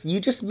 you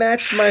just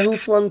matched my who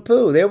flung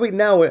poo. There we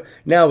now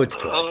it's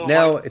good. Oh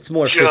now it's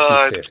more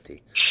God. 50-50.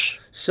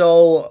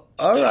 So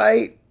all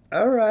right.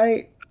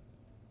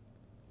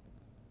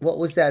 What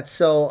was that?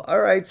 So all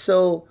right.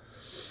 So.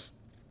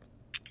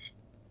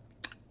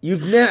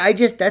 You've never.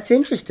 That's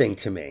interesting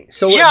to me.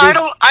 So yeah,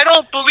 I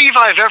don't believe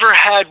I've ever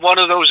had one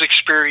of those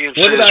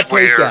experiences. What about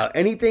takeout?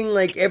 Anything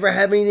like ever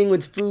have anything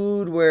with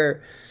food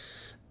where,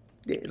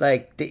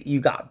 like, you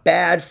got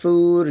bad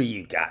food or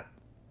you got?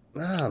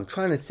 I'm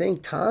trying to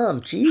think,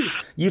 Tom. Jeez,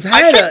 you've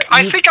had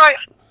I think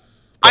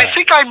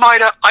I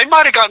might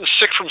have gotten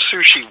sick from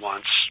sushi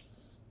once.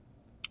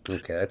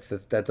 Okay,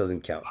 that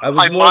doesn't count. I was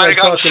I more like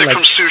talking like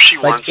from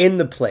sushi like once. in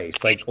the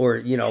place, like where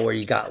you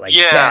got like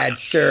Yeah. bad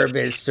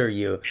service or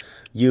you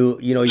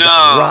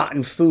got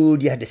rotten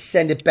food. You had to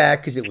send it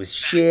back because it was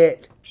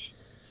shit.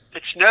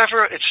 It's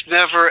never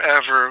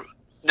ever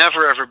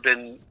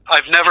been.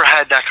 I've never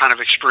had that kind of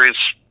experience.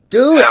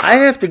 Dude, ever. I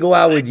have to go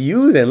out with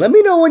you then. Let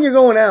me know when you're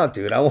going out,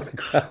 dude. I want to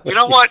go out with you. You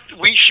know what?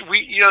 We'll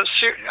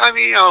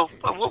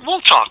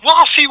talk. Well,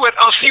 I'll see what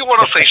on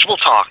face. We'll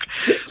talk.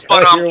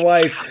 Tell your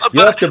wife.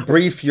 You'll have to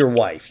brief your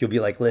wife. You'll be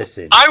like,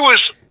 listen,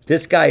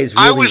 this guy is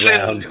really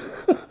round.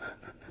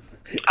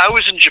 I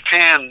was in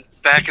Japan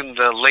back in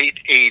the late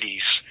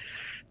 80s,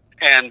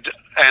 and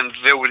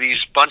there were these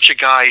bunch of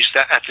guys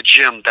at the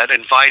gym that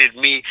invited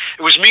me.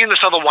 It was me and this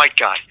other white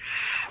guy,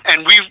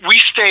 and we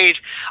stayed.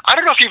 I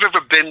don't know if you've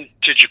ever been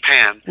to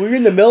Japan. Were you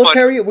in the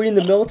military? Were you in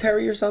the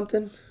military or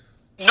something?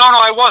 No,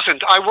 I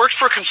wasn't. I worked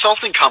for a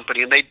consulting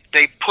company, and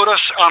they put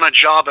us on a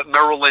job at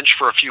Merrill Lynch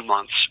for a few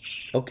months.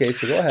 Okay,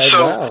 so go ahead.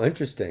 So, wow,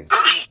 interesting.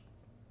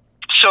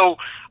 So,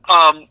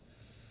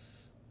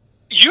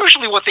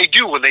 usually what they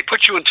do when they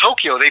put you in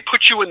Tokyo, they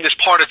put you in this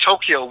part of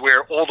Tokyo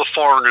where all the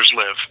foreigners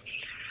live.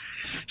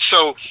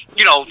 So,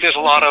 there's a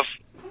lot of,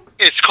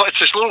 it's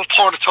this little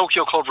part of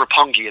Tokyo called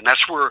Roppongi, and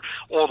that's where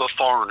all the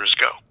foreigners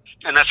go.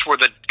 And that's where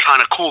the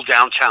kind of cool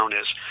downtown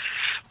is.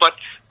 But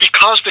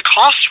because the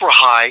costs were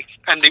high,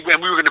 and we were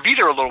going to be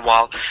there a little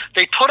while,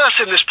 they put us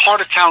in this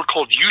part of town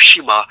called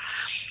Yushima,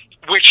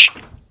 which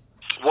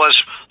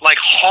was like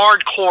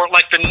hardcore.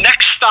 Like the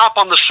next stop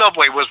on the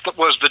subway was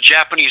the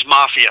Japanese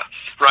mafia,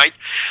 right?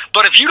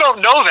 But if you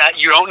don't know that,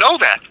 you don't know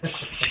that.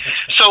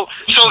 So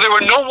there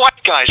were no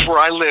white guys where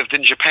I lived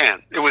in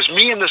Japan. It was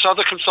me and this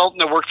other consultant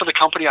that worked for the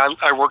company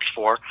I worked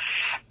for,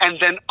 and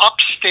then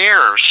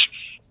upstairs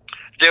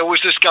there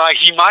was this guy.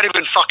 He might have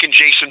been fucking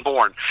Jason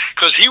Bourne,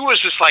 because he was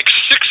this like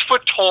 6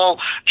 foot tall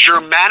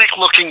Germanic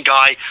looking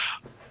guy.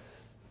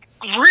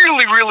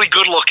 Really, really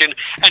good looking,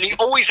 and he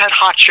always had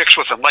hot chicks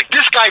with him. Like,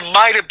 this guy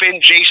might have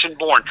been Jason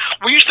Bourne.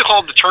 We used to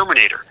call him the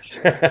Terminator.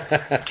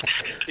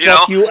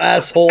 Fuck you,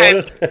 asshole.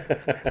 And,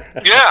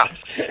 yeah.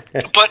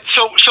 But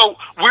so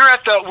we're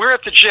at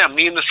the gym,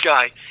 me and this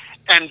guy,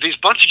 and these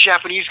bunch of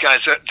Japanese guys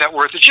that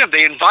were at the gym.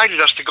 They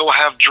invited us to go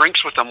have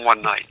drinks with them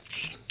one night,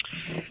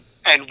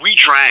 and we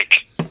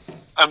drank.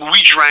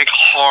 We drank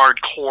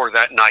hardcore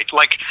that night.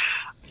 Like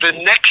for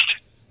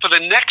the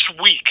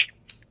next week,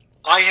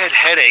 I had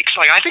headaches.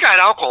 Like, I think I had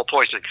alcohol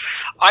poisoning.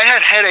 I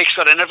had headaches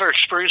that I never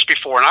experienced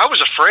before, and I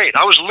was afraid.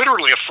 I was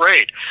literally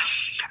afraid.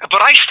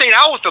 But I stayed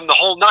out with them the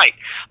whole night.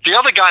 The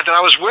other guy that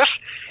I was with,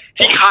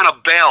 he kind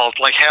of bailed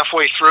like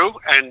halfway through,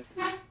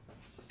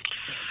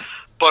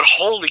 but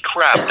holy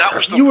crap, that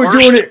was the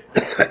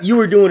worst. You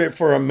were doing it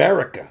for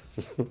America.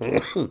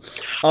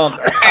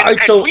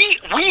 So we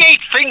ate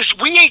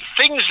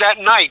things that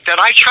night that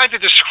I tried to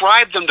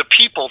describe them to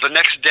people the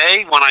next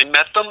day when I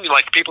met them,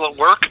 like people at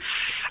work,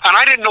 and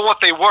I didn't know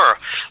what they were.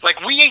 Like,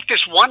 we ate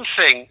this one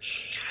thing.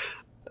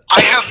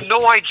 I have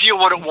no idea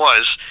what it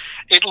was.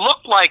 It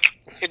looked like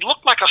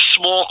a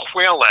small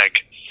quail egg,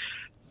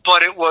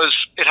 but it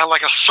had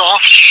like a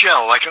soft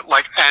shell,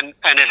 and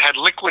it had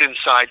liquid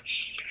inside.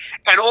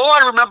 And all I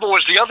remember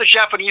was the other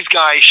Japanese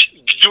guy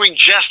doing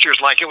gestures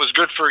like it was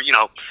good for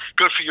your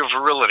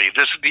virility.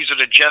 These are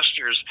the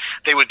gestures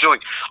they were doing.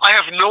 I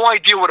have no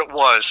idea what it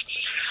was.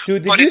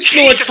 Dude, but it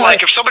tasted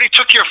like if somebody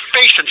took your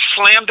face and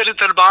slammed it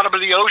into the bottom of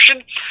the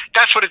ocean.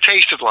 That's what it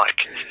tasted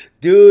like.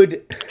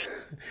 Dude,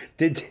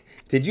 did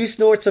you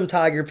snort some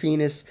tiger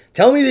penis?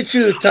 Tell me the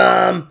truth,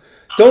 Tom.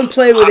 Don't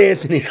play with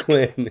Anthony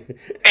Quinn.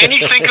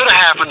 Anything could have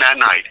happened that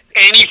night.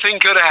 Anything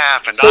could have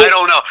happened. I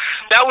don't know.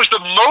 That was the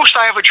most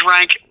I ever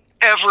drank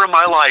ever in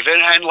my life.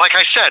 And like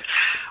I said,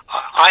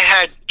 I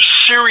had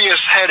serious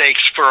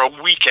headaches for a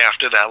week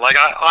after that. Like,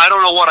 I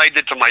don't know what I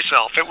did to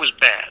myself. It was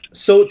bad.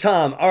 So,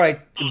 Tom, all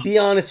right, be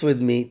honest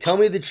with me. Tell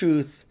me the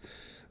truth.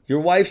 Your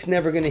wife's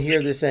never going to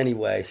hear this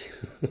anyway.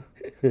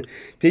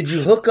 Did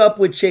you hook up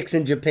with chicks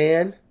in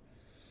Japan?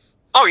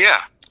 Oh,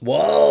 yeah.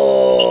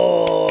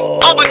 Whoa.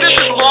 Oh, but this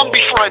is long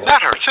before I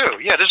met her, too.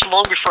 Yeah, this is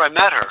long before I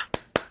met her.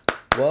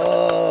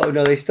 Whoa.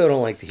 No, they still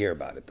don't like to hear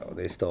about it, though.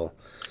 They still...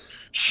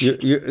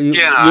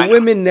 Your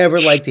women never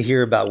like to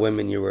hear about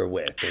women you were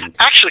with. And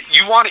actually,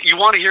 you want to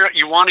hear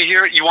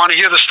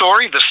the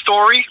story? The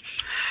story.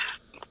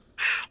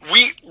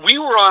 We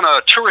were on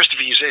a tourist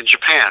visa in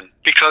Japan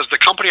because the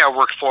company I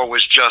worked for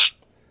was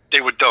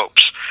they were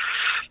dopes.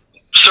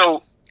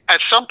 So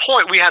at some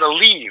point we had to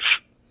leave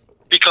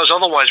because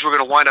otherwise we were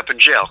going to wind up in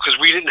jail because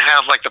we didn't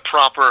have like the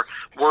proper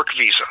work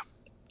visa.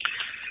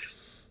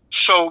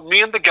 So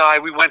me and the guy,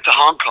 we went to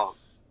Hong Kong.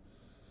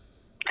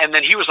 And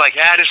then he was like,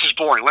 this is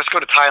boring. Let's go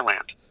to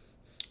Thailand.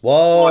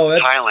 Whoa,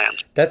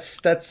 Thailand. That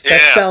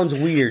sounds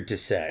weird to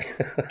say.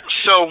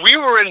 So we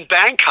were in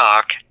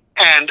Bangkok,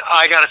 and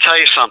I got to tell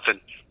you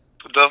something.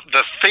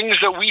 The things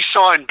that we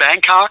saw in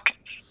Bangkok,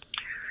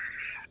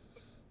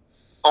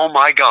 oh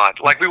my God.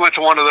 Like, we went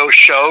to one of those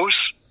shows.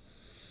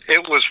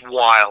 It was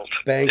wild.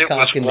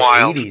 Bangkok in the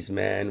 80s,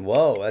 man.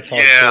 Whoa, that's hardcore.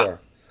 Yeah,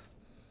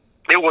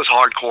 it was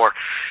hardcore.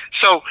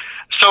 So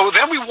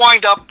then we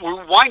wind up,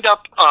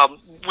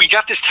 we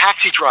got this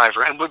taxi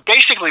driver, and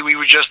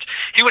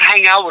he would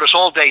hang out with us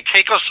all day,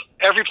 take us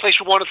every place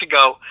we wanted to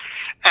go,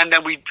 and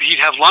then he'd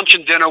have lunch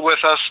and dinner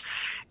with us,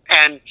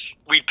 and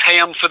we'd pay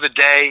him for the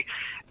day,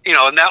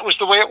 and that was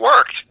the way it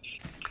worked.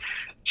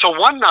 So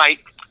one night,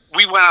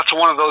 we went out to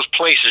one of those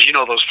places,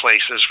 those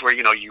places where,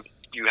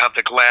 you have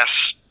the glass,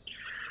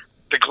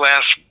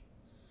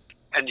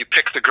 and you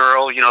pick the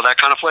girl, that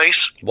kind of place.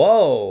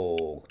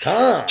 Whoa,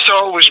 Tom.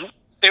 So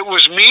it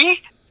was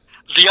me,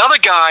 the other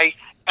guy,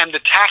 and the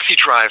taxi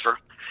driver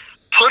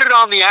put it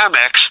on the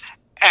Amex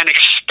and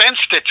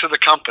expensed it to the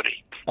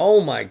company. Oh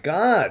my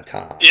God,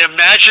 Tom! You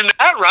imagine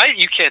that, right?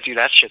 You can't do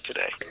that shit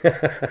today.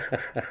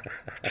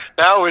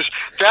 That was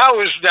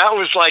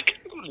like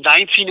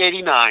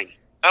 1989.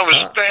 That was,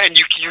 and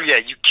you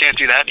can't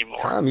do that anymore.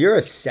 Tom, you're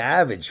a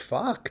savage.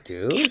 Fuck,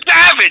 dude.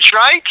 Savage,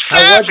 right?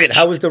 How was it?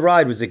 How was the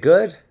ride? Was it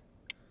good?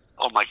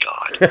 Oh my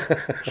God.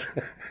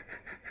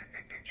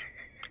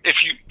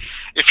 If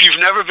you've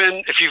never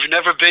been,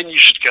 you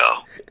should go.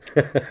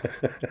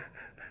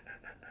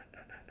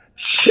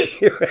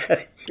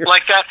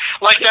 Like that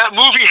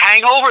movie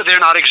Hangover, they're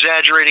not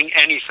exaggerating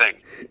anything.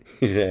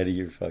 You're out of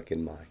your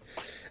fucking mind.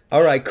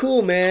 All right,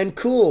 cool, man,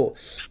 cool.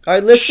 All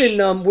right, listen,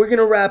 we're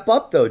gonna wrap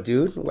up though,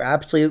 dude. We're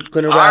absolutely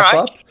gonna wrap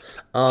up.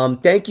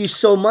 Thank you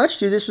so much,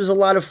 dude. This was a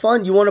lot of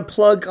fun. You want to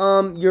plug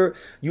you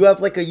have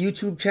like a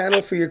YouTube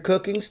channel for your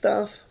cooking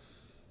stuff?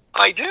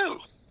 I do.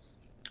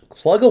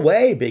 Plug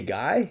away, big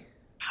guy.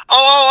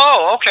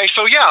 Oh, okay.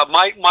 So yeah,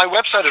 my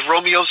website is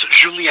Romeo's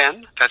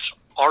Julien. That's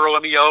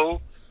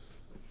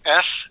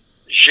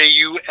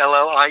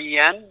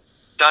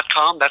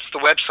ROMEOSJULLIEN.com. That's the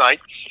website.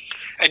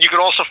 And you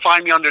can also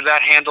find me under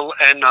that handle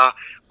and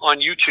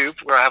on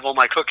YouTube, where I have all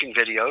my cooking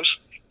videos.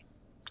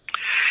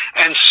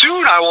 And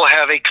soon I will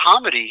have a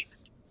comedy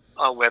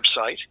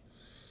website.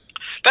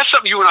 That's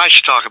something you and I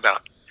should talk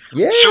about.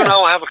 Yeah. Soon I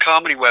will have a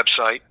comedy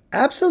website.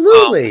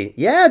 Absolutely.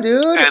 Yeah,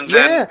 dude. And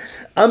then,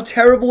 I'm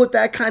terrible with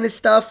that kind of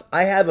stuff.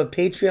 I have a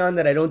Patreon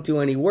that I don't do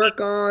any work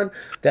on,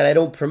 that I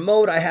don't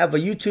promote. I have a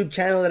YouTube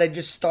channel that I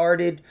just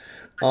started.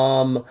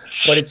 But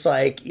it's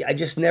like, I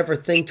just never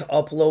think to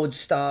upload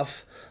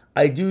stuff.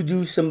 I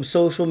do some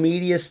social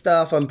media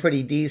stuff. I'm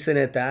pretty decent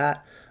at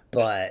that.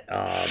 But,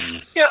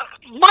 yeah,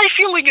 my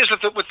feeling is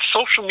that with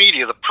social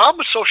media, the problem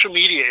with social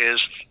media is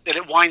that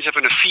it winds up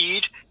in a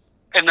feed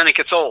and then it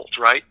gets old,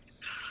 right?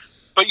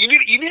 But you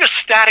need a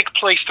static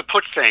place to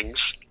put things.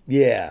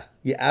 Yeah,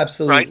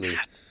 absolutely. Right?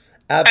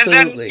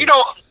 Absolutely. And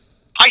then,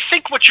 I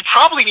think what you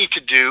probably need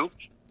to do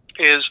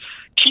is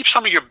keep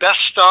some of your best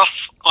stuff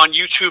on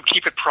YouTube,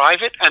 keep it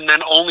private, and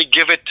then only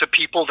give it to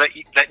people that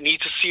need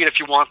to see it if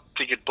you want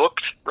to get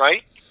booked,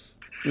 right?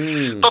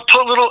 But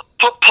put little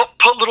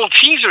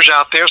teasers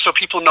out there so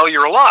people know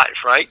you're alive,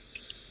 right?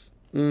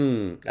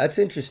 That's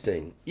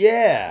interesting.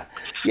 Yeah.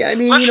 I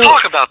mean, let's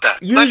talk about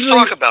that.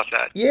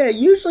 Yeah,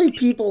 usually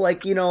people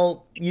like,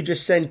 you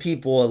just send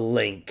people a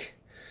link,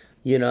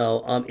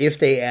 if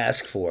they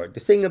ask for it. The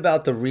thing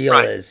about the reel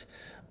is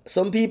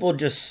some people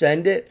just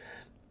send it,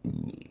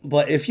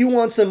 but if you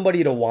want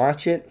somebody to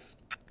watch it,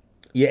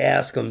 you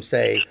ask them,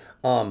 say,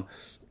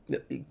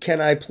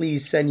 can I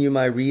please send you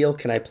my reel?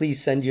 Can I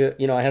please send you,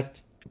 I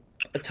have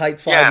a tight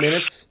 5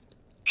 minutes.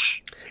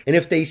 And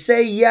if they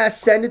say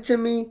yes, send it to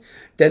me,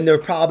 then they're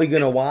probably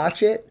going to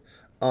watch it.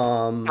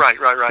 Right.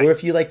 Or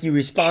if you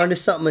respond to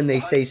something and they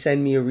say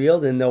send me a reel,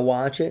 then they'll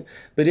watch it.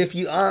 But if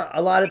you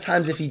a lot of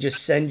times if you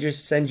just send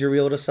your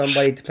reel to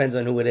somebody, it depends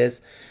on who it is.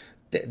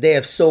 They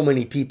have so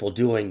many people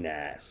doing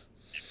that.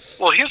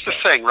 Well, here's the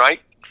thing, right?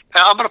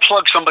 I'm going to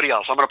plug somebody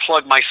else. I'm going to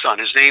plug my son.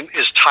 His name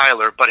is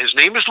Tyler, but his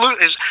name is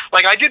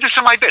like I did this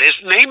in my bit. His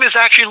name is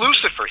actually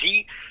Lucifer.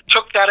 He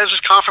took that as his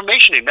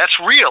confirmation name. That's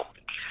real.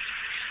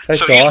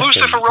 That's so awesome.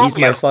 Lucifer Romeo. He's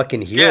my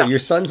fucking hero. Yeah. Your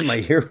son's my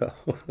hero.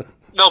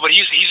 No, but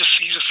he's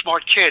a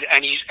smart kid,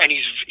 and he's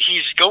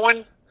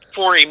going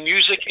for a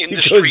music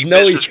industry.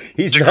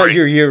 He's not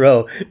your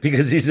hero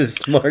because he's a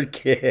smart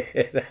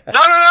kid.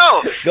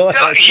 No. Go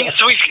ahead. He's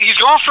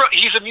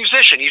a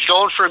musician. He's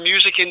going for a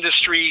music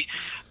industry,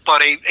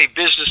 but a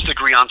business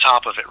degree on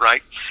top of it,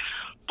 right?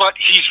 But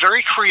he's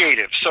very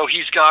creative, so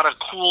he's got a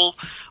cool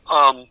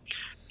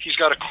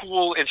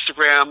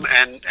Instagram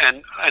and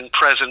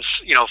presence,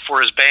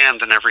 for his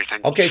band and everything.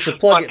 Okay, so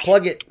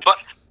plug it. But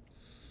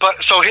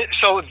so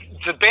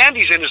the band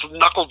he's in is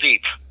Knuckle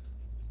Deep.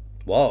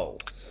 Whoa.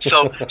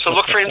 So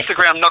look for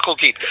Instagram Knuckle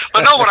Deep.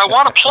 But no, what I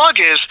want to plug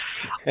is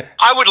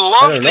I would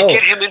love to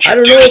get him introduced. I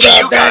don't know to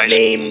about you that guys.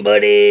 name,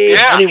 buddy.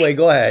 Yeah. Anyway,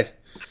 go ahead.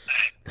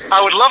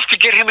 I would love to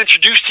get him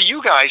introduced to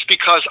you guys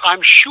because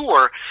I'm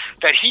sure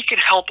that he can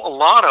help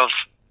all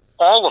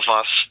of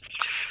us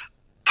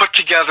put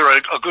together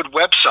a good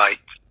website.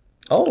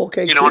 Oh,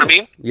 okay. You know what I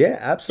mean? Yeah,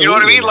 absolutely. You know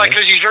what I mean? Man. Like,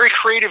 because he's very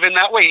creative in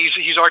that way.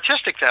 He's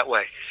artistic that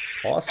way.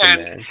 Awesome,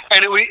 man.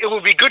 And it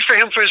would be good for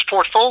him for his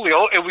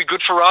portfolio. It would be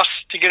good for us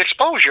to get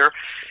exposure.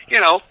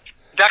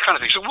 That kind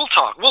of thing. So we'll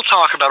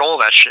talk about all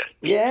that shit.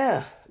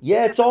 Yeah.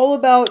 It's all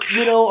about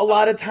a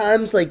lot of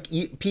times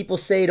people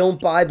say don't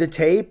buy the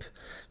tape,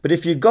 but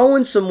if you're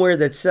going somewhere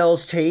that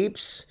sells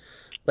tapes,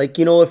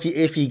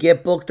 if you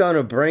get booked on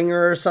a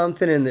bringer or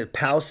something and the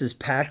house is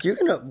packed, you're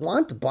gonna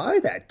want to buy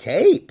that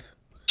tape.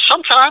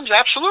 Sometimes,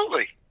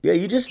 absolutely. Yeah,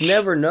 you just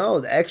never know.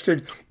 The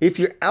extra, if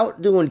you're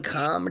out doing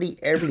comedy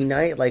every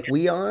night like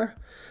we are,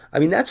 I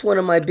mean, that's one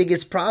of my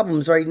biggest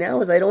problems right now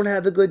is I don't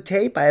have a good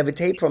tape. I have a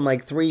tape from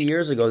 3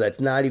 years ago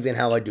that's not even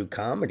how I do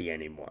comedy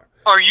anymore.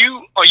 Are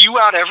you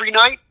out every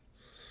night?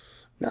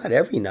 Not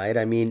every night.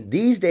 I mean,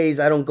 these days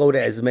I don't go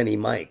to as many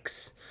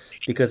mics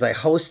because I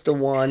host the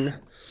one,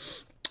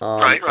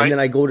 right. And then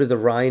I go to the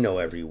Rhino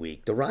every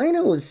week. The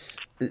Rhino is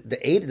the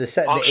 8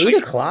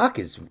 o'clock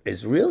is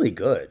really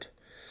good.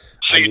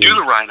 So you do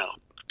the Rhino?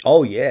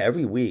 Oh yeah,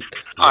 every week.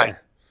 All right.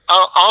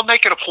 I'll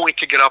make it a point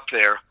to get up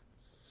there.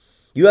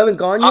 You haven't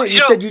gone yet? You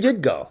said you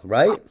did go,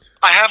 right?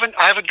 I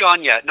haven't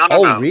gone yet. No, no,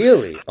 Oh, no.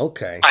 really?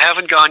 Okay. I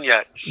haven't gone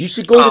yet. You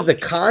should go to the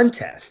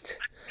contest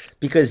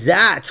because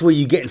that's where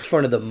you get in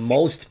front of the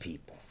most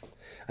people.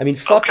 I mean,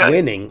 fuck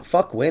winning,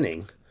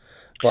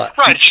 but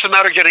right. It's just a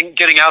matter of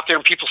getting out there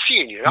and people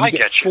seeing you. I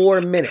get you.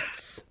 4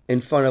 minutes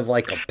in front of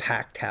like a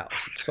packed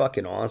house. It's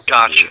fucking awesome.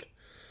 Gotcha. Dude.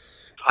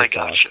 I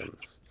got awesome.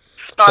 You.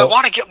 No, so, I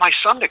want to get my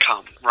son to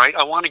come. Right.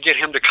 I want to get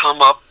him to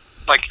come up.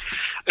 Like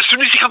as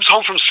soon as he comes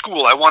home from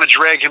school, I want to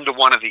drag him to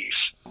one of these.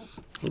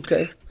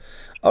 Okay.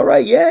 All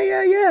right.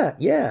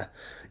 Yeah.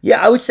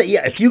 I would say,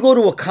 if you go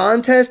to a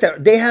contest,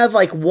 they have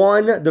like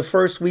one the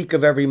first week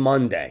of every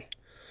Monday.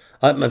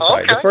 I'm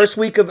sorry, the first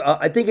week of,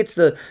 I think it's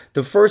the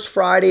first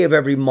Friday of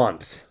every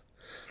month.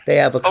 They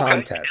have a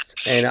contest.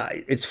 And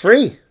it's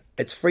free.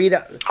 It's free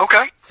to.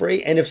 Okay.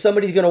 Free. And if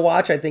somebody's going to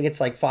watch, I think it's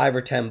like $5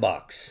 or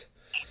 $10.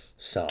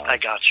 So. I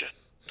got you.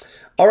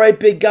 All right,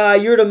 big guy.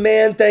 You're the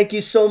man. Thank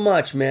you so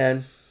much,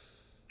 man.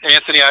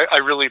 Anthony, I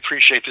really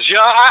appreciate this.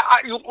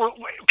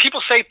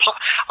 People say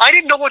I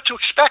didn't know what to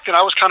expect, and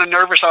I was kind of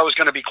nervous. I was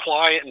going to be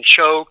quiet and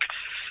choke.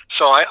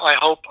 So I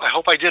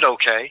hope I did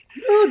okay.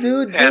 No,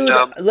 dude.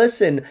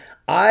 Listen,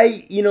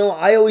 I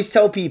always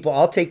tell people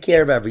I'll take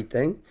care of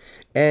everything,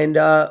 and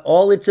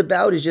all it's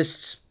about is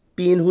just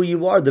being who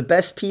you are. The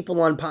best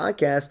people on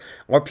podcasts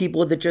are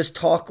people that just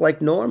talk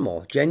like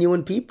normal,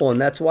 genuine people, and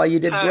that's why you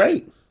did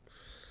great.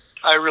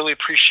 I really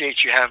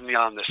appreciate you having me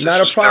on this.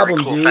 Not a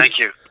problem, dude. Thank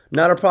you.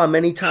 Not a problem.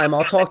 Anytime.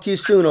 I'll talk to you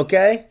soon,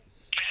 okay?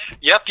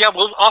 Yep.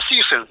 I'll see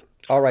you soon.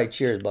 All right.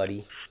 Cheers,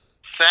 buddy.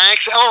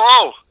 Thanks.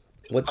 Oh.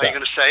 What's up? Are you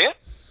going to say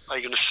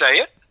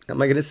it?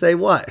 Am I going to say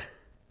what?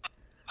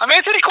 I'm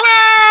Anthony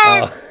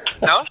Quinn!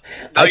 No,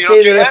 I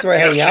say that after I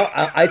hang out.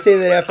 I'd say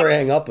that after I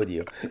hang up with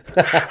you.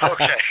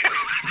 Okay.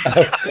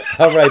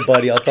 All right,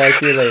 buddy. I'll talk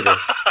to you later. All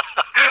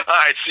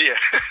right. See you.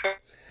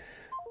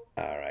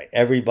 All right.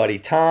 Everybody.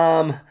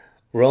 Tom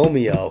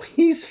Romeo.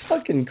 He's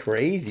fucking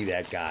crazy,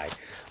 that guy.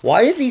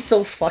 Why is he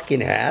so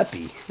fucking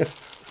happy?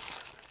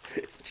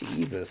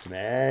 Jesus,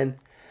 man.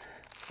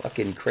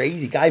 Fucking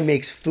crazy. Guy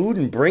makes food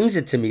and brings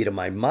it to me to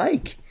my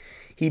mic.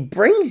 He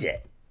brings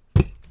it.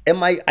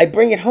 And I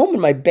bring it home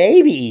and my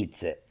baby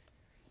eats it.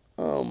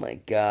 Oh my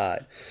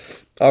God.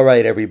 All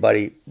right,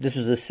 everybody. This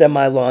was a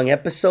semi-long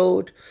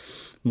episode.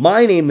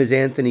 My name is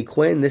Anthony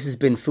Quinn. This has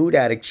been Food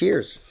Addict.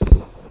 Cheers.